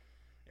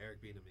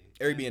 Eric Bieniemy.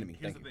 Eric Bieniemy.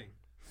 Here's the thing.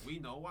 We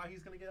know why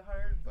he's going to get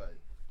hired, but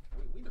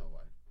we know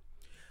why.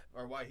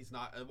 Or why he's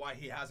not, why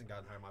he hasn't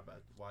gotten hired, my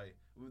bad. Why?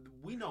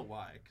 We know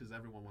why, because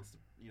everyone wants to,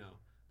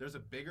 there's a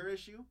bigger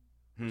issue,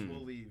 which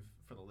we'll leave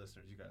for the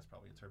listeners. You guys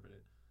probably interpret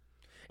it.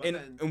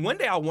 And one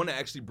day I want to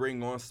actually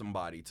bring on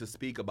somebody to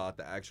speak about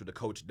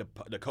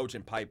the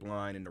coaching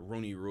pipeline and the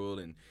Rooney Rule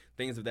and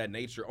things of that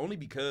nature, only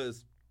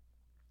because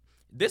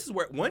this is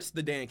where, once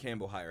the Dan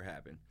Campbell hire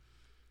happened,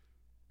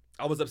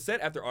 I was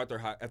upset after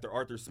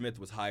Arthur Smith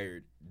was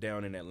hired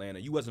down in Atlanta.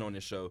 You wasn't on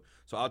this show,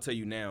 so I'll tell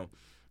you now.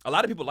 A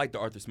lot of people like the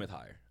Arthur Smith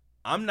hire.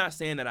 I'm not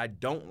saying that I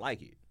don't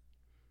like it.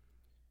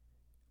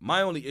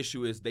 My only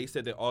issue is they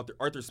said that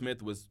Arthur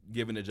Smith was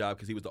given the job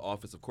because he was the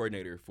offensive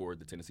coordinator for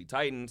the Tennessee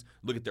Titans.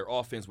 Look at their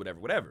offense,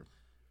 whatever.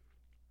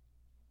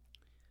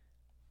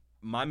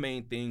 My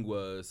main thing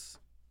was,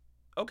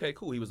 okay,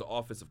 cool, he was the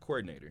offensive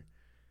coordinator.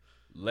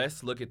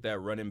 Let's look at that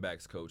running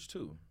backs coach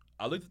too.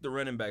 I looked at the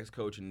running backs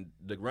coach, and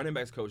the running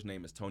backs coach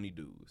name is Tony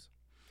Dews.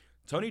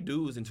 Tony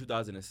Dews in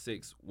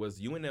 2006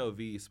 was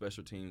UNLV's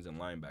special teams and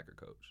linebacker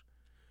coach.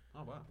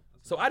 Oh, wow.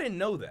 So I didn't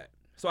know that.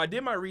 So I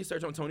did my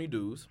research on Tony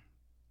Dews.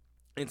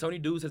 And Tony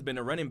Dews has been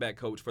a running back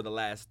coach for the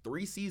last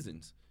 3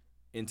 seasons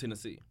in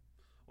Tennessee.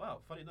 Wow,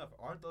 funny enough,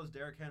 aren't those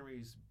Derrick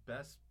Henry's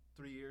best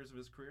 3 years of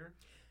his career?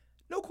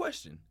 No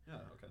question. Yeah,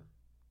 okay.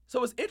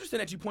 So it's interesting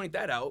that you point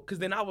that out, because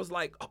then I was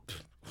like, oh,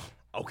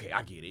 okay,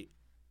 I get it.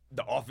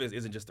 The offense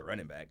isn't just a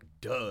running back.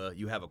 Duh,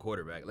 you have a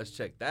quarterback. Let's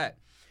check that.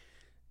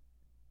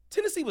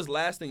 Tennessee was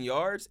last in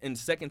yards and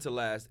second to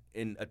last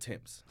in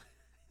attempts.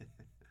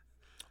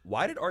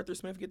 Why did Arthur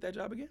Smith get that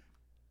job again?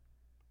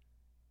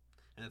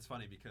 And it's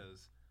funny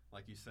because,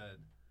 like you said,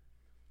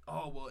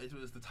 oh, well, it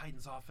was the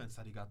Titans offense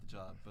that he got the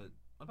job. But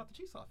what about the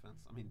Chiefs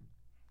offense? I mean,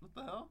 what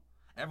the hell?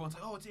 Everyone's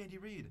like, oh, it's Andy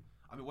Reid.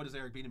 I mean, what does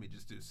Eric Bieniemy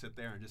just do? Sit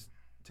there and just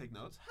take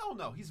notes? Hell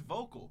no. He's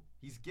vocal.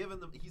 He's given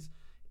them.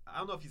 I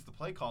don't know if he's the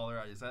play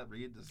caller. Is that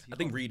Reid? I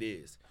think Reid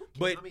is.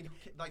 But I mean,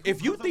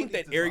 if you think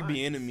that Eric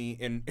Bieniemy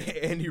and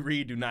Andy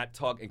Reid do not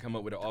talk and come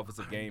up with an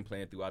offensive game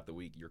plan throughout the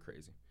week, you're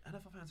crazy.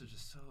 NFL fans are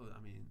just so,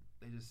 I mean,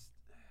 they just.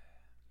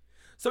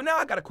 So now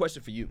I got a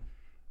question for you.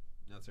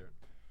 Let's hear it.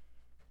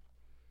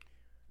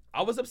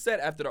 I was upset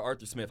after the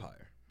Arthur Smith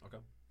hire. Okay.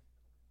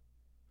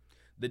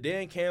 The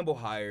Dan Campbell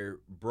hire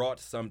brought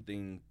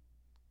something,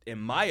 in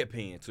my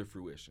opinion, to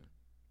fruition.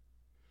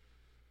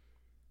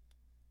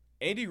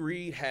 Andy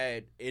Reid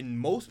had, in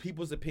most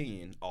people's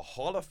opinion, a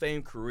Hall of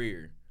Fame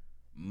career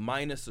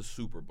minus a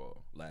Super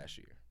Bowl last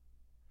year.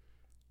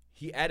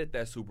 He added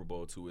that Super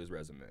Bowl to his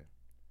resume.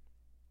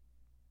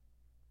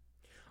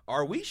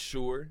 Are we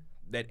sure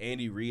that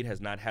Andy Reid has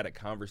not had a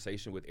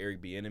conversation with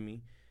Eric Bieniemy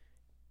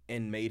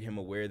and made him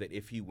aware that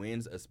if he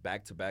wins us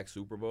back-to-back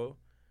Super Bowl,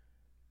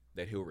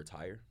 that he'll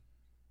retire?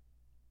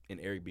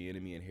 And Eric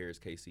Bieniemy inherits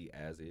KC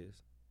as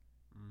is?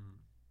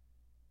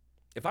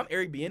 If I'm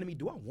Eric Bieniemy,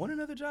 do I want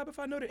another job if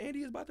I know that Andy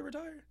is about to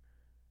retire?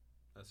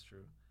 That's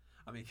true.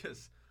 I mean,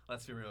 because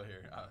let's be real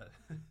here.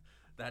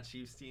 That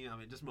Chiefs team, I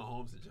mean, just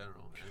Mahomes in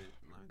general. I mean,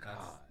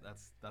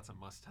 that's a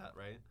must-have,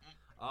 right?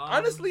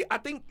 Honestly, I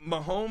think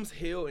Mahomes,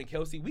 Hill, and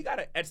Kelsey, we got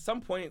to, at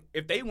some point,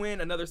 if they win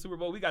another Super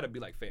Bowl, we got to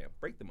be like, fam,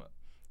 break them up.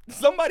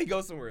 Somebody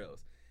go somewhere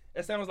else.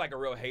 That sounds like a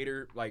real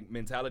hater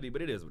mentality,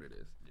 but it is what it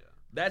is. Yeah.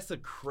 That's a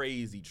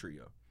crazy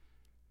trio.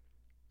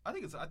 I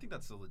think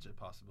that's a legit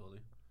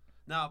possibility.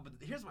 Now, but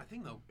here's my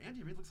thing, though.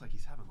 Andy Reid looks like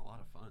he's having a lot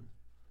of fun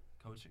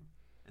coaching.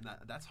 And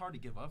that's hard to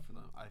give up for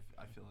them,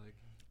 I feel like.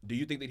 Do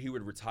you think that he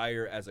would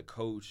retire as a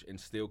coach and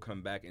still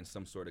come back in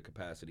some sort of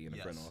capacity in the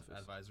front office?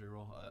 Advisory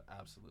role,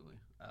 absolutely.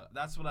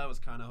 That's what I was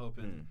kind of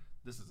hoping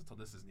this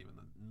isn't even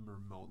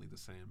remotely the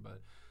same.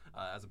 But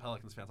as a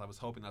Pelicans fan, I was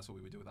hoping that's what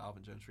we would do with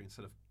Alvin Gentry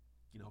instead of,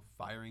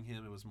 firing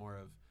him. It was more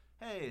of,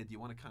 hey, do you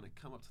want to kind of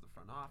come up to the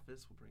front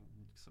office? We'll bring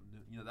some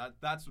new,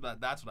 that's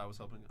what I was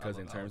hoping. Because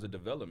in terms of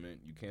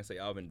development, you can't say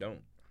Alvin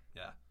don't.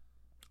 Yeah.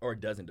 Or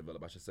doesn't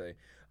develop, I should say.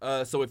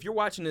 So if you're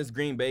watching this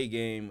Green Bay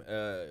game,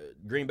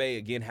 Green Bay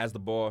again has the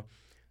ball,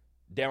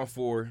 down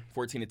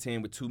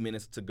 14-10 with 2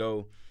 minutes to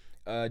go.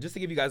 Just to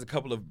give you guys a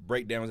couple of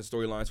breakdowns and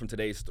storylines from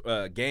today's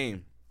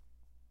game.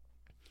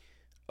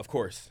 Of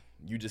course,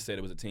 you just said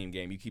it was a team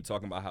game. You keep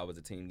talking about how it was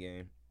a team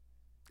game.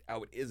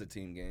 How it is a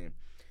team game.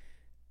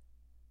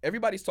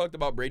 Everybody's talked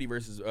about Brady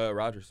versus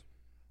Rodgers.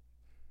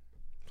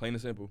 Plain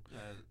and simple.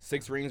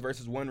 6 rings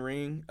versus 1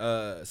 ring.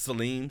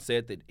 Salim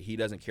said that he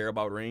doesn't care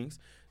about rings.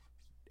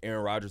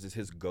 Aaron Rodgers is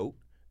his GOAT.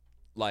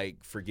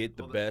 Like, forget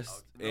the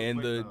best and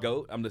the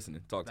GOAT. I'm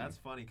listening. Talk to me. That's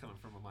funny coming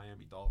from a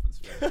Miami Dolphins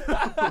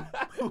fan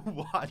who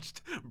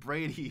watched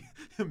Brady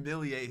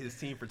humiliate his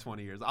team for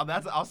 20 years.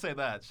 I'll say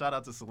that. Shout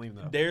out to Salim,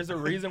 though. There's a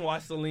reason why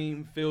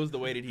Salim feels the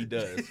way that he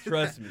does.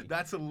 Trust me.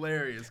 That's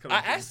hilarious. I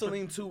asked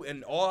Salim, too,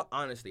 in all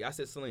honesty. I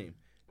said, Salim,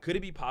 could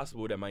it be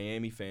possible that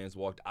Miami fans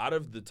walked out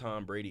of the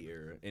Tom Brady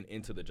era and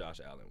into the Josh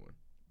Allen one?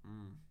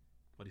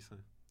 What'd he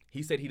say?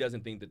 He said he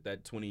doesn't think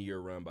that 20-year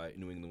run by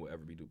New England will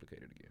ever be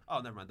duplicated again. Oh,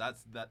 never mind.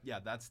 That's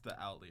the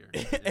outlier.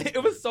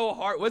 It was so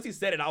hard. Once he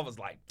said it, I was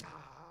like,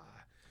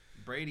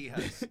 Brady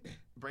and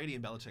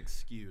Belichick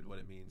skewed what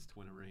it means to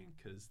win a ring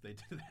because they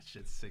did that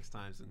shit 6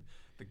 times, and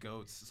the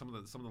GOATs, some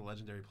of the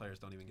legendary players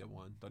don't even get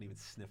one, don't even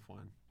sniff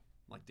one,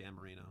 like Dan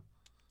Marino.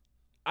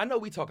 I know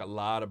we talk a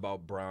lot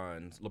about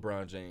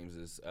LeBron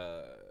James's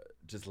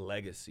just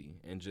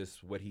legacy and just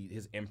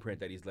his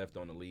imprint that he's left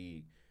on the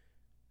league.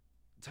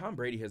 Tom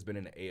Brady has been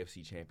in the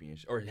AFC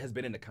championship, or has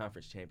been in the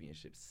conference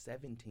championship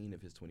 17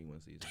 of his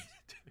 21 seasons.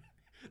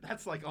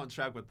 That's like on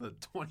track with the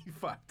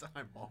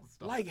 25-time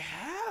All-Star. Like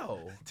how?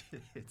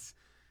 It's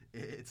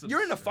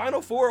You're in the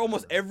Final Four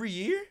almost every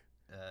year?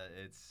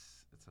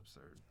 It's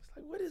absurd. It's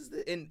like, what is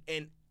this?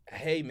 And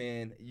hey,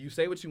 man, you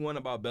say what you want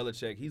about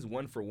Belichick. He's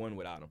 1 for 1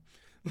 without him.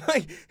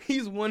 Like,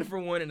 he's 1 for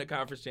 1 in the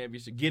conference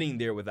championship, getting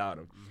there without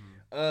him.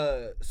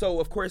 So,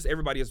 of course,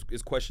 everybody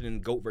is questioning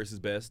GOAT versus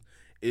best.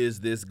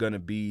 Is this going to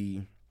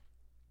be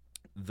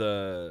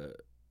the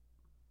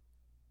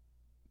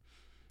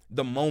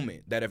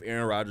moment that if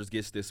Aaron Rodgers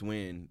gets this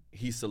win,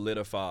 he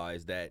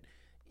solidifies that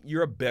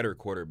you're a better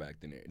quarterback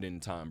than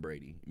Tom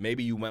Brady?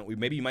 Maybe you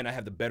might not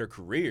have the better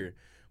career,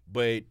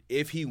 but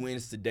if he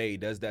wins today,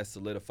 does that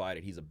solidify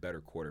that he's a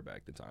better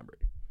quarterback than Tom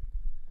Brady?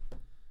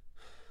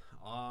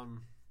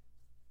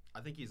 I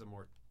think he's a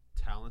more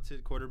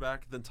talented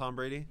quarterback than Tom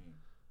Brady.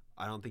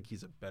 I don't think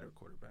he's a better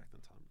quarterback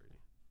than Tom Brady.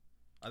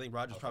 I think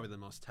Rodgers is probably the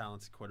most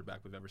talented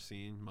quarterback we've ever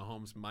seen.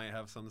 Mahomes might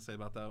have something to say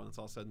about that when it's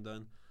all said and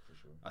done. For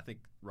sure. I think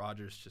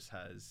Rodgers just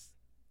has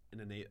an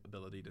innate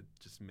ability to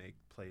just make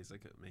plays that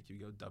could make you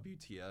go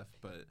WTF.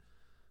 But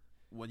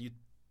when you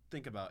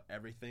think about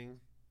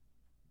everything,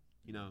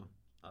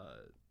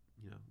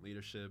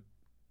 leadership,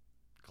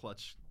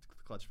 clutch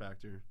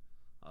factor,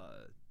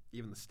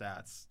 even the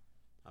stats,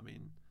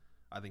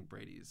 I think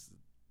Brady's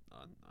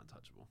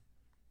untouchable.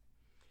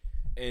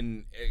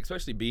 And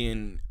especially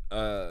being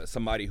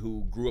somebody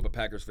who grew up a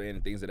Packers fan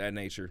and things of that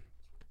nature,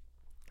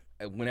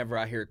 whenever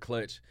I hear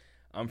clutch,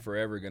 I'm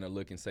forever going to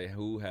look and say,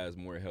 who has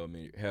more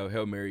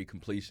Hail Mary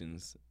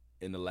completions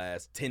in the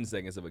last 10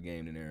 seconds of a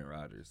game than Aaron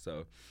Rodgers?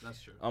 So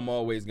that's true. I'm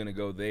always going to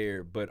go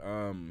there. But,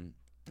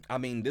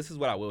 this is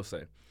what I will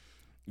say.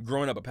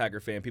 Growing up a Packer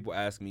fan, people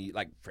ask me,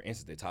 like, for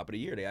instance, the top of the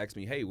year, they ask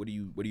me, hey, what do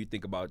you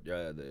think about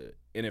the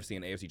NFC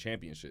and AFC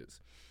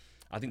championships?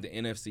 I think the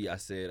NFC, I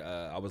said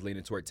I was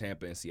leaning toward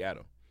Tampa and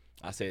Seattle.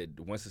 I said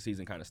once the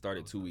season kind of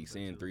started 2 weeks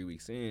in, 3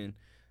 weeks in,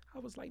 I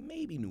was like,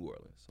 maybe New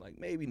Orleans. Like,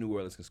 maybe New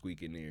Orleans can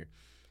squeak in there.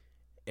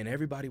 And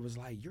everybody was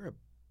like,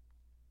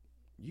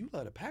 you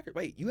love the Packers.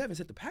 Wait, you haven't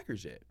said the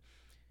Packers yet.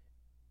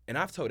 And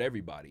I've told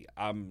everybody,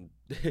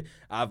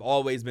 I've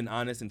always been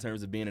honest in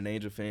terms of being an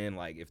Angel fan.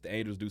 Like, if the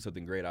Angels do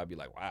something great, I'll be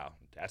like, wow,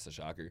 that's a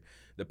shocker.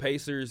 The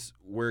Pacers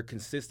were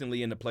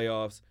consistently in the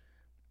playoffs.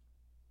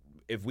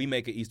 If we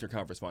make an Eastern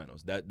Conference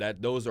Finals,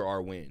 those are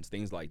our wins,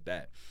 things like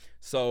that.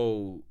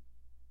 So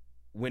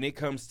when it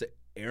comes to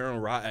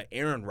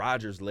Aaron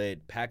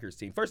Rodgers-led Packers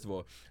team, first of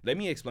all, let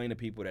me explain to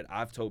people that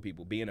I've told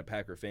people, being a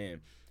Packer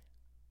fan,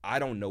 I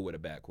don't know what a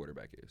bad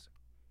quarterback is.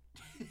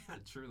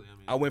 Truly,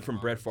 I went from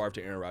Brett Favre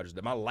to Aaron Rodgers.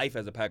 My life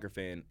as a Packer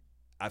fan,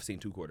 I've seen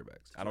 2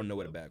 quarterbacks. I don't know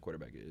what a bad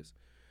quarterback is.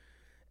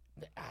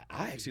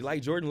 I actually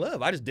like Jordan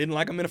Love. I just didn't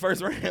like him in the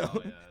first round.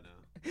 Oh, yeah,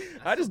 I know.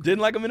 I just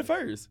didn't like him in the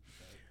first.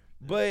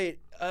 But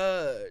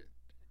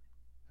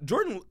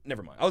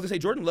never mind. I was going to say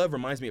Jordan Love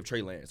reminds me of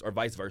Trey Lance or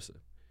vice versa.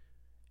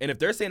 And if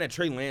they're saying that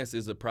Trey Lance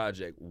is a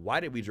project, why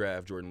did we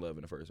draft Jordan Love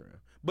in the first round?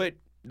 But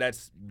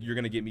you're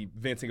going to get me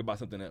venting about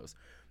something else.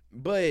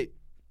 But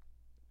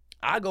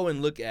I go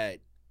and look at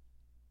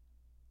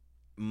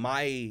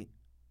my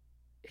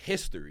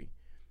history.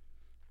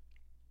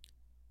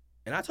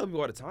 And I tell people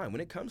all the time,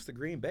 when it comes to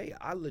Green Bay,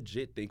 I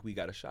legit think we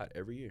got a shot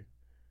every year.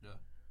 Yeah.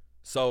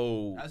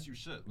 So As you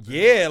should.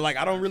 yeah, like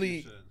I don't As really,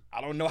 you should.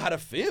 I don't know how to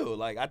feel.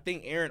 Like I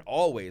think Aaron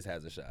always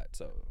has a shot.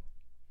 So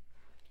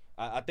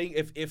I think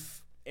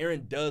if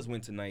Aaron does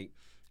win tonight,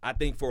 I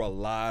think for a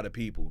lot of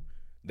people,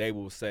 they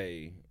will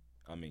say,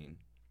 I mean,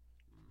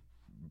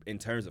 in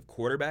terms of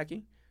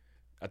quarterbacking,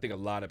 I think a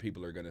lot of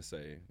people are gonna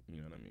say, you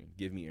know what I mean,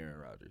 give me Aaron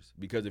Rodgers.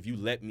 Because if you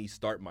let me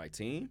start my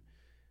team,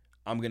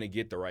 I'm gonna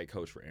get the right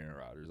coach for Aaron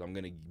Rodgers. I'm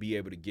gonna be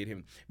able to get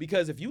him.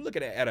 Because if you look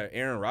at a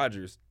Aaron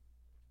Rodgers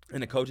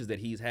and the coaches that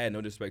he's had,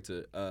 no disrespect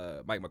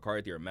to Mike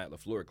McCarthy or Matt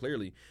LaFleur,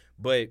 clearly,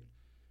 but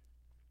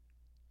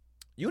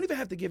you don't even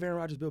have to give Aaron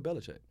Rodgers Bill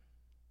Belichick.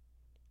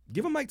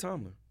 Give him Mike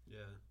Tomlin. Yeah.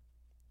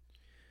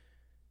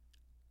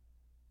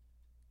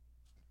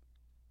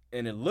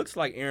 And it looks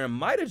like Aaron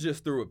might have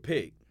just threw a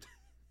pick.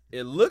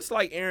 It looks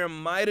like Aaron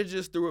might have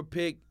just threw a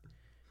pick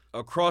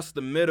across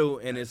the middle,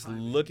 and it's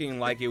looking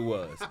like it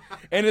was.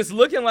 And it's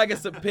looking like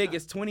it's a pick.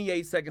 It's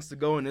 28 seconds to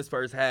go in this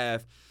first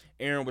half.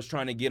 Aaron was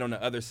trying to get on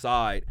the other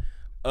side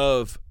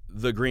of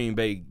the Green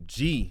Bay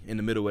G in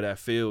the middle of that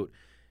field.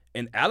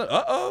 And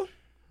Allen,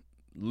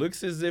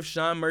 looks as if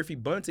Sean Murphy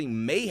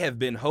Bunting may have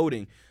been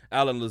holding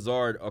Allen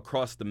Lazard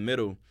across the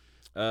middle.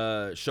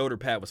 Shoulder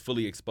pad was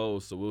fully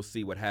exposed, so we'll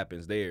see what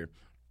happens there.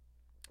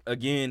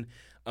 Again,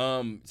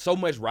 so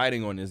much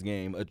riding on this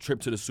game, a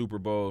trip to the Super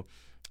Bowl.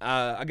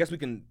 I guess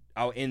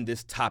I'll end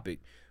this topic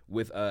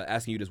with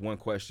asking you this one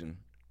question.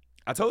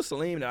 I told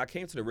Salim that I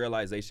came to the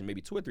realization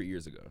maybe 2 or 3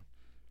 years ago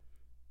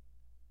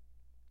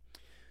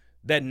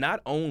that not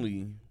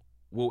only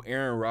will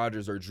Aaron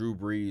Rodgers or Drew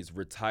Brees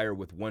retire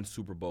with one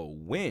Super Bowl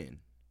win,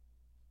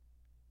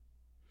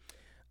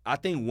 I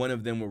think one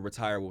of them will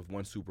retire with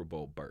one Super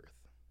Bowl berth.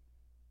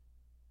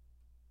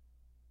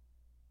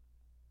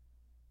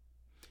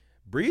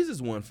 Brees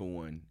is 1 for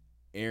 1.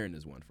 Aaron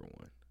is 1 for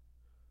 1.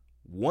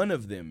 One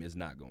of them is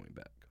not going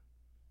back.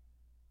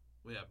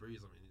 Well, yeah, Brees,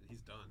 I mean,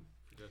 he's done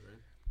for good,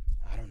 right?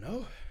 I don't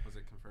know. Was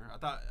it confirmed? I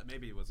thought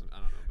maybe it wasn't. I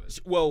don't know. But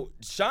Well,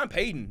 Sean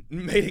Payton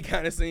made it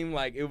kind of seem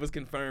like it was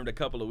confirmed a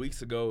couple of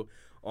weeks ago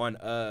on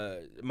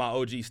my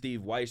OG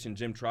Steve Weiss and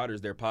Jim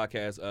Trotter's their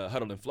podcast,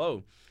 Huddle and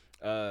Flow.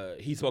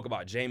 He spoke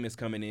about Jameis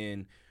coming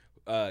in,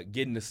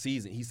 getting the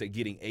season. He said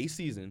getting a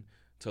season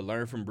to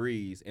learn from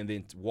Brees and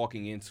then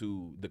walking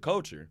into the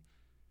culture.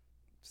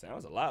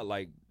 Sounds a lot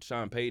like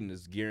Sean Payton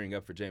is gearing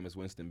up for Jameis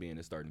Winston being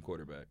his starting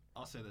quarterback.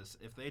 I'll say this: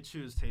 if they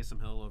choose Taysom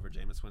Hill over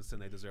Jameis Winston,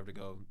 they deserve to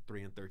go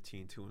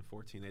 3-13,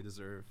 2-14. They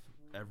deserve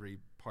every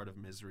part of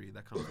misery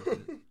that comes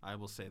with it. I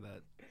will say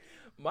that.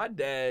 My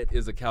dad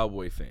is a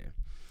Cowboy fan,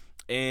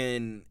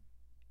 and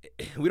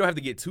we don't have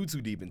to get too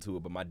deep into it,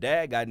 but my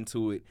dad got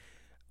into it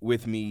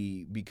with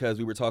me because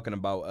we were talking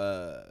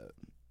about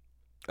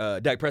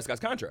Dak Prescott's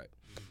contract,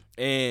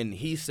 and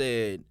he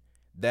said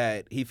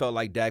that he felt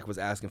like Dak was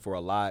asking for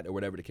a lot or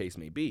whatever the case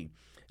may be.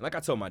 And like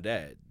I told my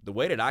dad, the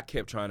way that I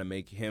kept trying to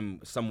make him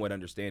somewhat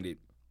understand it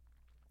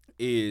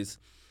is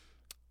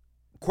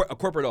a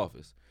corporate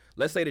office.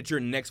 Let's say that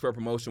you're next for a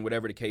promotion,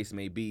 whatever the case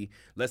may be.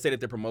 Let's say that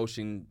the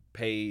promotion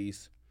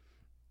pays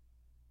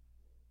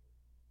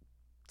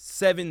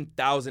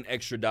 $7,000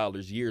 extra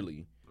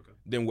yearly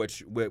than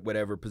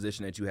whatever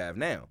position that you have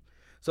now.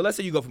 So let's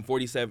say you go from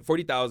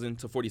 $40,000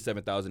 to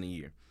 $47,000 a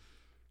year.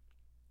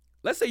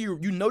 Let's say you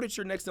know that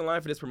you're next in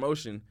line for this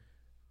promotion,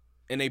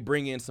 and they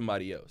bring in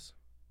somebody else.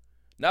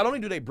 Not only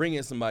do they bring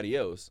in somebody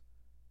else,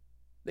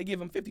 they give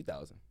them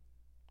 $50,000.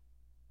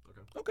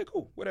 Okay,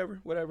 cool. Whatever.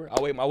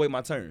 I'll wait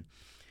my turn.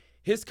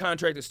 His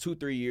contract is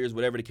 2-3 years,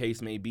 whatever the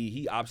case may be.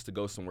 He opts to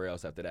go somewhere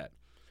else after that.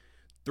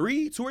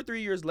 2 or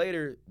 3 years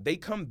later, they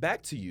come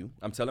back to you.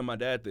 I'm telling my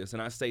dad this,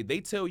 and I say, they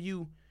tell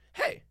you,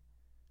 hey,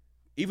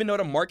 even though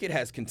the market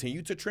has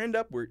continued to trend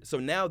upward, so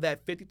now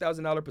that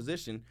 $50,000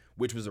 position,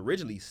 which was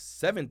originally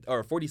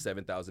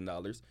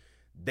 $47,000,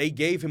 they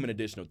gave him an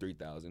additional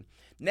 $3,000.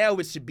 Now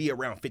it should be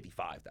around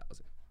 $55,000.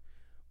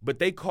 But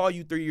they call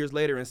you 3 years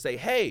later and say,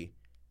 hey,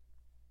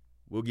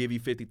 we'll give you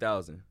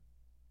 $50,000.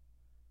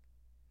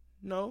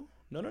 No,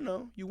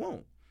 you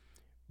won't.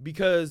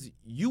 Because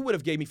you would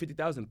have gave me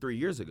 $50,000 3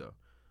 years ago.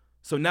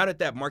 So now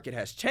that market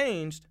has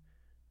changed,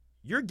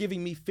 you're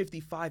giving me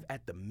 $55,000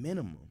 at the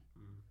minimum.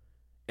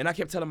 And I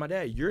kept telling my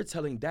dad, you're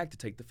telling Dak to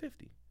take the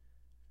 $50,000.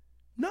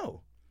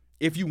 No.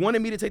 If you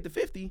wanted me to take the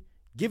 $50,000,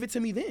 give it to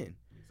me then.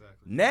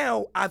 Exactly.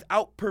 Now I've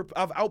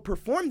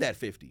outperformed that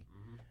 $50,000.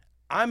 Mm-hmm.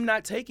 I'm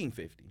not taking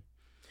 $50,000.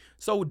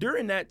 So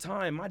during that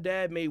time, my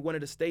dad made one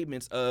of the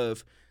statements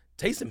of,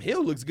 Taysom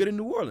Hill looks good in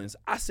New Orleans.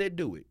 I said,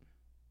 do it.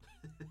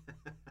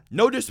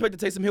 No disrespect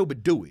to Taysom Hill,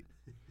 but do it.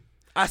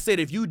 I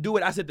said, if you do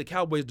it, I said the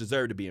Cowboys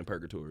deserve to be in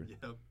purgatory.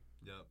 Yep.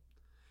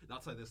 And I'll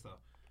tell you this, though.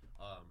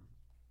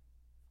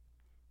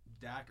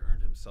 Dak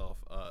earned himself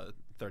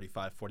 $35,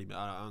 $40 million.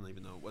 I don't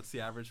even know. What's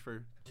the average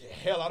for?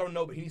 Hell, I don't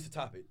know, but he needs to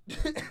top it.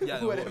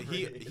 Yeah, well,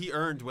 he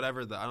earned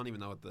whatever I don't even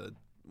know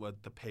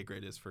what the pay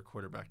grade is for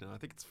quarterback now. I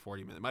think it's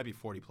 40 million. It might be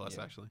 40 plus,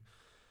 actually.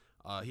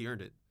 He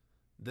earned it.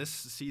 This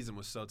season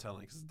was so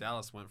telling because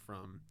Dallas went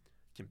from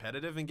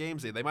competitive in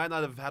games. They might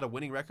not have had a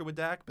winning record with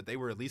Dak, but they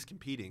were at least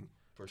competing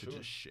for to sure.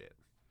 Just shit.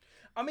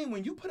 I mean,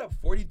 when you put up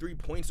 43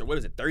 points or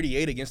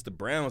 38 against the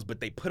Browns, but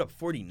they put up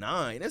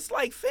 49, it's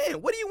like,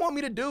 fam, what do you want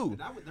me to do?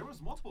 There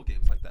was multiple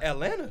games like that.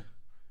 Atlanta.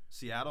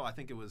 Seattle, I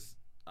think it was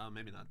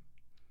maybe not.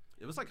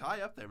 It was like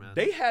high up there, man.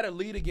 They had a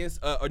lead against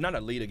or not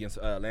a lead against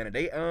Atlanta.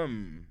 They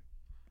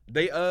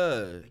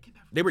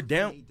were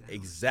down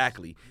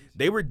exactly.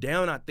 They were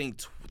down, I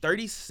think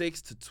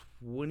 36 to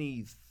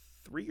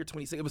 23 or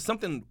 26. It was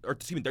something, or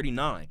excuse me,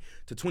 39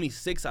 to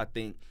 26, I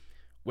think,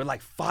 with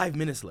like 5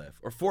 minutes left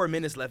or 4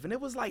 minutes left, and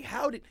it was like,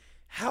 how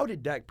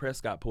did Dak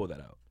Prescott pull that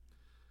out?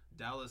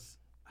 Dallas.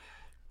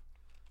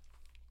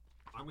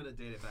 I'm gonna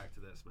date it back to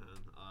this, man.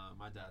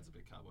 My dad's a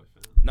big Cowboy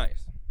fan.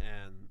 Nice.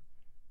 And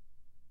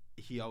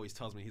he always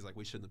tells me, he's like,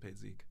 we shouldn't have paid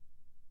Zeke.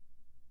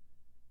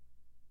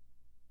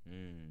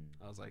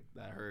 I was like,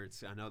 that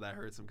hurts. I know that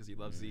hurts him because he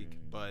loves Zeke,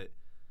 but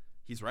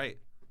he's right.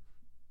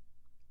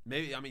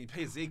 Maybe,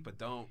 pay Zeke, but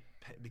don't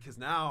pay, because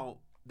now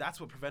that's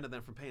what prevented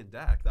them from paying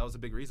Dak. That was a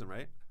big reason,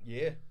 right?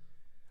 Yeah.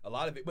 A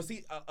lot of it. But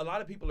see, a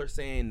lot of people are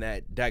saying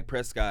that Dak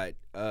Prescott,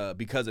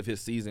 because of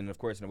his season, of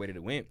course, and the way that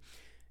it went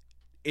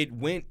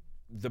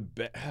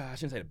I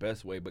shouldn't say the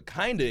best way, but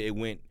kind of it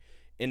went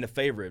in the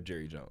favor of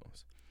Jerry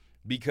Jones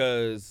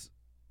because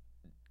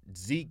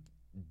Zeke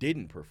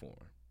didn't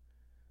perform.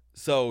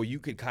 So you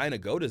could kind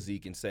of go to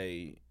Zeke and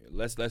say,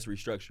 let's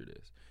restructure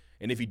this.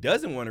 And if he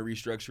doesn't want to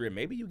restructure it,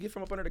 maybe you get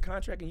him up under the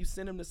contract and you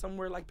send him to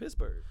somewhere like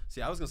Pittsburgh.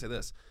 See, I was going to say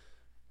this.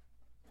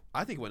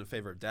 I think it went in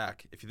favor of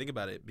Dak, if you think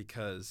about it,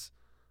 because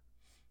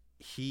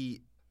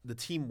the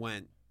team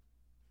went,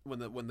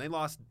 when they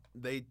lost,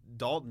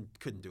 Dalton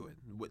couldn't do it.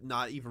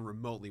 Not even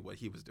remotely what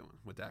he was doing,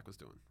 what Dak was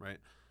doing, right?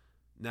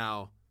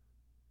 Now,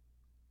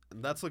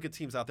 let's look at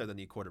teams out there that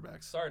need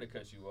quarterbacks. Sorry to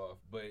cut you off,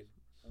 but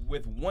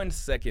with 1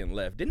 second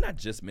left, didn't I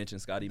just mention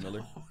Scotty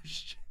Miller? Oh,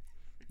 shit.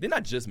 Didn't I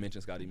just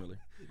mention Scotty Miller?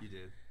 You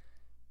did.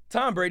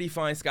 Tom Brady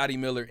finds Scotty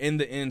Miller in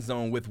the end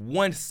zone with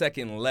 1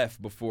 second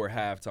left before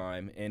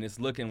halftime, and it's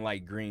looking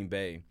like Green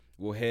Bay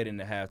will head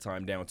into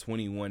halftime down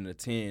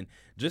 21-10.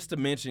 Just to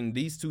mention,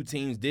 these two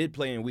teams did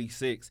play in Week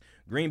 6.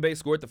 Green Bay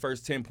scored the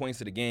first 10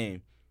 points of the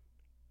game,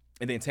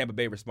 and then Tampa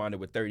Bay responded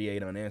with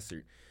 38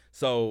 unanswered.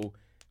 So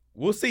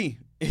we'll see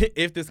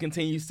if this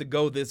continues to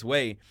go this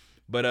way.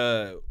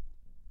 But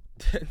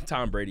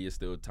Tom Brady is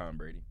still Tom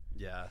Brady.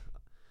 Yeah.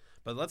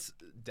 But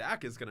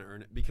Dak is going to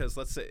earn it because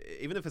let's say,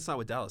 even if it's not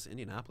with Dallas,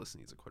 Indianapolis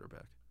needs a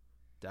quarterback.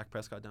 Dak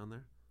Prescott down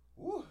there.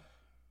 Ooh.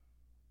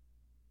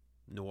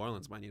 New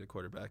Orleans might need a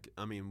quarterback.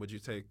 Would you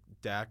take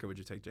Dak or would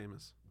you take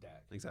Jameis?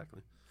 Dak.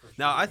 Exactly. Sure.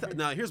 Now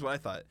here's what I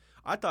thought.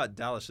 I thought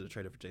Dallas should have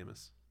traded for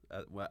Jameis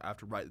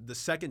after the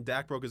second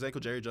Dak broke his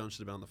ankle. Jerry Jones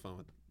should have been on the phone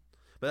with him.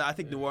 But I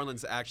think New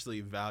Orleans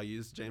actually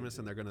values Jameis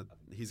and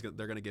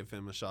they're gonna give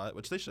him a shot,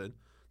 which they should.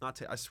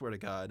 I swear to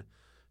God,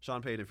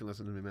 Sean Payton, if you're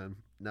listening to me, man,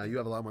 now you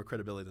have a lot more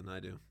credibility than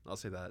I do. I'll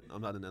say that.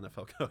 I'm not an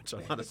NFL coach.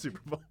 I'm not a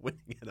Super Bowl winning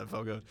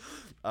NFL coach.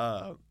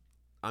 I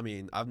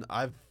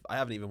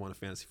haven't even won a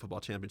fantasy football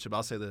championship.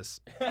 I'll say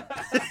this: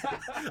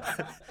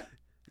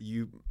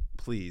 you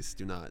please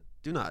do not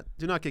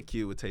get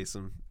cute with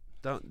Taysom.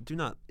 Do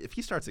not. If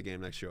he starts a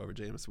game next year over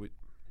Jameis,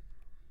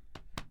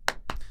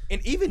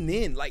 and even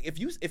then, like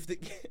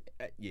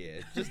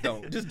just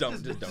don't,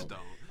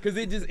 because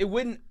it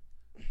wouldn't.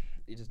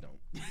 You just don't.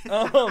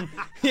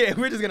 Yeah,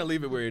 we're just gonna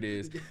leave it where it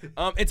is.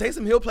 And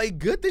Taysom Hill played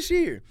good this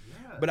year,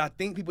 but I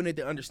think people need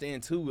to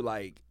understand too,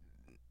 like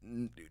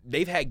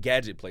they've had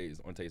gadget plays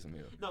on Taysom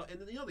Hill. No, and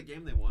the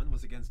game they won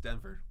was against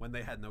Denver when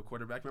they had no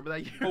quarterback. Remember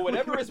that year? For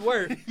whatever it's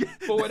worth.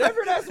 For whatever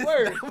that's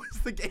worth. That was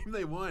the game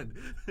they won.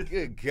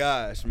 Good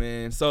gosh,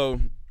 man. So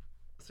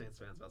Saints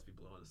fans about to be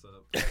blowing us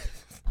up.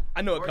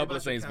 I know a couple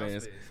of Saints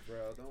fans.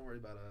 Bro, don't worry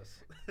about us.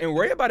 And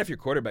worry about if your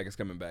quarterback is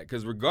coming back,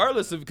 because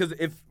regardless of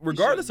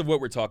what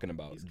we're talking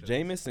about,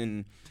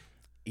 Jameis,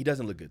 he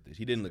doesn't look good.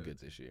 He didn't look good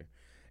this year.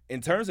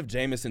 In terms of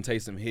Jameis and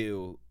Taysom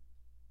Hill,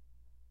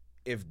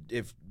 if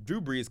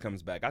Drew Brees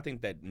comes back, I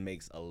think that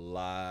makes a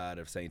lot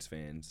of Saints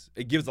fans.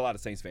 It gives a lot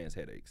of Saints fans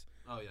headaches.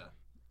 Oh yeah.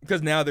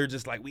 Because now they're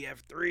just like, we have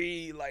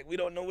 3, like we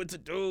don't know what to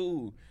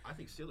do. I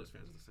think Steelers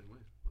fans are the same way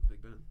with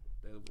Big Ben.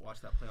 They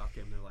watch that playoff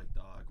game, they're like,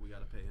 dog, we got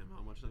to pay him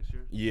how much next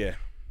year? Yeah.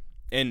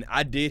 And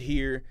I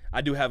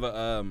do have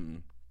a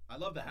I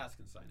love the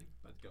Haskins signing,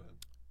 but go ahead.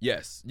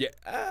 Yes. Yeah.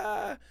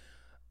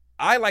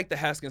 I like the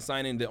Haskins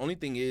signing. The only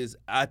thing is,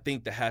 I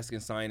think the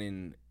Haskins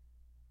signing,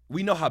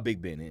 we know how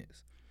Big Ben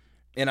is.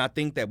 And I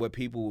think that what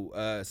people,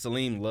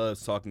 Salim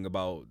loves talking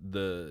about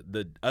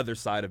the other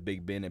side of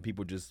Big Ben, and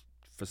people just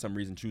for some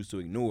reason choose to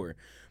ignore.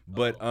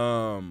 But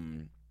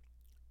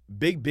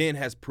Big Ben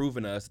has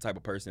proven to us the type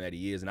of person that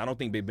he is, and I don't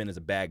think Big Ben is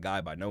a bad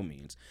guy by no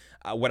means.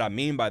 What I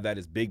mean by that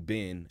is Big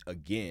Ben,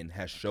 again,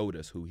 has showed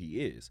us who he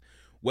is.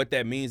 What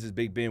that means is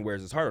Big Ben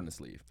wears his heart on his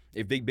sleeve.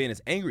 If Big Ben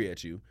is angry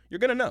at you, you're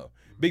going to know.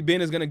 Big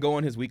Ben is going to go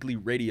on his weekly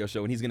radio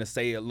show, and he's going to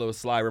say a little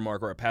sly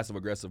remark or a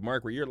passive-aggressive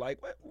mark where you're like,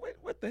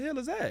 what the hell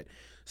is that?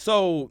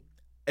 So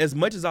as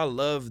much as I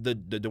love the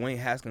Dwayne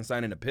Haskins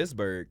signing to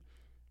Pittsburgh,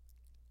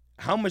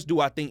 how much do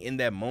I think in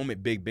that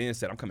moment Big Ben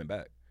said, I'm coming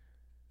back?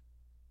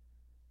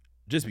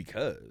 Just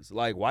because.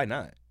 Like, why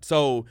not?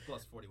 So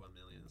plus $41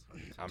 million is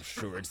I'm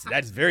sure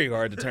that's very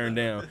hard to turn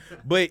down.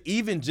 But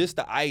even just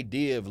the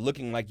idea of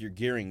looking like you're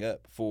gearing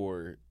up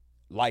for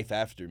life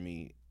after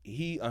me,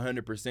 he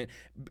 100%.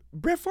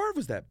 Brett Favre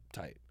was that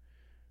type.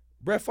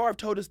 Brett Favre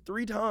told us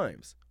 3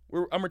 times,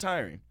 I'm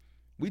retiring.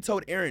 We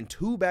told Aaron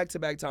 2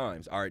 back-to-back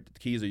times, all right, the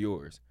keys are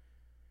yours.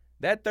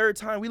 That 3rd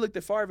time, we looked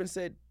at Favre and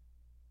said,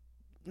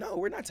 no,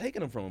 we're not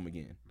taking them from him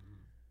again.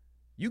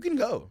 You can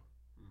go.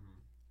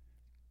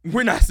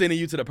 We're not sending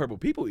you to the Purple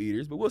People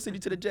Eaters, but we'll send you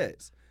to the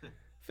Jets.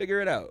 Figure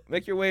it out.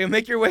 Make your way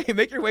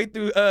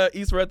through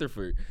East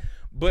Rutherford.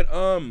 But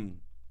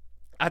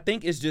I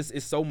think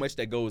it's so much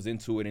that goes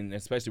into it, and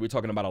especially we're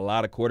talking about a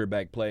lot of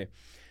quarterback play.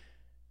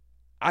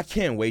 I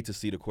can't wait to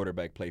see the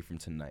quarterback play from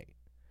tonight.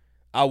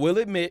 I will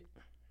admit,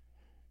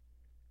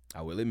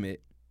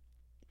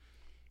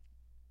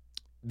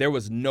 there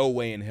was no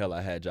way in hell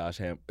I had Josh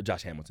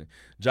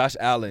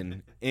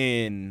Allen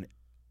in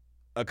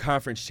a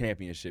conference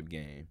championship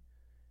game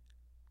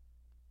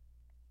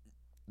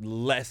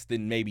less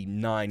than maybe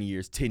 9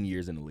 years, 10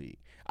 years in the league.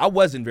 I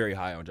wasn't very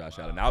high on Josh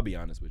Allen. I'll be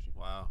honest with you.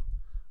 Wow.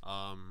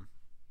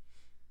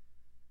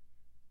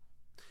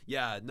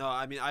 Yeah, no,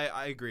 I mean,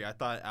 I agree. I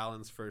thought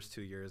Allen's first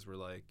 2 years were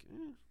like,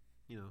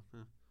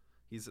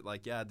 he's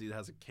like, yeah, dude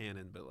has a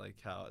cannon, but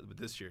but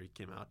this year he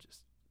came out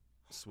just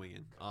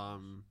swinging.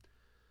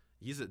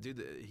 He's a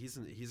dude.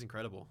 He's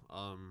incredible.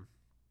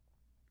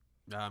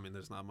 I mean,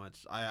 there's not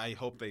much. I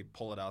hope they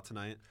pull it out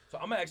tonight. So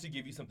I'm gonna actually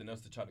give you something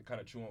else to try to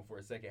kind of chew on for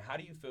a second. How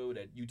do you feel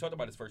that you talked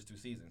about his first 2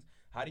 seasons?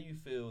 How do you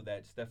feel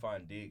that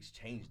Stefon Diggs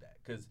changed that?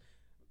 Because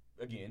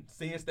again,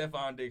 seeing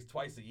Stefon Diggs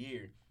twice a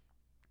year,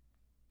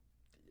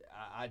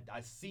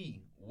 I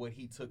see what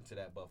he took to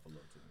that Buffalo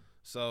team.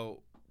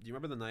 So, do you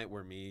remember the night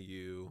where me,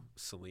 you,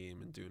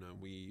 Salim, and Duna,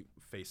 we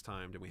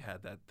FaceTimed and we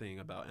had that thing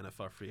about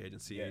NFL free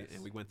agency, yes.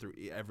 and we went through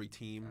every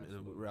team, Absolutely.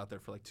 and we were out there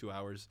for like 2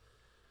 hours.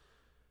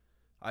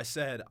 I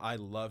said I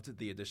loved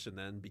the addition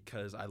then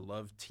because I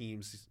love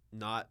teams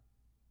not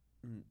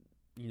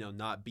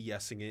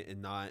BSing it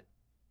and not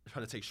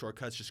trying to take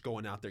shortcuts, just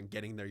going out there and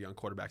getting their young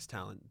quarterbacks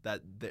talent.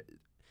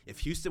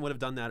 If Houston would have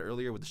done that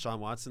earlier with Deshaun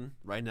Watson,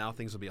 right now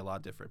things would be a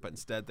lot different. But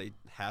instead, they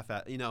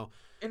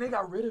and they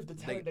got rid of the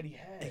talent that he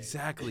had.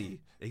 Exactly.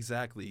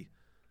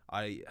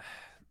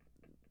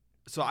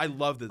 So I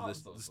love the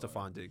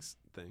Stefon Diggs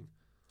thing.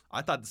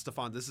 I thought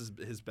this is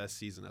his best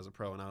season as a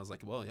pro, and I was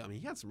like, well, yeah, I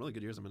mean, he had some really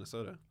good years in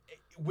Minnesota.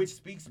 Which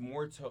speaks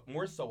more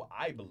so,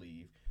 I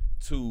believe,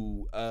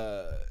 to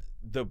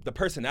the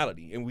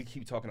personality. And we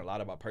keep talking a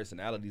lot about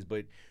personalities,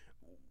 but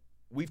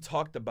we've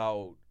talked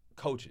about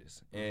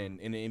coaches and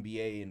in the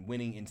NBA and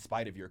winning in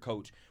spite of your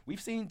coach.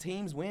 We've seen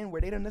teams win where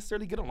they don't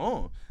necessarily get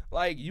along.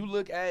 Like, you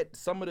look at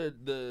some of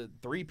the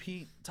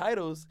 3-peat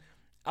titles,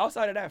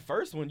 outside of that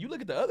first one, you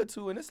look at the other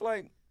 2, and it's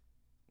like,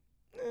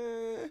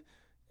 I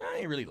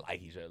ain't really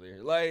like each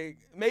other. Like,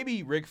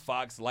 maybe Rick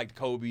Fox liked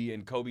Kobe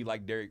and Kobe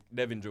liked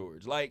Devin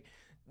George. Like,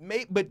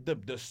 but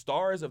the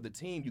stars of the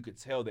team, you could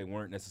tell they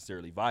weren't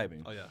necessarily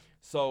vibing. Oh, yeah.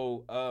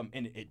 So,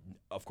 and it,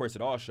 of course,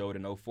 it all showed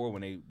in 2004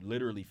 when they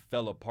literally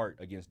fell apart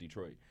against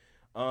Detroit.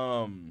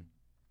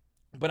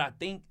 But I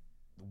think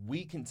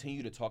we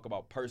continue to talk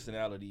about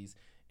personalities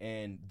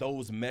and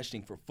those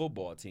meshing for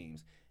football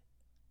teams.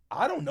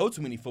 I don't know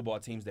too many football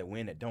teams that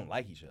win that don't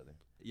like each other.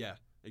 Yeah,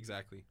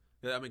 exactly.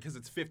 I mean, because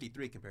it's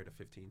 53 compared to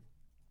 15.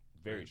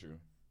 Very true.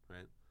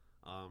 Right.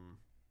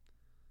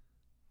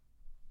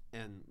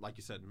 And like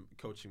you said,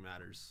 coaching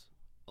matters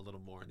a little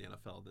more in the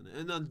NFL than.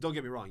 And don't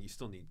get me wrong, you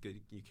still need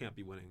good. You can't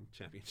be winning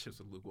championships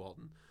with Luke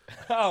Walton.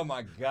 Oh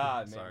my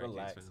God, man! Sorry,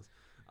 relax. Kings fans.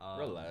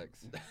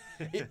 Relax.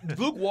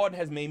 Luke Walton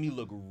has made me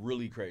look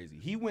really crazy.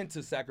 He went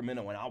to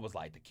Sacramento and I was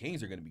like, the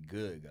Kings are gonna be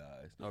good,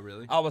 guys. Oh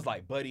really? I was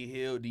like, Buddy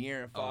Hill,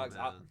 De'Aaron Fox.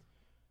 Oh,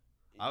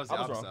 I was the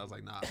opposite. I was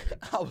like, nah.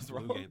 I was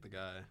wrong. Luke ain't the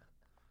guy.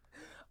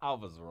 I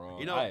was wrong.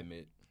 You know, I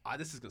admit.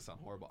 This is gonna sound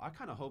horrible. I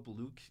kind of hope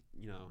Luke,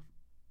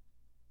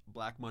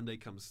 Black Monday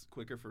comes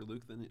quicker for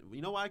Luke than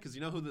you know why? Because you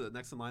know who the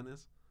next in line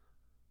is?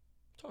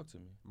 Talk to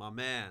me. My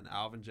man,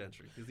 Alvin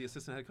Gentry. He's the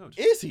assistant head coach.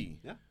 Is he?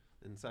 Yeah,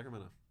 in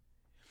Sacramento.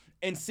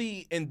 And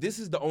see, and this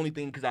is the only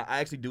thing, because I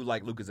actually do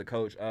like Luke as a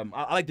coach.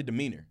 I like the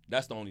demeanor.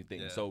 That's the only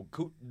thing. Yeah. So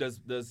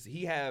does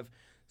he have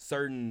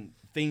certain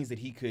things that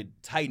he could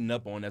tighten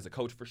up on as a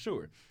coach? For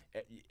sure.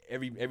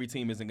 Every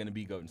team isn't going to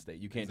be Golden State.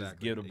 You can't just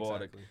give the ball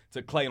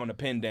to Clay on the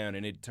pin down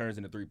and it turns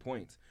into 3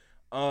 points.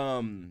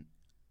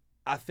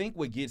 I think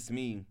what gets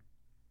me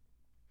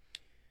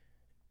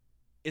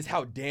is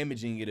how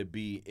damaging it'd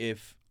be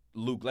if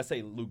let's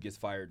say Luke gets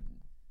fired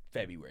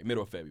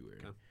middle of February.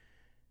 Okay.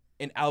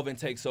 And Alvin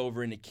takes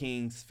over and the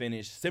Kings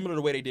finish similar to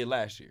the way they did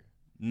last year.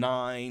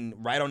 9,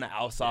 right on the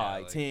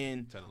outside,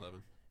 10. 10,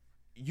 11.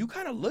 You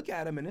kind of look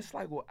at him and it's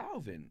like, well,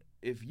 Alvin,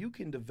 if you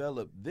can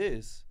develop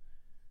this,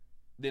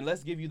 then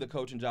let's give you the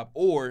coaching job.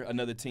 Or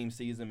another team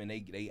sees him and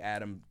they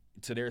add him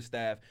to their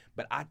staff.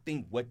 But I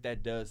think what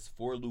that does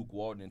for Luke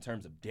Walton in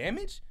terms of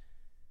damage,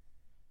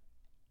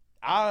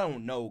 I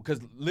don't know.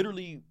 Because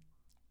literally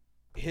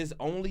his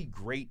only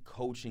great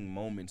coaching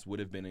moments would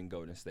have been in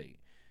Golden State.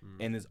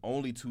 And his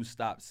only 2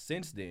 stops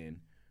since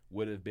then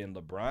would have been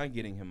LeBron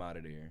getting him out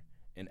of there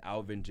and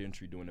Alvin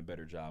Gentry doing a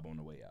better job on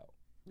the way out.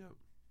 Yep.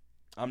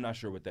 I'm not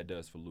sure what that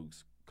does for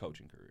Luke's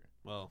coaching career.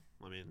 Well,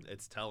 I mean,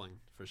 it's telling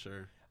for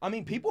sure. I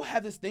mean, people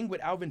have this thing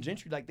with Alvin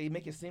Gentry, like they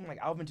make it seem like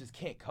Alvin just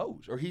can't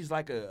coach, or he's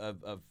like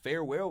a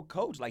farewell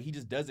coach, like he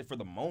just does it for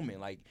the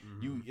moment, like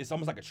it's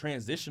almost like a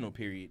transitional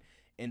period.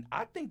 And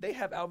I think they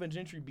have Alvin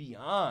Gentry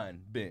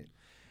beyond Ben.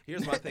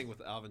 Here's my thing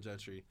with Alvin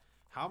Gentry: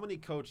 how many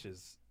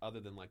coaches, other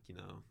than like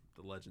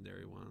the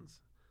legendary ones,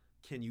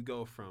 can you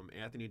go from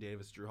Anthony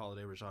Davis, Drew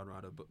Holiday, Rajon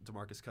Rondo,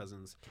 DeMarcus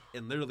Cousins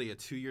in literally a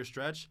 2-year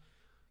stretch,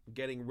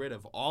 getting rid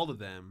of all of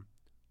them?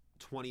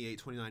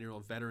 28,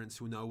 29-year-old veterans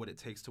who know what it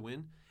takes to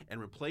win, and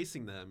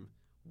replacing them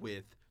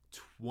with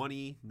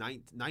 19,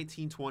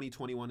 20,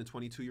 21, and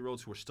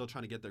 22-year-olds who are still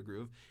trying to get their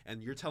groove.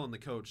 And you're telling the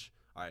coach,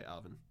 all right,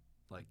 Alvin,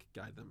 like,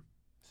 guide them.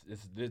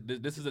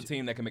 This is a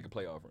team that can make a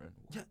playoff run.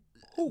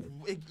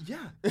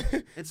 Yeah.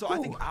 And so I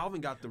think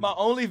Alvin got the... My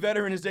only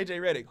veteran is J.J.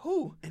 Redick.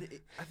 Who? And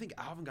I think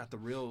Alvin got the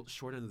real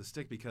short end of the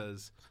stick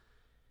because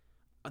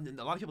and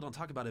a lot of people don't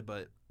talk about it,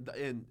 but...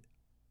 And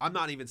I'm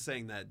not even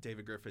saying that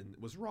David Griffin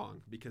was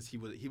wrong because he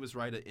was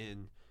right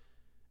in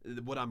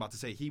what I'm about to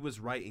say. He was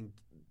right in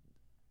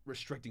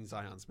restricting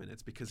Zion's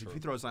minutes because if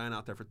you throw Zion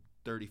out there for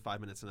 35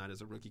 minutes a night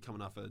as a rookie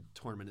coming off a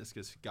torn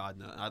meniscus, God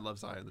knows. I love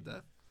Zion to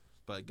death,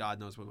 but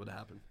God knows what would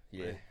happen.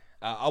 Yeah. Right?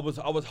 I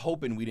was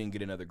hoping we didn't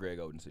get another Greg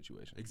Oden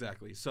situation.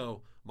 Exactly.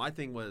 So my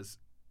thing was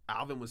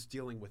Alvin was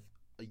dealing with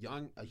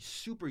a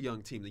super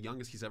young team, the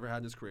youngest he's ever had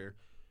in his career,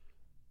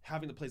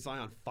 having to play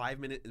Zion 5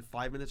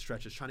 minute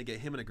stretches, trying to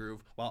get him in a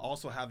groove, while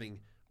also having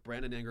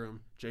Brandon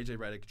Ingram, J.J.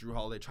 Redick, Drew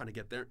Holiday trying to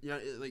get there.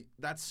 Like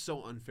that's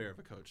so unfair of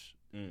a coach.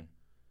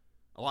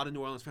 A lot of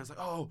New Orleans fans are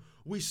like, oh,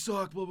 we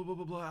suck, blah blah blah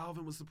blah blah.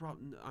 Alvin was the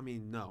problem. I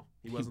mean, no,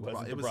 he wasn't the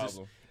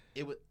problem.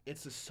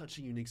 It's such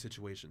a unique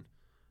situation.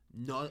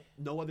 No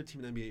other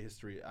team in NBA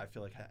history, I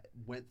feel like,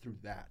 went through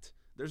that.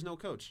 There's no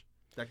coach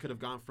that could have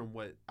gone from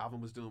what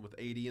Alvin was doing with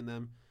AD in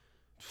them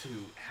to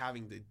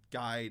having to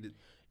guide.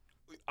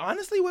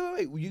 Honestly,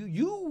 wait.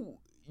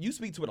 You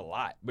speak to it a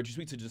lot, but you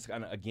speak to just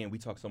kind of, again, we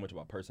talk so much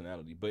about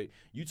personality, but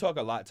you talk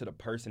a lot to the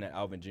person that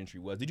Alvin Gentry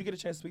was. Did you get a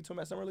chance to speak to him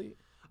at Summer League?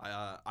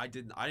 I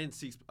didn't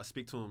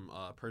speak to him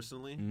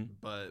personally,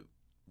 but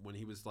when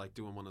he was like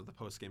doing one of the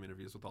post-game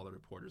interviews with all the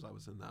reporters, I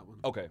was in that one.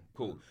 Okay,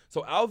 cool.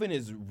 So Alvin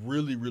is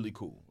really, really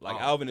cool. Like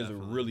Alvin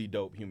definitely is a really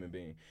dope human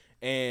being.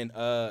 And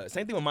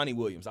same thing with Monty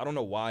Williams. I don't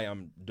know why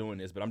I'm doing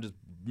this, but I'm just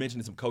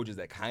mentioning some coaches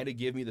that kind of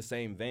give me the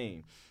same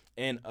vein.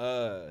 And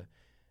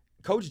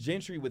Coach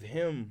Gentry with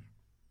him,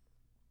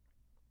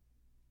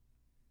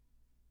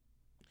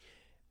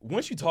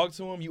 once you talk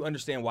to him, you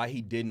understand why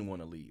he didn't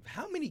want to leave.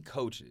 How many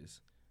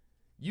coaches,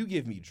 you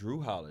give me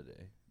Drew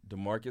Holiday,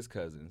 DeMarcus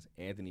Cousins,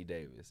 Anthony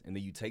Davis, and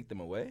then you take them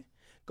away?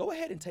 Go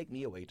ahead and take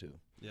me away too.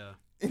 Yeah.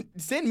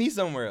 Send me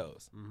somewhere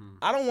else.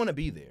 I don't want to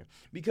be there.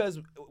 Because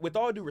with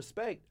all due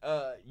respect,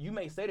 you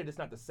may say that it's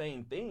not the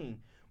same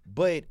thing,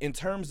 but in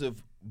terms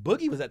of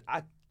Boogie was at,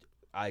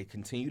 I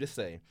continue to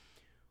say,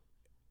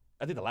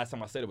 I think the last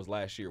time I said it was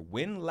last year.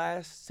 When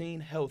last seen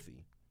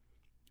healthy,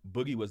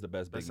 Boogie was the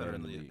best big man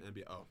in the league.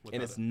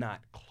 And it's not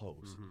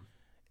close.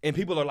 And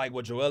people are like,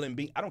 well, Joel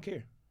Embiid, I don't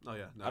care. Oh,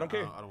 yeah. No, I don't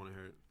care. I don't want to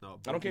hear it. No,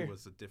 Boogie I don't care.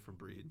 Was a different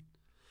breed.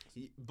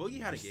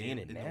 Boogie had a game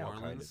in New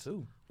Orleans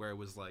where it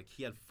was like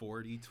he had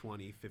 40,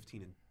 20,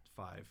 15, and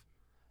 5.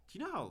 Do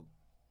you know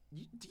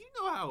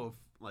how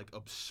like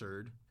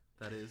absurd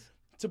that is?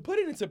 To put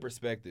it into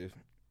perspective.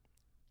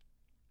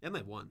 And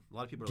they won. A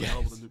lot of people are like, oh,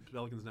 well, the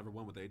Pelicans never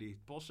won with AD.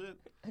 Bullshit.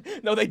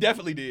 No, they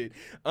definitely did.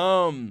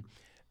 To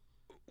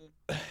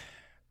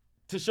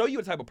show you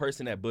what type of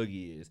person that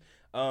Boogie is,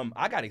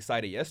 I got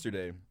excited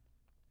yesterday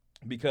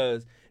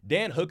because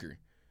Dan Hooker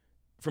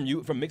from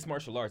Mixed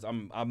Martial Arts.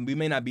 We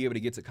may not be able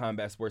to get to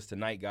combat sports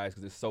tonight, guys,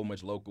 because there's so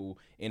much local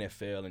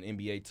NFL and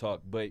NBA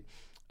talk. But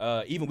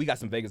even we got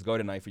some Vegas Go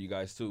tonight for you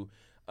guys too.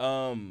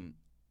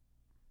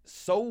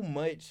 So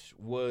much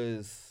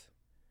was.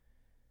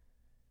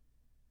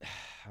 I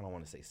don't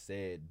want to say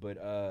said, but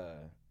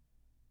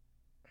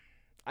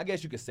I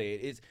guess you could say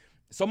it. It's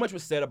so much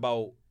was said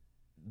about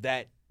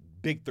that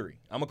big three.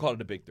 I'm gonna call it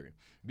the big three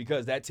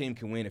because that team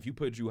can win. If you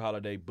put Drew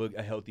Holiday,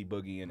 a healthy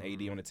Boogie, and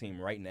AD on the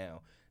team right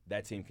now,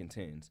 that team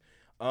contends.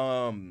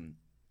 I'll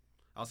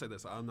say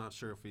this: I'm not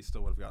sure if we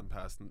still would have gotten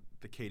past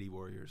the KD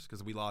Warriors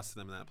because we lost to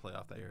them in that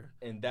playoff that year.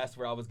 And that's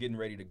where I was getting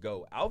ready to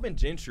go. Alvin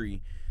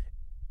Gentry,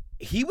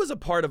 he was a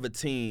part of a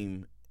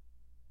team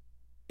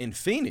in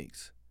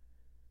Phoenix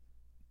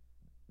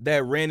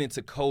that ran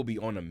into Kobe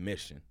on a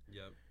mission.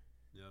 Yep.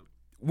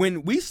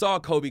 When we saw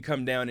Kobe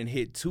come down and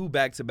hit 2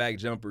 back-to-back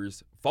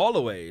jumpers,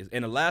 fallaways,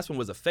 and the last one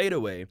was a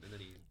fadeaway,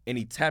 and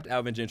he tapped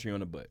Alvin Gentry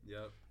on the butt.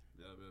 Yep.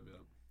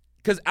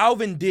 Because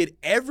Alvin did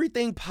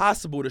everything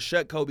possible to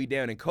shut Kobe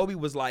down, and Kobe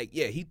was like,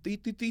 yeah, he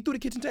threw the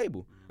kitchen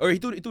table. Or he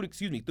threw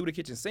the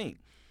kitchen sink.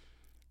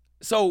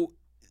 So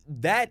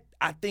I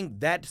think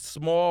that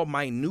small,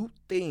 minute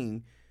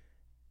thing,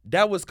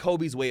 that was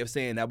Kobe's way of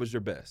saying that was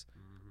your best.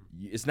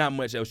 It's not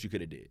much else you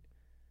could have did.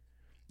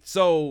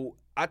 So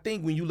I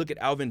think when you look at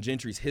Alvin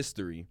Gentry's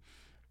history,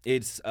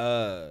 it's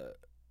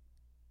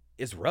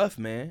it's rough,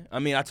 man. I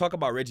mean, I talk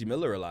about Reggie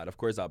Miller a lot. Of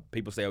course,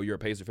 people say, oh, you're a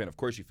Pacer fan. Of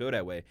course you feel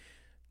that way.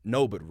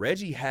 No, but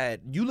Reggie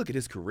you look at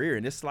his career,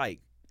 and it's like,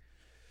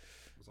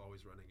 was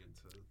always running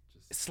into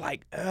just. It's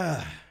like,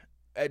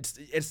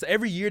 it's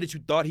every year that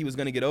you thought he was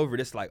going to get over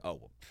it, it's like, oh,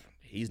 well,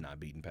 he's not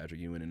beating Patrick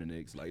Ewing and the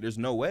Knicks. Like, there's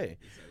no way.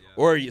 Yeah.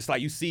 Or it's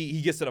like you see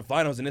he gets to the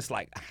finals, and it's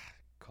like,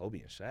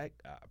 Kobe and Shaq?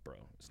 Bro,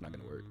 it's not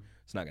going to work.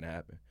 It's not going to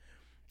happen.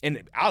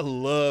 And I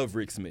love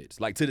Rick Smits.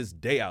 Like, to this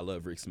day, I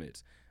love Rick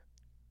Smits.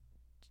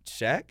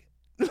 Shaq?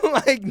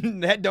 Like,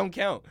 that don't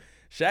count.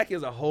 Shaq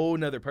is a whole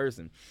nother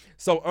person.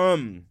 So,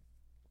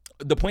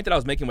 the point that I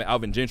was making with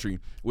Alvin Gentry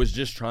was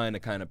just trying to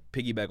kind of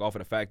piggyback off of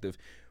the fact of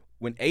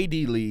when AD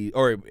leaves,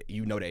 or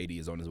you know the AD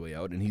is on his way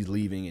out, and he's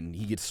leaving, and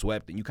he gets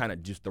swept, and you kind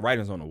of just, the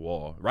writing's on the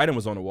wall. Writing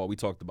was on the wall. We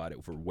talked about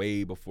it for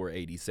way before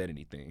AD said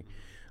anything.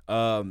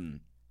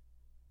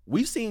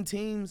 We've seen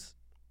teams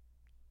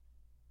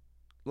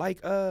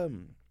like the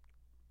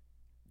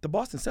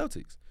Boston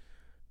Celtics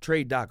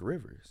trade Doc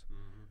Rivers.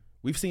 Mm-hmm.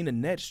 We've seen the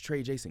Nets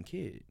trade Jason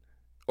Kidd.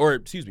 Or,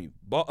 excuse me,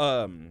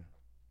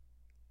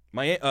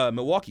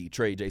 Milwaukee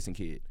trade Jason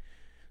Kidd.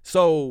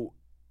 So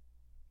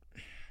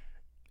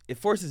it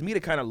forces me to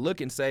kind of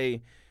look and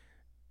say,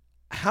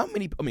 how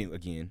many, I mean,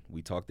 again,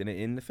 we talked in the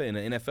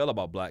NFL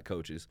about black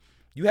coaches.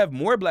 You have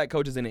more black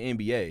coaches in the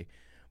NBA,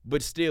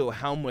 but still,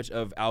 how much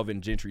of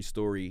Alvin Gentry's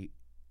story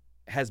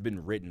has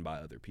been written by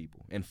other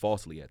people, and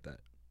falsely at that?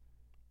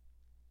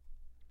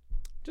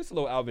 Just a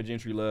little Alvin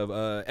Gentry love.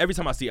 Every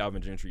time I see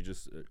Alvin Gentry,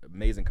 just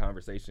amazing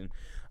conversation.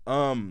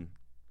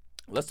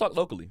 Let's talk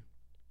locally.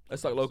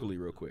 Let's talk locally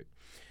real quick.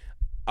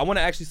 I want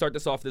to actually start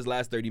this off this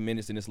last 30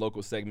 minutes in this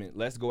local segment.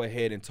 Let's go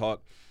ahead and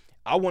talk.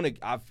 I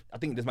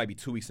think this might be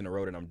 2 weeks in a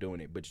row that I'm doing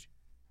it, but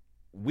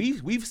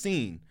we've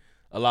seen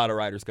a lot of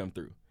riders come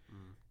through.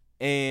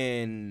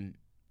 And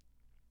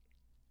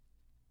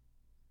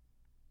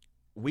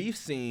we've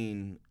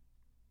seen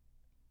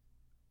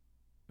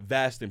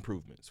vast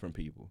improvements from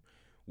people,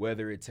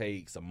 whether it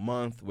takes a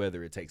month,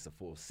 whether it takes a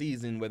full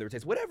season, whether it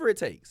takes whatever it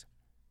takes.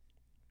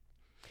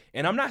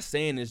 And I'm not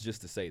saying this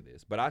just to say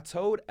this, but I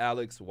told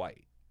Alex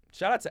White,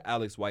 shout out to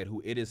Alex White,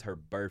 who it is her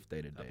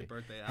birthday today. Happy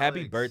birthday, Alex.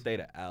 Happy birthday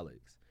to Alex.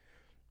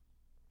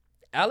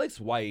 Alex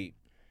White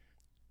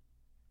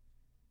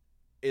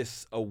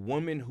is a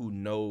woman who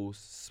knows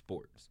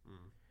sports.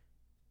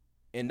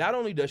 And not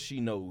only does she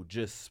know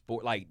just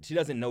sport, like she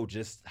doesn't know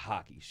just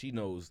hockey. She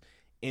knows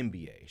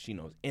NBA. She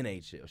knows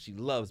NHL. She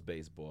loves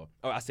baseball.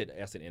 Oh, I said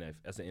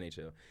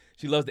NHL.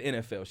 She loves the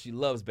NFL. She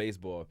loves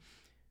baseball.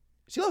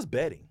 She loves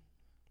betting.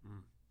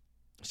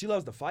 She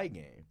loves the fight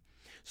game.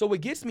 So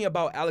what gets me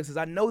about Alex is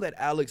I know that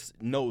Alex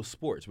knows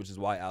sports, which is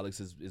why Alex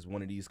is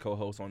one of these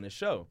co-hosts on this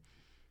show.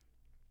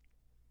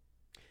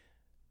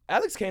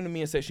 Alex came to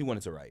me and said she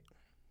wanted to write.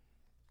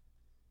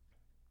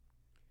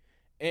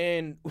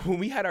 And when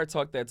we had our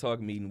Talk That Talk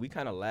meeting, we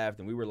kind of laughed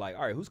and we were like,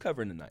 all right, who's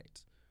covering the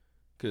Knights?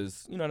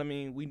 Because, you know what I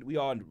mean? We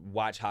all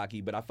watch hockey,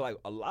 but I feel like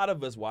a lot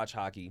of us watch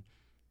hockey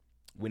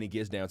when it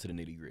gets down to the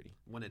nitty-gritty.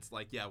 When it's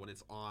like, when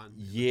it's on.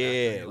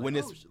 Yeah. Like, when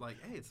it's like,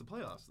 hey, it's the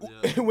playoffs.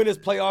 Yeah. When it's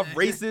playoff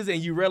races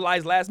and you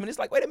realize last minute, it's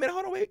like, wait a minute,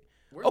 hold on, wait.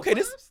 Okay,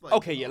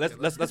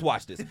 let's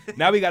watch this.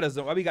 Now we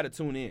gotta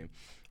tune in.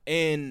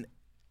 And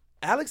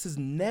Alex has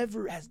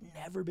never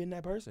been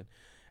that person.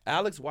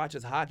 Alex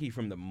watches hockey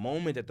from the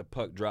moment that the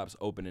puck drops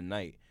opening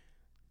night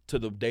to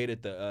the day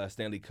that the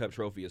Stanley Cup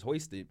trophy is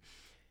hoisted.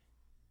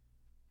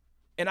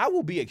 And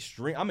I'm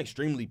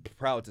extremely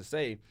proud to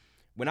say,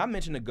 when I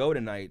mentioned the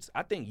Golden Knights,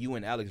 I think you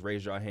and Alex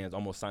raised your hands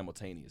almost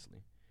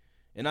simultaneously.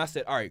 And I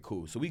said, all right,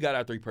 cool. So we got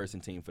our 3-person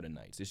team for the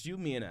Knights. It's you,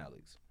 me, and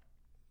Alex.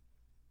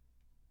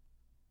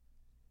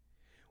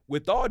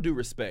 With all due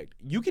respect,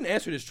 you can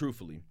answer this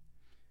truthfully.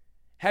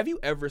 Have you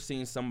ever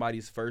seen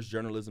somebody's first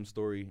journalism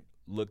story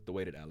look the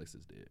way that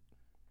Alex's did?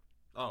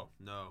 Oh,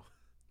 no,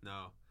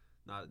 not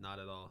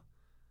at all.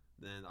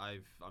 Then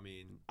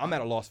I'm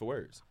at a loss for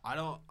words. I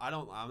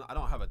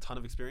don't have a ton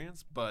of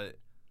experience, but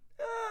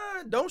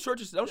don't short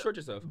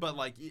yourself. But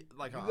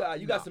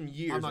you got some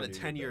years. I'm not a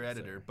 10-year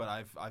editor, but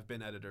I've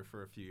been editor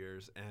for a few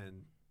years,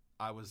 and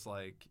I was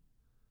like,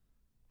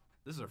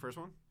 this is our first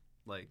one.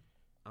 Like,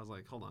 I was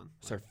like, hold on,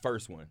 it's her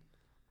first one.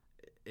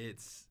 It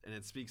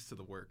speaks to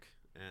the work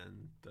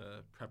and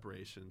the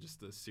preparation,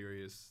 just the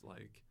serious,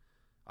 like,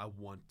 I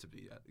want to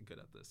be good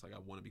at this. Like, I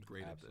want to be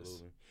great at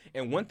this.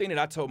 And one thing that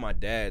I told my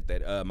dad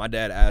that my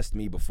dad asked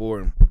me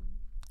before,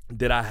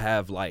 did I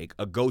have, like,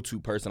 a go-to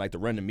person, like, to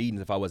run the meetings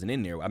if I wasn't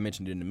in there? I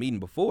mentioned it in the meeting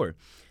before.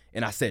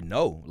 And I said,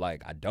 no,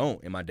 like, I don't.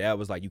 And my dad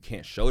was like, you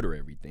can't shoulder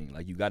everything.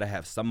 Like, you got to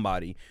have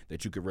somebody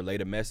that you could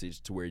relate a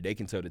message to where they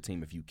can tell the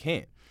team if you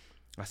can't.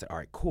 I said, all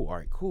right,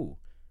 cool.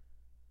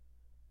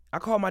 I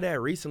called my dad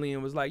recently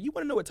and was like, you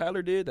want to know what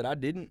Tyler did that I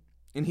didn't?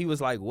 And he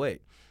was like, what?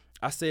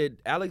 I said,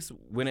 Alex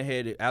went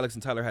ahead. Alex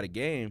and Tyler had a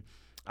game.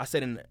 I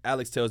said, and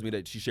Alex tells me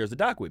that she shares the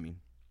doc with me.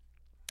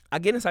 I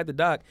get inside the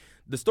doc.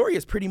 The story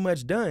is pretty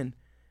much done.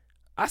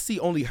 I see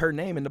only her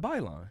name in the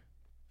byline.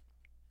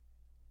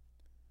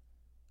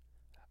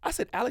 I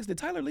said, Alex, did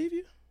Tyler leave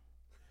you?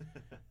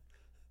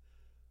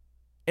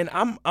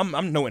 And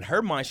I'm knowing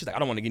her mind. She's like, I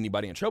don't want to get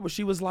anybody in trouble.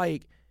 She was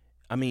like,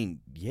 I mean,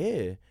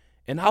 yeah.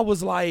 And I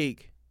was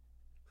like,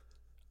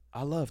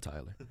 I love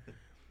Tyler.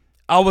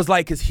 I was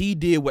like, because he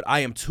did what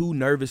I am too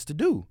nervous to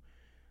do.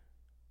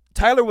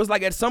 Tyler was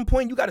like, at some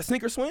point, you got to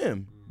sink or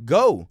swim.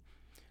 Go.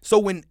 So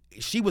when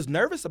she was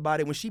nervous about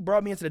it, when she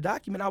brought me into the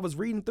document, I was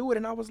reading through it,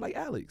 and I was like,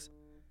 Alex,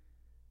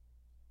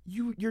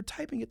 you're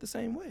typing it the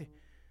same way.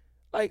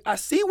 Like, I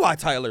see why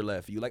Tyler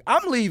left you. Like,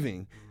 I'm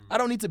leaving. I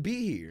don't need to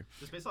be here.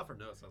 Just based off her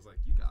notes, I was like,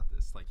 you got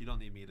this. Like, you don't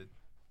need me to,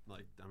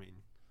 like, I mean,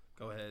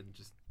 go ahead and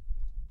just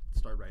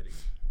start writing.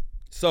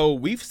 So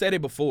we've said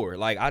it before.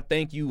 Like, I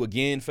thank you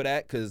again for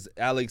that, because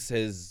Alex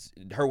has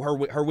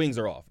her wings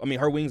are off. I mean,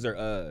 her wings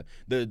are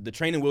the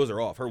training wheels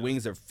are off. Her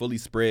wings are fully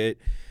spread.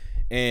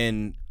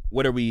 And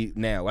what are we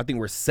now? I think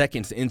we're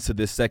seconds into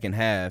this second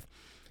half,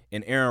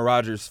 and Aaron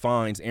Rodgers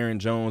finds Aaron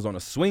Jones on a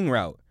swing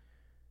route.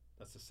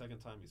 That's the second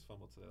time he's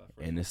fumbled today.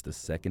 And it's the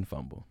second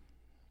fumble.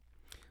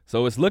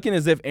 So it's looking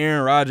as if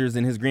Aaron Rodgers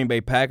and his Green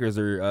Bay Packers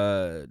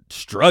are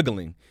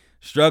struggling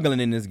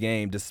in this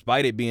game,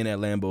 despite it being at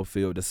Lambeau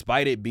Field,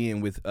 despite it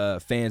being with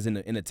fans in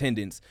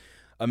attendance.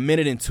 A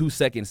minute and 2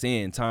 seconds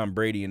in, Tom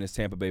Brady and his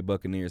Tampa Bay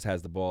Buccaneers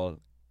has the ball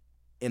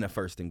in a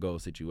 1st and goal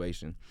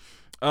situation.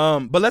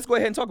 But let's go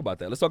ahead and talk about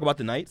that. Let's talk about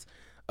the Knights.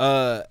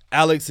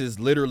 Alex is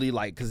literally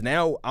like, because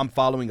now I'm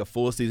following a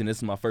full season. This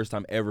is my first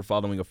time ever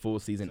following a full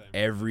season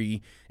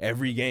every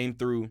game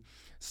through.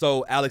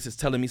 So Alex is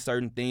telling me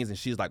certain things, and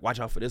she's like, watch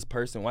out for this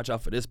person, watch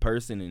out for this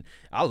person. And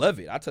I love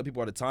it. I tell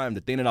people all the time,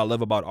 the thing that I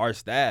love about our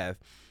staff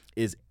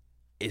is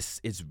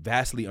it's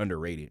vastly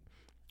underrated.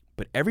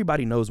 But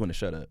everybody knows when to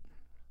shut up.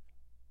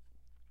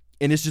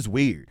 And it's just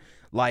weird.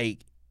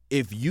 Like,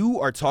 if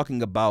you are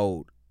talking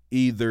about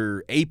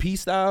either AP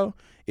style,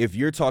 if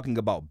you're talking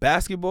about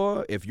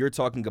basketball, if you're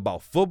talking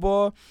about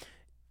football,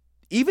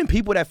 even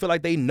people that feel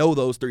like they know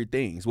those 3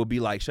 things will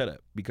be like, shut up.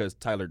 Because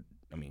Tyler,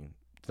 I mean,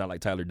 it's not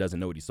like Tyler doesn't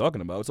know what he's talking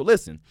about. So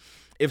listen,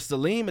 if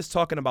Salim is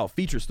talking about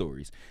feature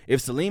stories,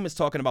 if Salim is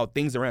talking about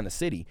things around the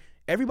city,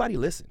 everybody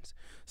listens.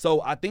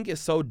 So I think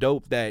it's so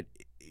dope that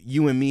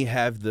you and me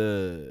have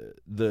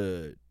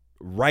the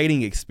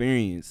writing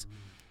experience,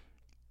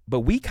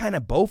 but we kind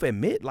of both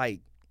admit, like,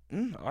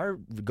 our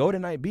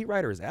Golden Knight beat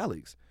writer is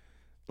Alex.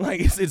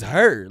 Like, it's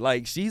her.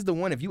 Like, she's the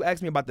one. If you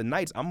ask me about the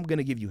Knights, I'm going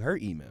to give you her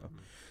email.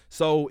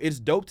 So it's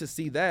dope to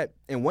see that.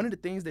 And one of the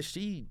things that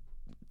she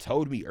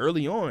told me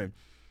early on,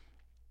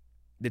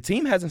 the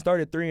team hasn't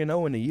started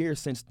 3-0 in a year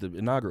since the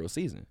inaugural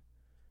season.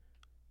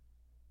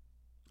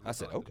 I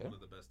said, okay. One of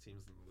the best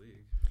teams in the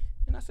league.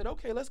 And I said,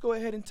 okay, let's go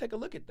ahead and take a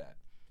look at that.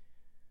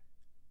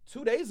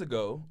 2 days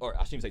ago, or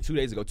I shouldn't say 2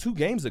 days ago, 2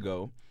 games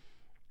ago,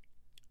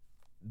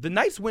 the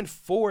Knights went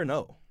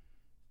 4-0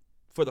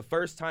 for the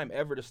first time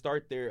ever to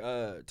start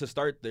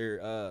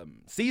their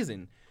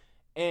season.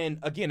 And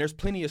again, there's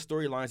plenty of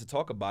storylines to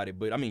talk about it,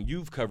 but I mean,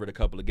 you've covered a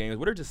couple of games.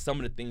 What are just some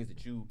of the things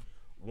that you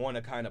want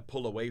to kind of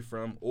pull away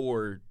from,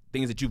 or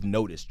things that you've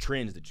noticed,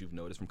 trends that you've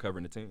noticed from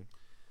covering the team?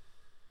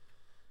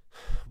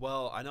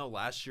 Well, I know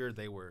last year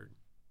they were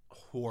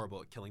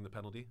horrible at killing the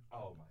penalty.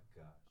 Oh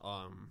my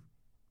gosh.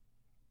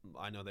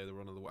 I know they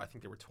were I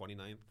think they were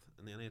 29th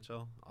in the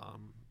NHL.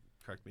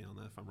 Correct me on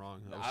that if I'm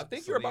wrong. I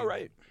think you're about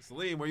right.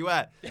 Salim, where you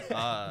at?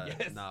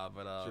 Yes. Nah,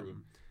 but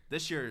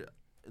this year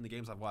in the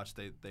games I've watched,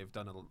 they've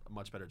done a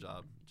much better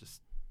job.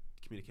 Just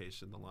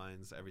communication, the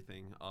lines,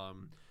 everything.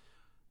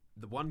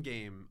 The one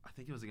game, I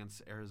think it was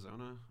against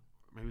Arizona,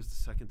 maybe it was the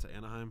second to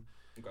Anaheim.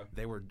 Okay.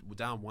 They were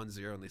down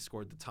 1-0 and they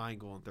scored the tying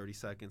goal in 30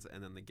 seconds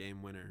and then the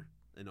game winner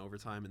in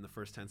overtime in the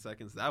first 10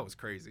 seconds. That was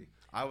crazy.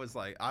 I was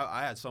like,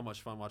 I had so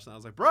much fun watching that. I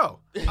was like, bro.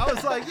 I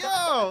was like,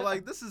 yo,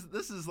 like this is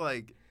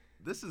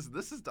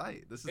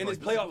tight. This is and like,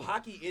 it's playoff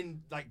hockey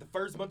in like the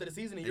first month of the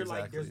season, and you're like,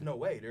 Exactly. there's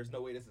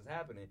no way this is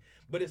happening.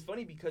 But it's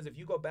funny because if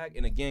you go back,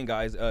 and again,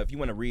 guys, if you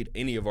want to read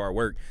any of our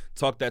work,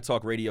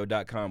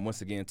 talkthattalkradio.com.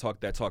 Once again,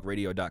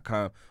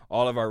 talkthattalkradio.com.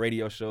 All of our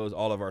radio shows,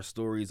 all of our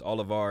stories,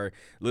 all of our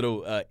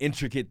little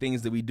intricate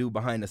things that we do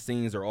behind the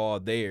scenes are all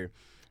there.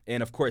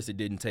 And of course, it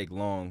didn't take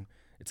long.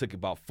 It took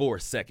about 4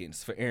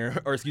 seconds for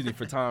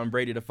for Tom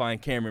Brady to find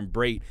Cameron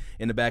Brate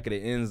in the back of the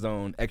end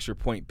zone, extra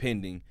point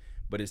pending.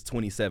 But it's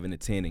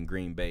 27-10 in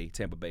Green Bay.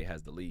 Tampa Bay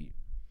has the lead.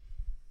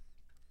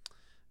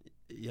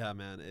 Yeah,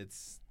 man,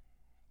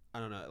 I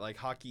don't know, like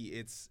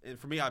hockey. And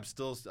for me, I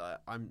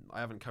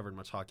haven't covered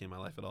much hockey in my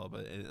life at all,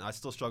 but I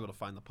still struggle to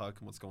find the puck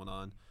and what's going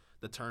on.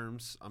 The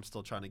terms, I'm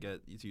still trying to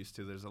get used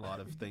to. There's a lot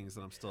of things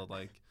that I'm still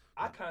like.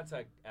 I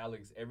contact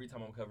Alex every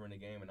time I'm covering the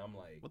game, and I'm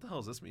like, what the hell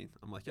does this mean?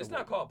 I'm like, it's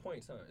not called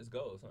points, huh? It's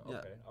goals, huh? Yeah.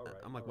 Okay, all right.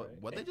 I'm like, all right.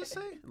 what they just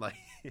say? Like,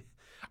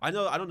 I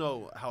don't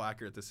know how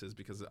accurate this is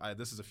because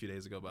this is a few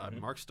days ago, but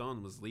Mark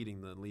Stone was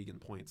leading the league in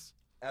points.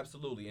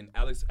 Absolutely, and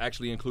Alex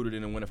actually included it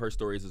in one of her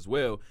stories as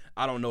well.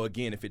 I don't know,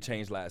 again, if it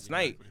changed last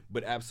night,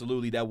 but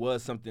absolutely that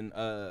was something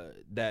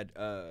that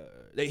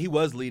he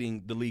was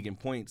leading the league in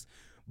points.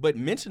 But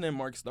mentioning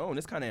Mark Stone,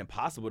 it's kind of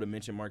impossible to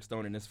mention Mark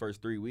Stone in his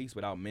first 3 weeks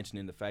without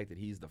mentioning the fact that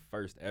he's the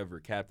first ever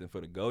captain for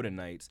the Golden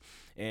Knights.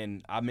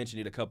 And I mentioned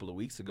it a couple of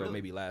weeks ago, Really?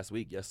 maybe last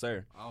week. Yes,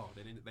 sir. Oh,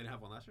 they didn't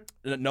have one last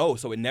year? No,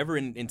 so it never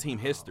in team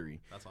Wow, history.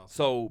 That's awesome.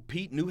 So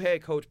new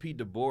head coach Pete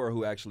DeBoer,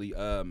 who actually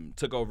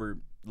took over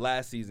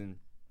last season,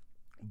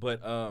 but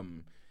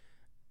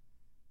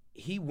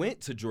he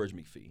went to George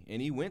McPhee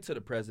and he went to the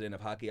president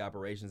of hockey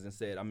operations and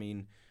said,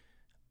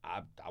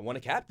 I want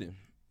a captain.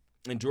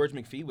 And George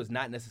McPhee was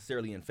not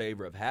necessarily in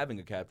favor of having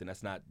a captain.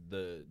 That's not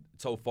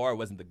so far it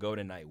wasn't the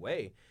Golden Knight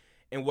way.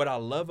 And what I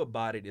love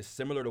about it is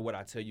similar to what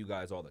I tell you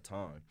guys all the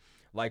time.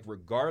 Like,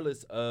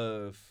 regardless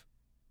of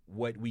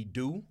what we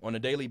do on a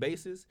daily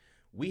basis,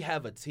 we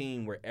have a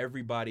team where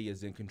everybody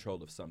is in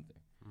control of something,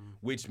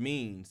 which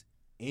means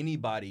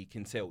anybody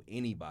can tell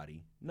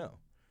anybody no.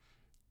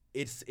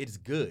 It's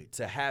good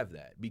to have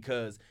that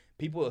because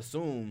people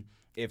assume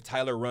if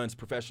Tyler runs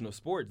professional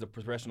sports, the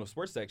professional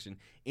sports section,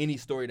 any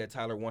story that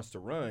Tyler wants to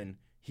run,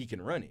 he can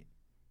run it.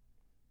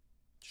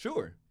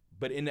 Sure.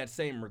 But in that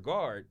same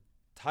regard,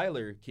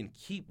 Tyler can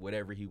keep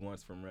whatever he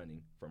wants from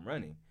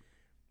running.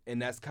 And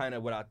that's kind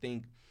of what I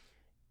think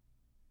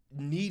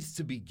needs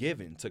to be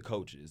given to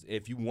coaches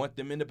if you want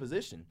them in the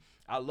position.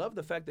 I love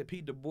the fact that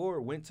Pete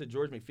DeBoer went to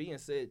George McPhee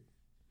and said,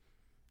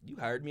 you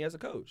hired me as a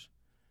coach.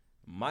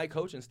 My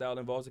coaching style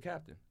involves a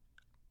captain.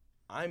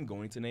 I'm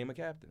going to name a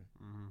captain.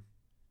 Mm-hmm.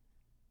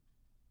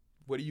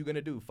 What are you going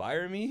to do?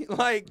 Fire me?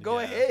 Go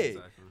ahead.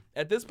 Exactly.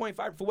 At this point,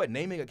 fire for what?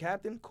 Naming a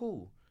captain?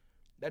 Cool.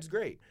 That's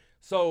great.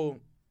 So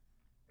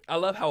I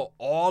love how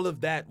all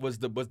of that was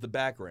the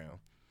background.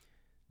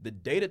 The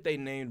day that they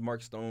named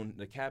Mark Stone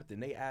the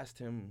captain, they asked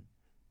him,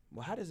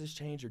 well, how does this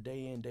change your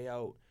day in, day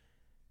out?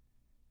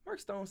 Mark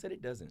Stone said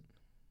it doesn't.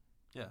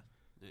 Yeah,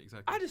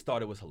 exactly. I just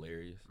thought it was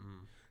hilarious.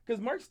 Mhm.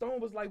 Because Mark Stone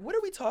was like, what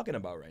are we talking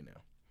about right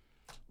now?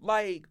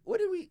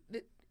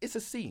 It's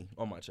a C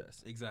on my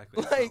chest.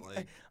 Exactly.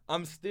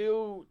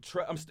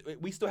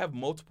 We still have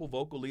multiple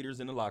vocal leaders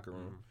in the locker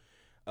room.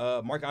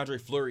 Marc-Andre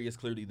Fleury is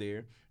clearly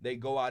there. They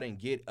go out and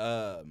get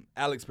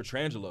Alex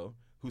Pietrangelo,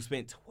 who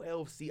spent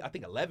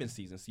 11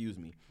 seasons,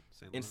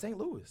 in St.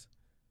 Louis.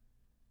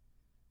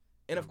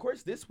 And of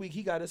course, this week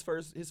he got his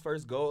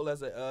first goal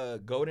as a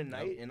Golden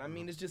Knight. And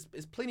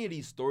it's plenty of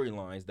these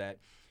storylines that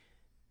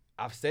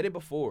I've said it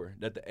before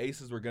that the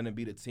Aces were going to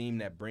be the team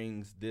that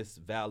brings this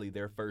Valley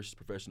their first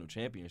professional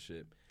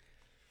championship.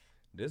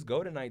 This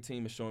Golden Knight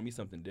team is showing me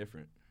something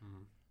different.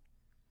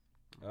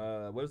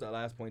 What was that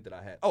last point that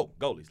I had? Oh,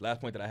 goalies. Last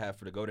point that I have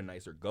for the Golden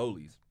Knights are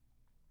goalies.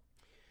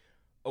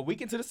 A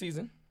week into the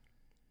season,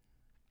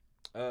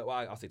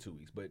 I'll say 2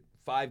 weeks, but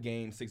 6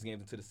 games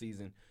into the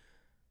season,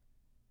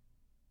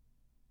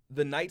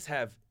 the Knights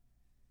have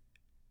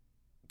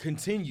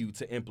continued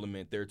to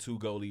implement their two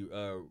goalie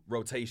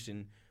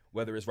rotation,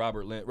 whether it's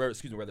Robert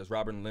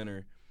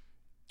Leonard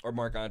or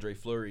Marc-Andre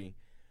Fleury.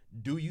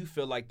 Do you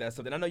feel like that's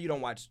something? I know you don't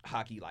watch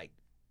hockey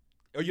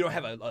or you don't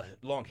have a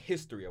long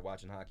history of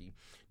watching hockey.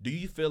 Do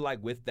you feel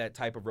like with that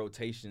type of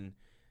rotation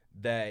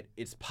that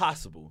it's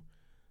possible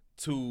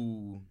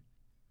to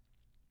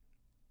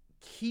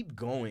keep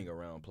going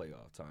around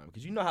playoff time?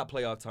 Because you know how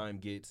playoff time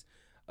gets.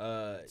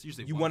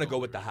 You want to go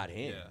with the hot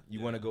hand. Yeah,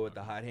 you want to go with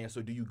the hot hand.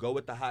 So do you go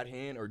with the hot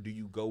hand or do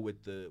you go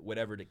with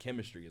whatever the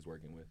chemistry is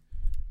working with?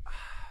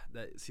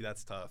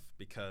 That's tough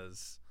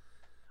because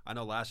I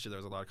know last year there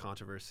was a lot of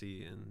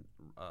controversy and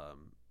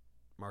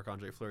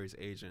Marc-Andre Fleury's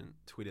agent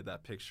tweeted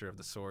that picture of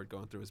the sword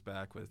going through his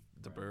back with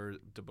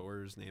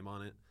DeBoer's name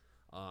on it.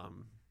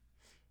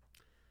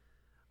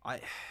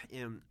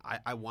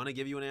 I want to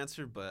give you an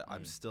answer, but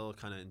I'm still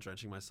kind of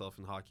entrenching myself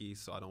in hockey,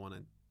 so I don't want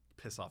to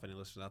piss off any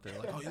listeners out there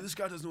like, oh yeah, this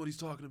guy doesn't know what he's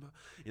talking about.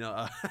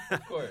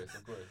 Of course,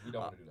 we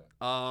don't want to do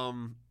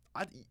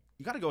that.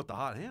 You got to go with the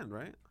hot hand,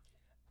 right?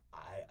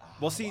 I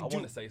want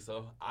to say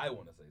so.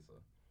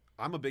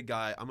 I'm a big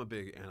guy. I'm a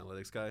big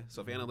analytics guy.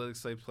 So if analytics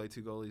say play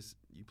two goalies,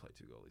 you play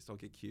two goalies. Don't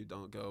get cute.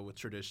 Don't go with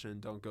tradition.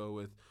 Don't go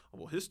with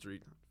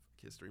history.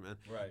 History, man.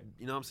 Right.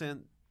 You know what I'm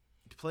saying?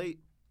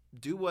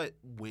 Do what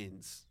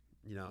wins.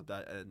 And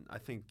I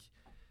think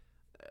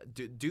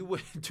do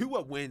what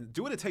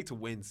it takes to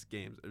win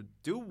games.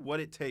 Do what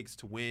it takes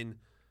to win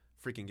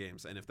freaking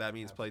games. And if that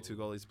means play two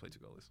goalies, play two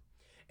goalies.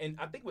 And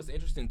I think what's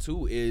interesting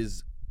too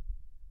is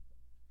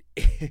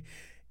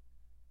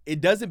it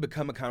doesn't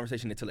become a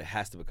conversation until it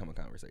has to become a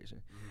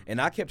conversation. Mm-hmm.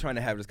 And I kept trying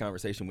to have this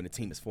conversation when the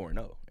team is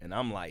 4-0. And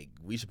I'm like,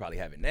 we should probably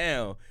have it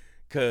now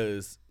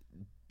because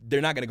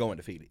they're not going to go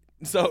undefeated.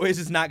 So it's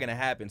just not going to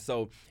happen.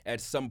 So at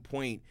some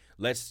point,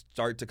 let's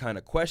start to kind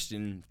of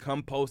question,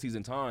 come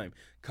postseason time,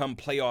 come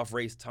playoff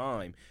race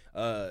time,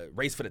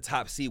 race for the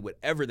top seed,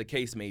 whatever the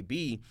case may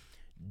be,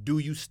 do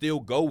you still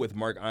go with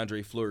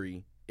Marc-Andre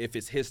Fleury if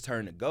it's his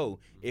turn to go,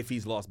 if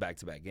he's lost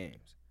back-to-back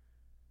games?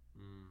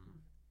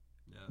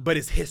 But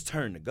it's his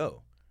turn to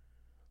go.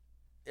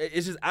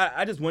 It's just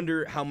I just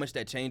wonder how much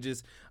that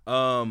changes.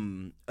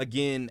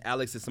 Again,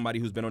 Alex is somebody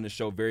who's been on the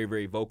show very,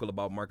 very vocal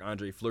about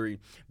Marc-Andre Fleury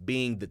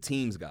being the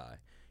team's guy.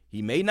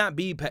 He may not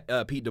be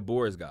Pete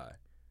DeBoer's guy,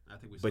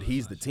 but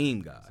he's the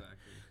team guy. Exactly.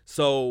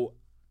 So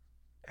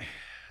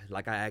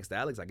like I asked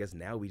Alex, I guess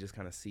now we just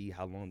kind of see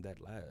how long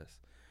that lasts.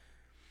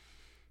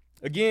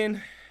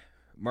 Again,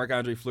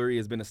 Marc-Andre Fleury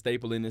has been a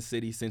staple in this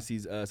city since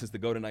the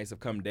Golden Knights have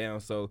come down.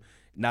 So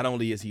not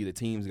only is he the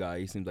team's guy,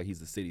 he seems like he's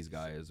the city's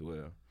guy as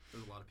well.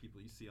 There's a lot of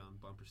people you see on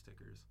bumper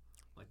stickers,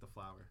 like the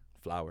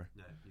Flower.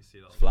 Yeah, you see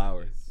it all.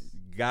 Flower.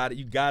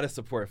 You gotta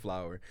support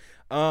Flower.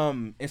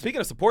 And speaking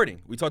of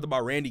supporting, we talked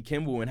about Randy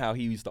Kimball and how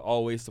he used to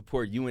always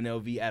support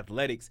UNLV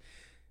athletics.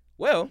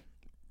 Well,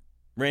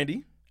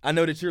 Randy, I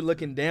know that you're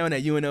looking down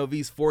at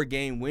UNLV's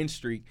 4-game win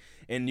streak,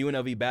 and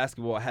UNLV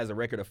basketball has a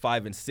record of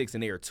 5-6,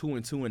 and they are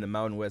 2-2 in the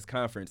Mountain West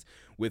Conference,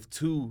 with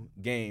 2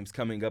 games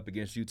coming up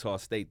against Utah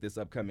State this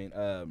upcoming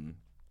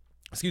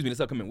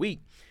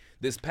week.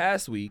 This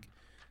past week,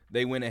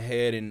 they went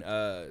ahead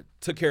and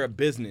took care of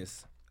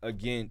business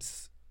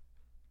against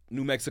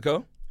New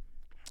Mexico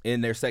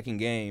in their second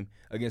game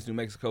against New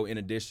Mexico, in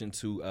addition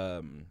to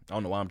I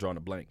don't know why I'm drawing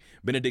a blank,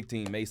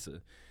 Benedictine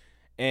Mesa.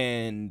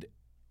 And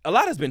a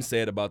lot has been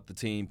said about the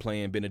team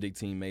playing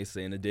Benedictine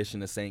Mesa in addition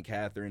to St.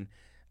 Catherine.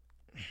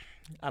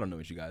 I don't know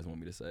what you guys want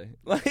me to say.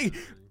 Like,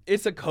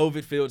 it's a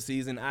COVID-filled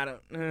season. I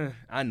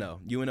know.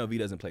 UNLV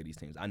doesn't play these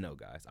teams. I know,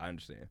 guys. I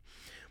understand.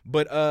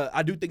 But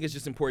I do think it's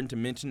just important to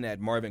mention that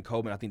Marvin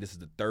Coleman, I think this is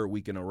the 3rd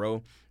week in a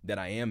row that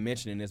I am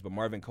mentioning this, but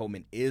Marvin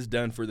Coleman is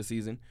done for the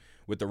season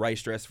with the right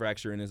stress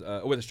fracture in his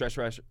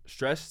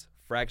stress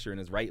fracture in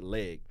his right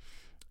leg.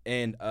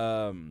 And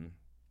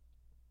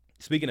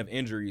speaking of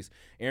injuries,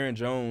 Aaron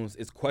Jones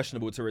is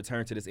questionable to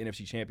return to this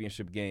NFC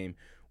Championship game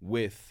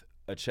with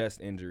a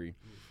chest injury.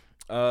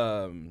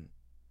 I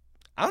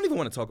don't even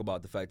want to talk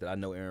about the fact that I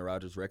know Aaron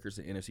Rodgers' records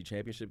in NFC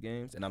Championship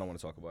games, and I don't want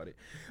to talk about it.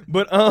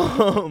 But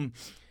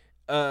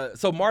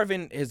so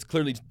Marvin has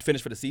clearly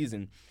finished for the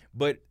season,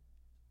 but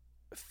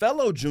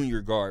fellow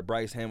junior guard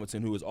Bryce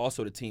Hamilton, who is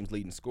also the team's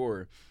leading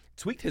scorer,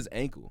 tweaked his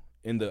ankle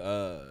in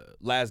the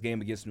last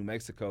game against New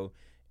Mexico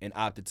and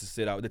opted to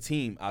sit out. The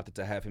team opted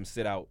to have him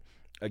sit out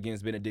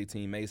against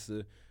Benedictine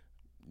Mesa.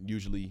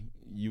 Usually,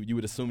 you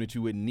would assume that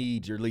you would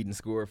need your leading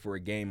scorer for a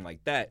game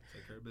like that.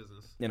 Take care of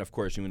business. And, of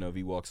course,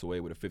 UNLV walks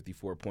away with a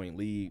 54-point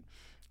lead.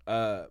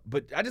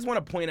 But I just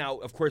want to point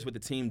out, of course, with the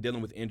team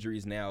dealing with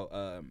injuries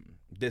now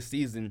this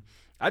season,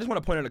 I just want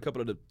to point out a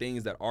couple of the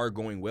things that are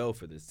going well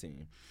for this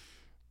team.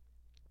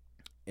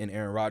 And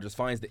Aaron Rodgers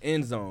finds the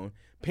end zone.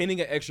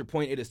 Pending an extra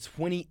point, it is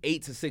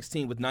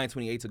 28-16 with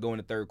 9:28 to go in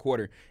the third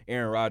quarter.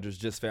 Aaron Rodgers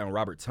just found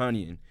Robert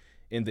Tonyan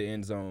in the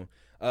end zone.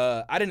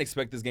 I didn't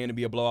expect this game to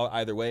be a blowout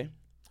either way.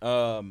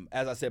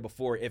 As I said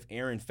before, if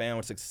Aaron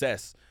found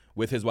success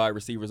with his wide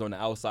receivers on the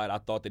outside, I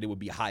thought that it would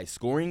be a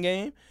high-scoring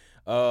game.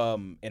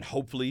 And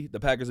hopefully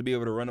the Packers will be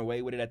able to run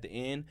away with it at the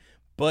end.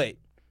 But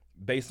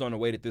based on the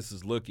way that this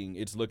is looking,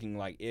 it's looking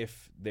like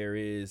if there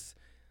is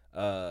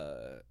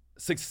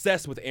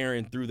success with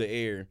Aaron through the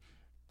air,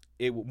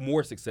 it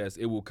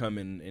will come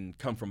in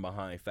come from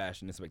behind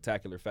fashion, in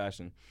spectacular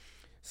fashion.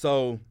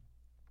 So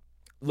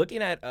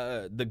looking at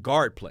the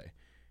guard play,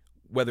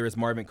 whether it's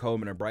Marvin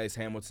Coleman or Bryce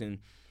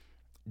Hamilton,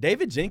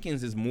 David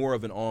Jenkins is more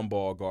of an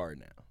on-ball guard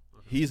now.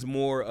 Okay. He's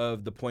more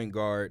of the point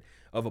guard,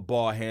 of a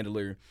ball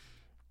handler.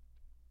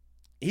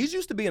 He's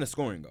used to being a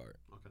scoring guard.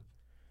 Okay.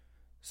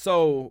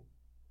 So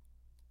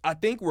I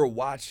think we're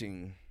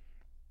watching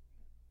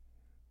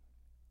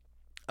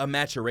a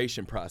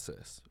maturation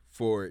process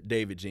for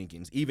David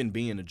Jenkins, even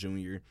being a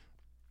junior,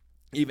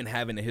 even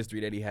having the history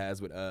that he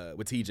has with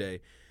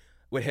TJ,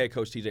 with head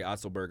coach TJ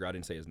Otzelberger. I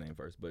didn't say his name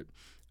first, but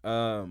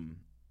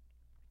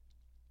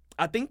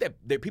I think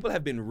that people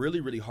have been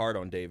really, really hard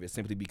on David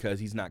simply because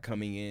he's not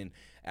coming in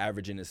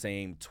averaging the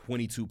same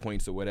 22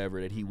 points or whatever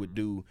that he would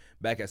do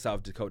back at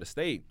South Dakota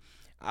State.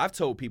 I've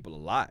told people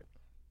a lot.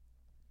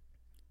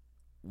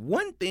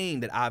 One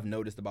thing that I've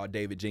noticed about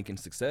David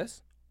Jenkins'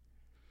 success,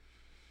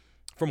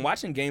 from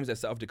watching games at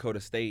South Dakota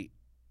State,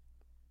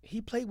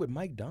 he played with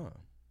Mike Dahm.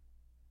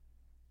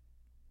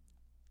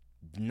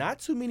 Not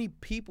too many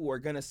people are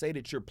going to say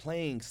that you're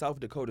playing South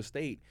Dakota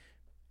State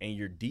and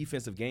your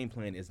defensive game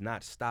plan is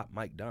not stop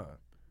Mike Dahm.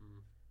 Mm-hmm.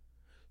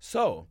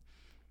 So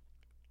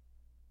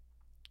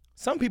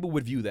some people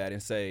would view that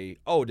and say,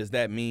 oh, does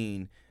that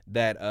mean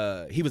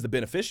that he was the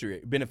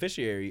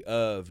beneficiary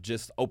of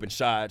just open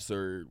shots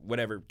or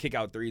whatever, kick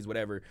out threes,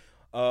 whatever?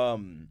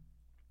 You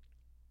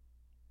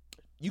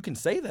can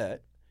say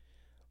that,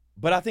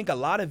 but I think a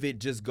lot of it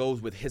just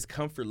goes with his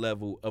comfort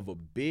level of a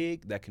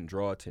big that can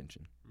draw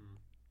attention. Mm-hmm.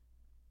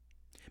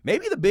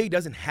 Maybe the big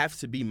doesn't have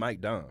to be Mike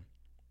Dahm,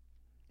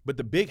 but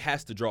the big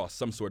has to draw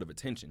some sort of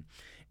attention.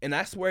 And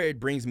that's where it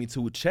brings me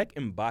to Cheikh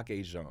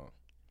Mbacke-Jean.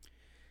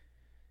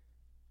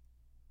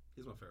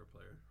 He's my favorite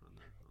player on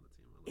the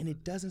team. And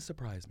it doesn't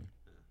surprise me.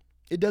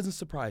 Yeah. It doesn't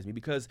surprise me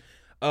because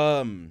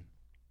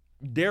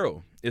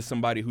Daryl is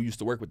somebody who used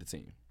to work with the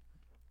team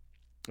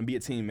and be a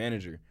team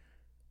manager.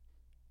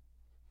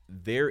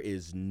 There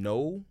is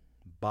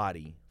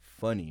nobody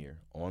funnier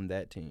on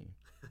that team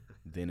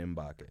than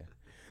Mbacke.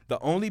 The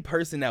only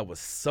person that was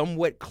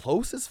somewhat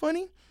close as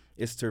funny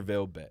is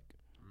Tervel Beck.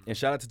 And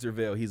shout out to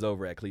Tervel. He's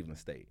over at Cleveland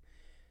State.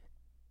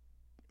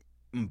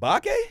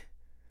 Mbacke,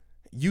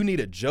 you need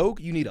a joke.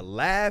 You need a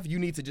laugh. You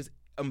need to just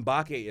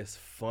Mbake is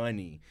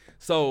funny.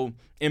 So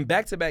in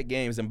back-to-back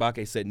games,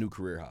 Mbake set new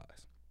career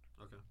highs.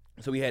 Okay.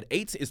 So he had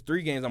 8. It's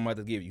 3 games I'm about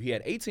to give you. He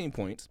had 18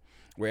 points,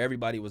 where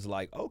everybody was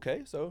like,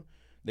 okay, so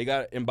they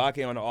got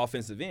Mbake on the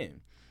offensive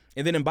end.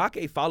 And then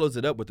Mbake follows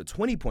it up with a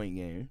 20-point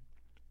game,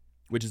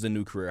 which is a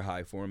new career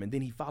high for him. And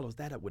then he follows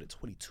that up with a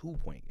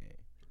 22-point game.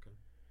 Okay.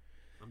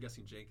 I'm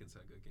guessing Jenkins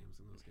had good games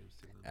in those games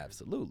too. Then.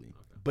 Absolutely.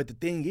 Okay. But the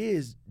thing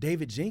is,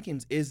 David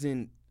Jenkins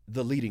isn't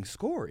the leading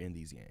scorer in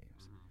these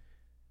games.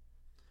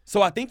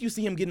 So I think you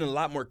see him getting a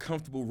lot more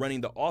comfortable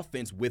running the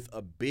offense with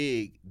a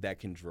big that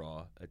can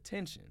draw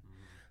attention.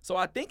 So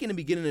I think in the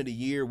beginning of the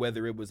year,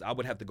 whether it was, I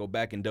would have to go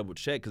back and double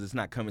check because it's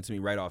not coming to me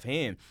right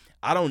offhand.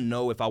 I don't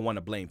know if I want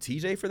to blame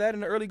TJ for that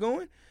in the early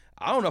going.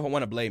 I don't know if I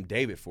want to blame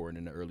David for it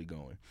in the early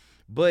going.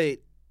 But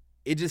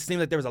it just seems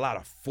like there was a lot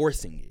of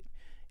forcing it.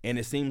 And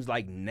it seems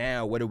like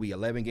now, what are we,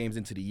 11 games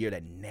into the year,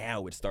 that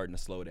now it's starting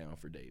to slow down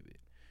for David.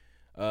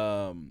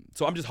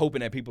 So I'm just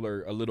hoping that people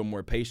are a little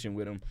more patient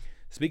with him.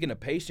 Speaking of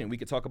patient, we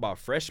could talk about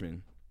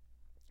freshmen.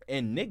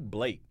 And Nick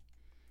Blake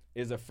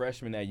is a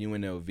freshman at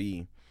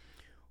UNLV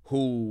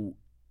who,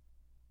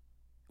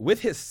 with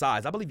his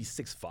size, I believe he's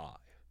 6'5".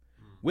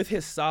 With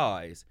his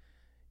size,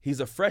 he's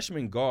a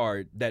freshman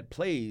guard that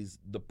plays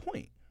the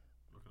point.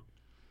 Okay.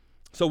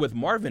 So with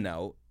Marvin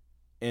out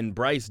and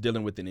Bryce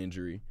dealing with an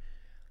injury,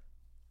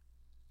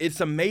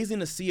 it's amazing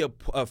to see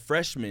a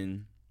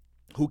freshman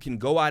who can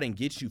go out and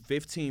get you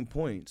 15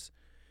 points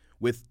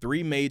with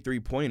 3 made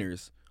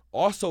three-pointers,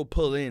 also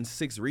pull in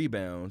 6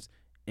 rebounds,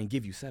 and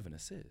give you 7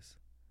 assists.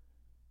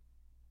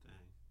 Dang.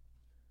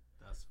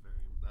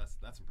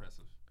 That's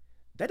impressive.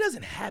 That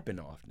doesn't happen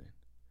often.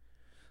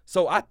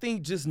 So I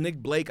think just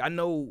Nick Blake, I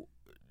know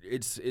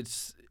it's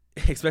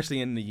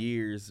especially in the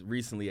years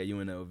recently at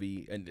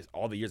UNLV and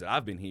all the years that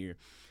I've been here,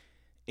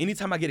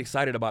 anytime I get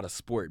excited about a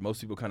sport,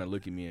 most people kind of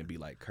look at me and be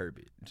like, curb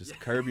it. Just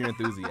curb your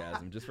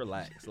enthusiasm. Just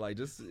relax. Like,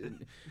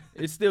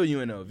 it's still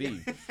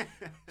UNLV.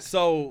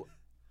 So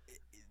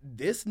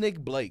this Nick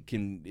Blake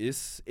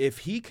if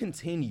he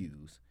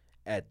continues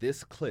at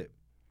this clip,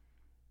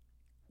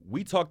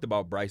 we talked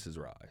about Bryce's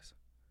rise.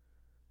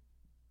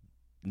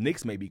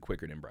 Nick's may be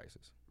quicker than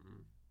Bryce's.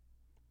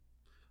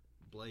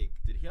 Blake,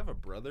 did he have a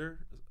brother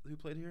who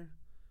played here?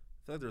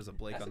 I feel like there was a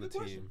Blake That's on a the good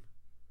team. question.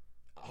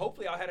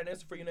 Hopefully I'll have an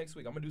answer for you next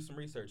week. I'm going to do some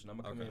research, and I'm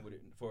going to come in with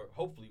it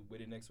hopefully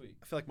with it next week.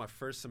 I feel like my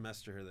first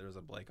semester here, there was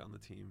a Blake on the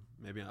team.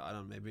 Maybe I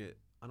don't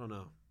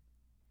know.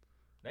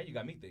 Now you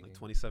got me thinking. Like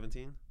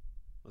 2017?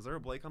 Was there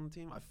a Blake on the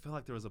team? I feel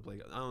like there was a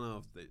Blake. I don't know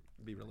if they'd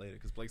be related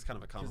because Blake's kind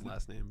of a common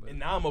last name. But And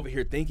now I'm over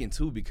here thinking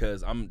too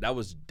because that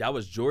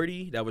was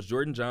Jordy, that was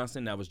Jordan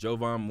Johnson, that was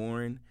Jovan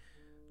Morin,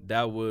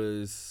 that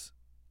was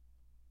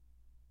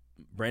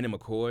Brandon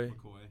McCoy,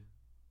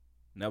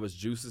 and that was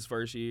Juice's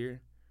first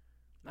year.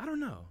 I don't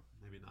know.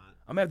 Maybe not.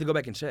 I'm gonna have to go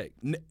back and check.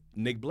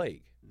 Nick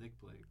Blake. Nick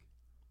Blake.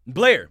 Nick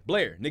Blair.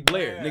 Okay,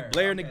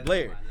 never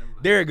mind.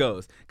 There it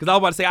goes. Because I was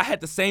about to say, I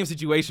had the same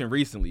situation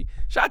recently.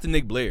 Shout out to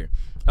Nick Blair.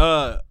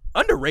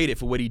 Underrated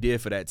for what he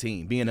did for that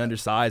team, being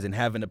undersized and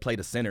having to play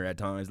the center at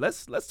times.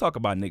 Let's talk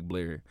about Nick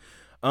Blair.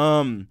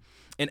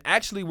 And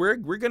actually, we're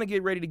gonna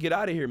get ready to get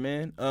out of here,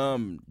 man.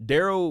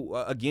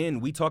 Daryl,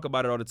 again, we talk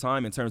about it all the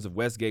time in terms of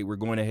Westgate. We're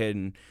going ahead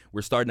and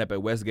we're starting up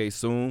at Westgate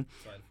soon.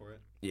 Excited for it.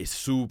 Yeah,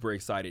 super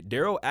excited.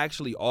 Daryl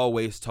actually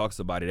always talks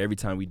about it every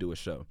time we do a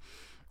show.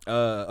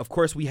 Of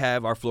course, we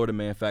have our Florida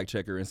man fact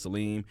checker in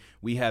Salim.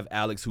 We have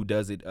Alex who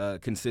does it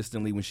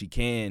consistently when she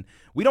can.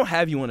 We don't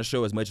have you on the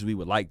show as much as we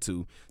would like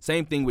to.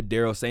 Same thing with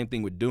Daryl. Same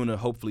thing with Duna.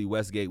 Hopefully,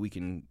 Westgate, we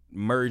can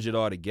merge it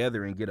all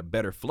together and get a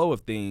better flow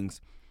of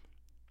things.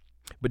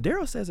 But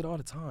Daryl says it all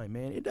the time,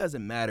 man. It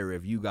doesn't matter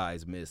if you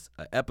guys miss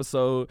an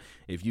episode,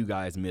 if you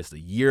guys miss a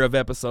year of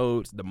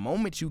episodes. The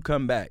moment you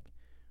come back,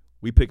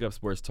 we pick up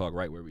Sports Talk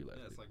right where we left.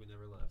 Yeah, it's like we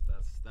never left.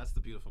 That's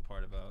the beautiful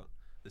part about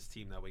this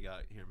team that we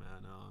got here,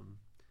 man.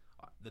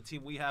 The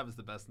team we have is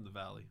the best in the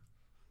Valley.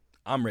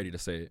 I'm ready to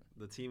say it.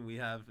 The team we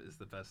have is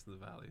the best in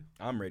the Valley.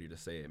 I'm ready to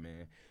say it,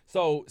 man.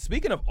 So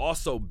speaking of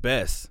also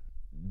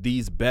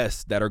these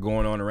bests that are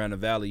going on around the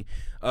Valley,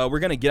 we're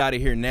going to get out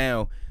of here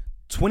now.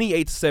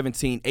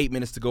 28-17, 8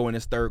 minutes to go in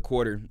this third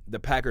quarter. The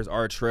Packers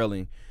are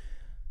trailing.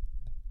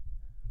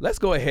 Let's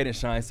go ahead and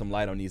shine some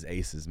light on these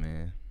aces,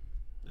 man.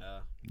 Yeah.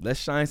 Let's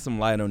shine some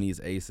light on these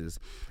aces.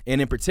 And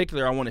in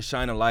particular, I want to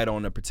shine a light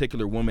on a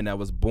particular woman that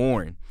was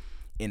born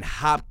in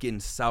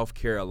Hopkins, South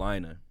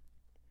Carolina.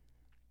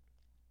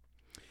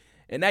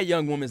 And that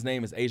young woman's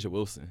name is Asia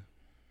Wilson.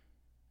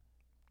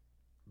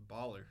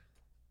 Baller.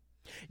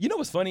 You know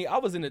what's funny?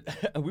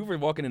 We were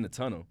walking in the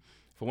tunnel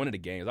for one of the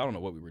games. I don't know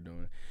what we were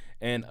doing.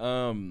 And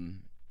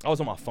I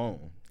was on my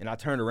phone, and I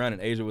turned around,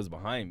 and Asia was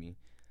behind me.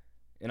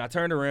 And I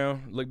turned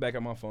around, looked back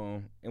at my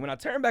phone, and when I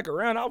turned back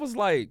around, I was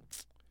like,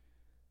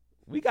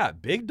 we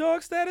got big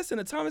dog status in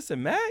the Thomas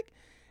and Mack?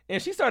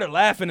 And she started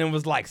laughing and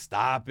was like,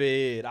 stop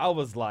it. I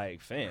was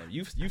like, fam,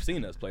 you've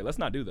seen us play. Let's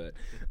not do that.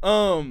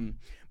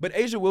 But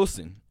Asia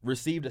Wilson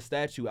received a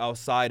statue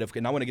outside of,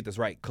 and I want to get this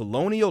right,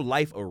 Colonial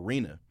Life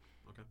Arena,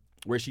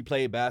 where she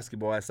played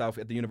basketball at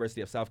the University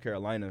of South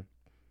Carolina.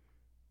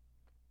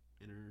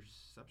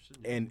 interception.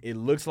 And it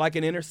looks like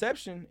an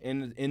interception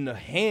in the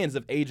hands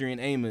of Adrian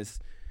Amos.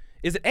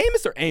 Is it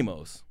Amos or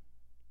Amos?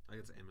 I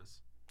think it's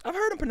Amos. I've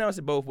heard him pronounce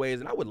it both ways,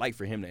 and I would like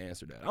for him to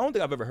answer that. I don't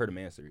think I've ever heard him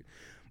answer it.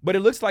 But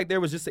it looks like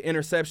there was just an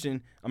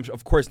interception. I'm sure,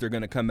 of course, they're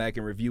going to come back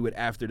and review it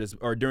after this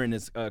or during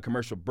this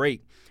commercial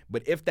break.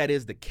 But if that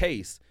is the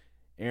case,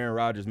 Aaron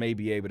Rodgers may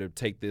be able to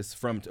take this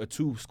from a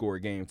 2-score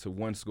game to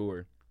 1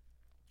 score.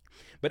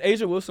 But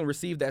A'ja Wilson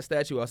received that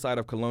statue outside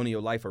of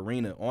Colonial Life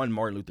Arena on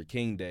Martin Luther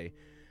King Day.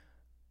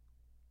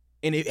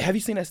 And have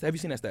you seen that statue?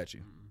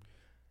 Mm-hmm.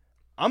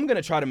 I'm going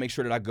to try to make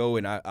sure that I go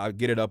and I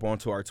get it up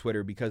onto our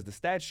Twitter because the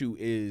statue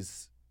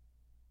is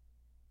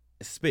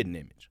a spitting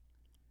image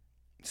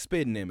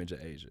of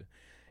A'ja.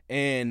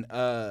 And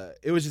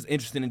it was just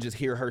interesting to just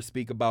hear her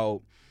speak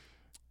about,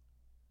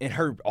 and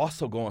her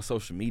also go on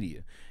social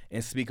media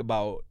and speak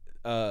about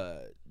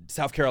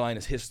South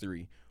Carolina's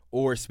history,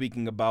 or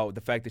speaking about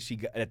the fact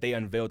that they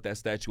unveiled that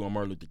statue on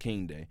Martin Luther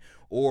King Day,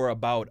 or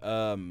about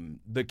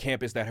the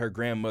campus that her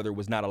grandmother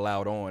was not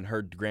allowed on.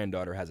 Her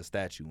granddaughter has a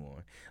statue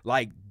on.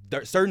 Like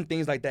certain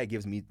things like that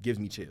gives me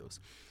chills.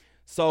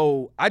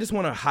 So I just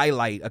want to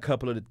highlight a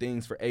couple of the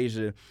things for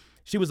A'ja.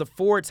 She was a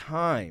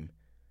four-time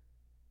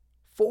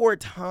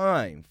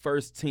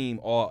first-team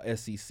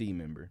All-SEC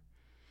member.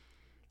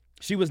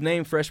 She was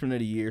named Freshman of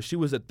the Year. She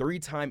was a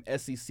 3-time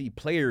SEC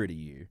Player of the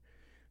Year.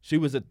 She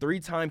was a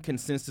 3-time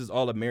Consensus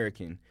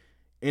All-American,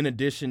 in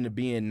addition to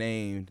being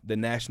named the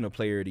National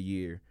Player of the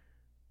Year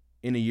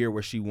in a year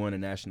where she won a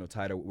national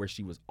title, where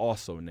she was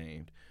also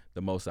named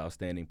the most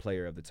outstanding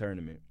player of the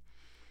tournament.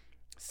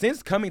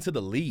 Since coming to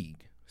the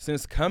league,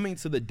 since coming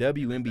to the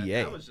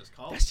WNBA, That was just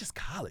college. that's just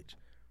college.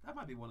 That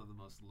might be one of the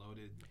most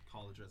loaded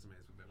college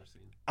resumes we've ever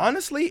seen.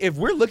 Honestly, if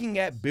we're looking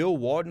at Bill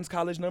Walton's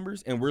college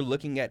numbers and we're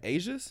looking at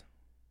A'ja's,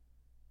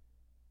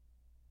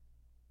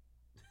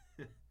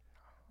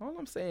 all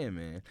I'm saying,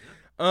 man.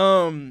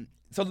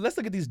 So let's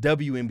look at these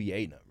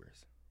WNBA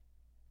numbers.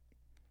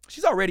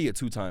 She's already a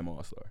 2-time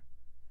All-Star.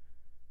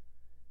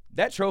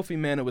 That trophy,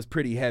 man, it was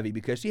pretty heavy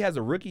because she has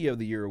a Rookie of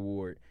the Year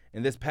award,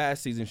 and this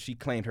past season she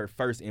claimed her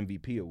first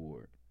MVP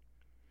award.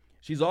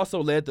 She's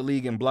also led the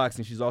league in blocks,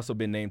 and she's also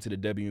been named to the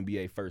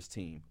WNBA first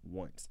team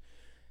once.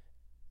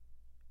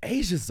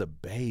 A'ja's a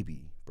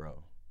baby,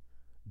 bro.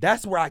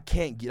 That's where I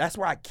can't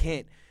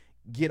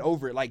get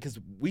over it. Like, because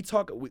we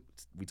talk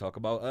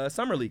about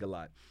Summer League a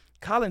lot.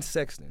 Colin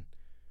Sexton,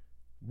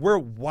 we're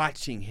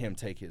watching him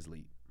take his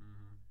leap.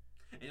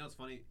 Mm-hmm. And you know what's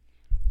funny?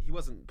 He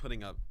wasn't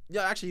putting up.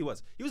 Yeah, actually, he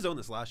was. He was doing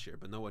this last year,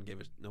 but no one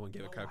gave it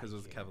credit because it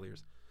was the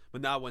Cavaliers.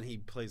 But now when he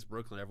plays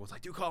Brooklyn, everyone's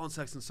like, "Dude, Colin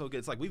Sexton's so good."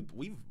 It's like we've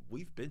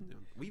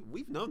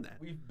known that.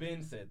 We've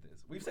been said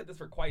this. We've said this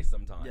for quite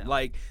some time. Yeah.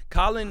 Like Not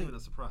Colin, even a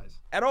surprise.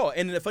 at all.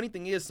 And the funny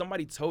thing is,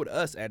 somebody told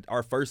us at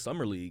our first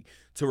summer league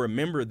to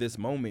remember this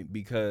moment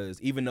because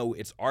even though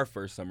it's our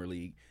first summer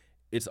league,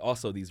 it's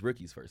also these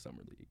rookies' first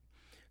summer league.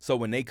 So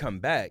when they come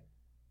back,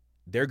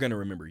 they're gonna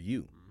remember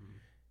you.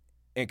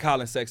 And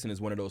Colin Sexton is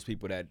one of those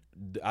people that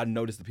I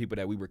noticed the people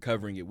that we were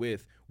covering it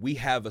with, we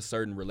have a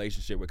certain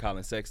relationship with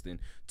Colin Sexton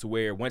to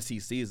where once he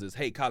sees us,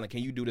 hey, Colin,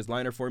 can you do this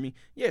liner for me?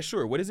 Yeah,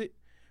 sure. What is it?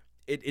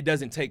 It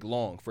doesn't take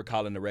long for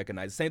Colin to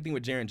recognize. Same thing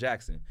with Jaren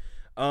Jackson.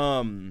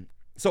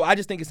 So I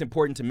just think it's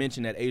important to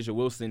mention that A'ja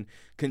Wilson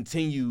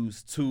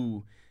continues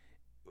to,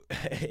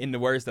 in the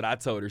words that I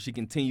told her, she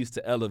continues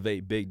to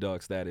elevate big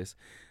dog status.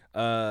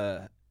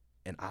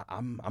 And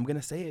I'm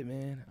gonna say it,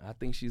 man. I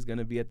think she's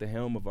gonna be at the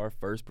helm of our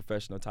first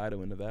professional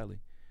title in the Valley.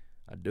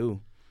 I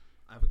do.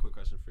 I have a quick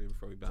question for you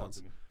before we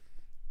bounce.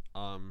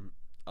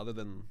 Other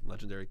than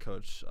legendary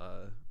coach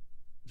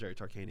Jerry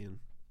Tarkanian,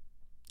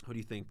 who do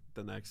you think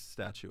the next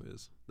statue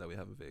is that we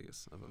have in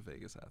Vegas of a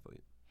Vegas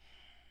athlete?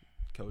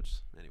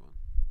 Coach, anyone?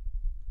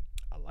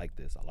 I like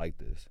this.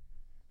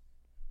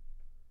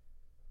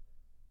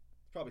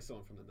 Probably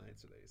someone from the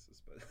Knights or the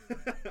Aces,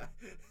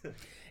 but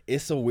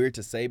It's so weird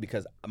to say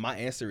because my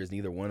answer is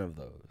neither one of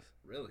those.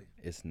 really,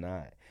 It's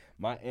not.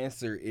 My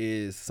answer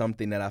is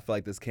something that I feel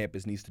like this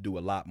campus needs to do a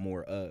lot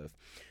more of.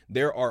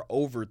 There are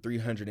over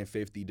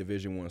 350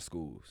 Division I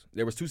schools.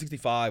 There was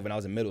 265 when I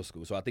was in middle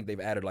school, so I think they've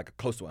added like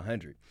close to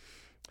 100.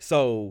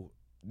 So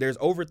there's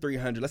over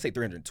 300, let's say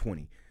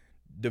 320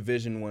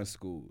 Division I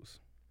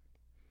schools.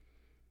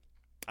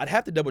 I'd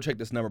have to double check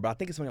this number, but I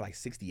think it's only like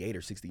 68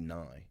 or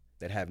 69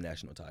 that have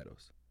national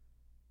titles.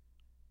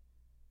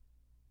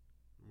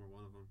 we're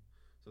one of them.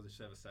 So they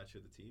should have a statue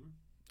of the team.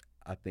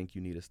 I think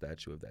you need a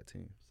statue of that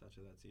team.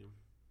 Statue of that team.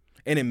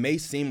 And it may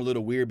seem a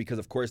little weird because,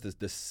 of course, the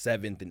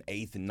 7th and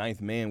 8th and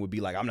 9th man would be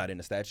like, I'm not in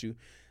the statue.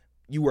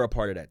 You were a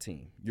part of that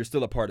team. You're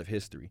still a part of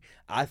history.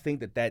 I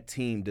think that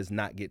team does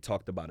not get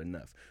talked about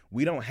enough.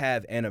 We don't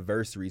have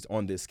anniversaries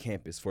on this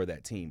campus for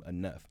that team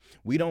enough.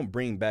 We don't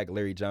bring back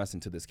Larry Johnson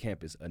to this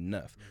campus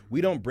enough.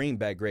 We don't bring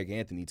back Greg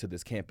Anthony to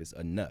this campus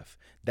enough.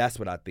 That's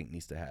what I think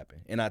needs to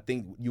happen. And I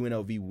think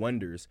UNLV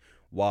wonders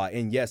why.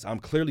 And yes, I'm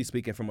clearly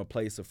speaking from a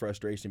place of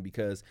frustration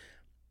because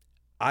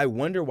I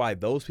wonder why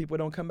those people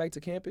don't come back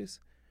to campus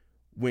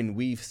when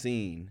we've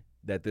seen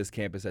that this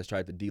campus has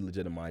tried to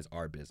delegitimize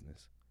our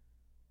business.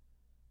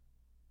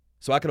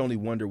 So I can only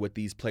wonder what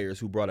these players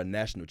who brought a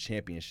national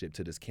championship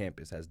to this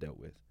campus has dealt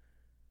with.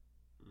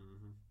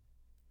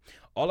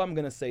 All I'm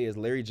going to say is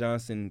Larry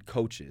Johnson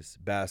coaches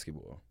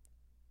basketball.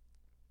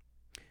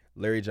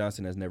 Larry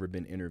Johnson has never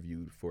been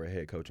interviewed for a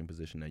head coaching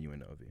position at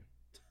UNLV.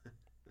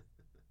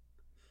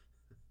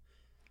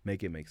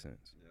 Make it make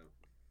sense. Yeah.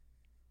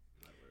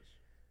 I wish.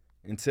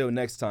 Until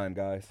next time,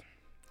 guys,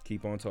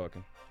 keep on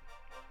talking.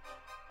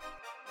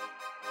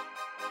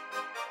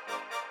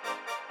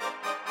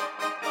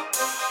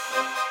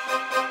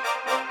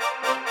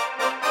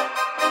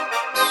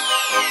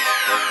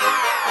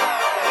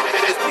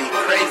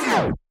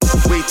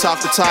 We talk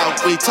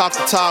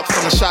the talk,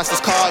 from the shots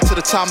that's called to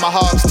the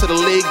tomahawks, to the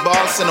league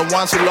boss and the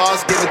ones who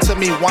lost. Give it to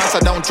me once,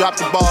 I don't drop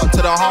the ball.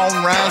 To the home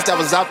runs that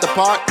was out the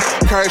park.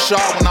 Kershaw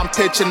when I'm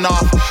pitching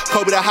off.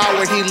 Kobe to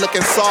Howard, he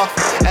looking soft.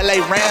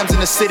 LA Rams in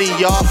the city,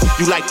 y'all.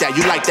 You like that,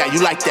 you like that, you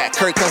like that.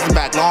 Kirk Cousins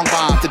back, long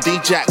bomb to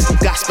D-Jacks.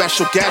 Got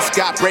special guests,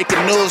 got breaking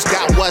news,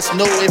 got what's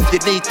new if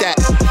you need that.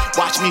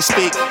 Watch me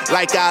speak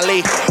like Ali.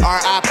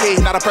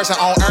 R.I.P. Not a person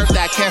on earth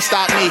that can't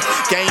stop me.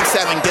 Game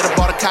 7, get a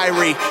ball to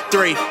Kyrie.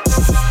 3.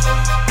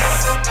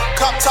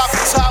 Come talk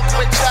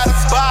with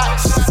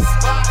Chatterbox.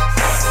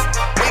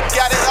 We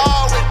got it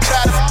all with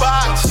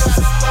Chatterbox.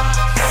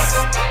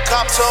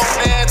 Come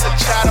tune in to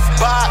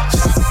Chatterbox.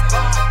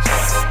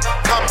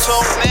 Come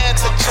tune in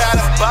to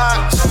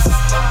Chatterbox.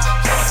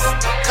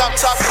 Come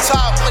talk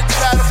with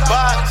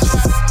Chatterbox.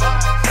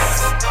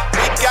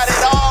 We got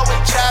it all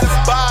with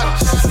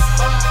Chatterbox.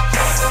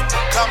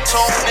 Come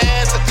tune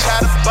in to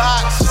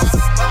Chatterbox.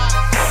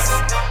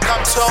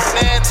 Come tune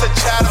in to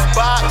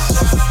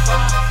Chatterbox.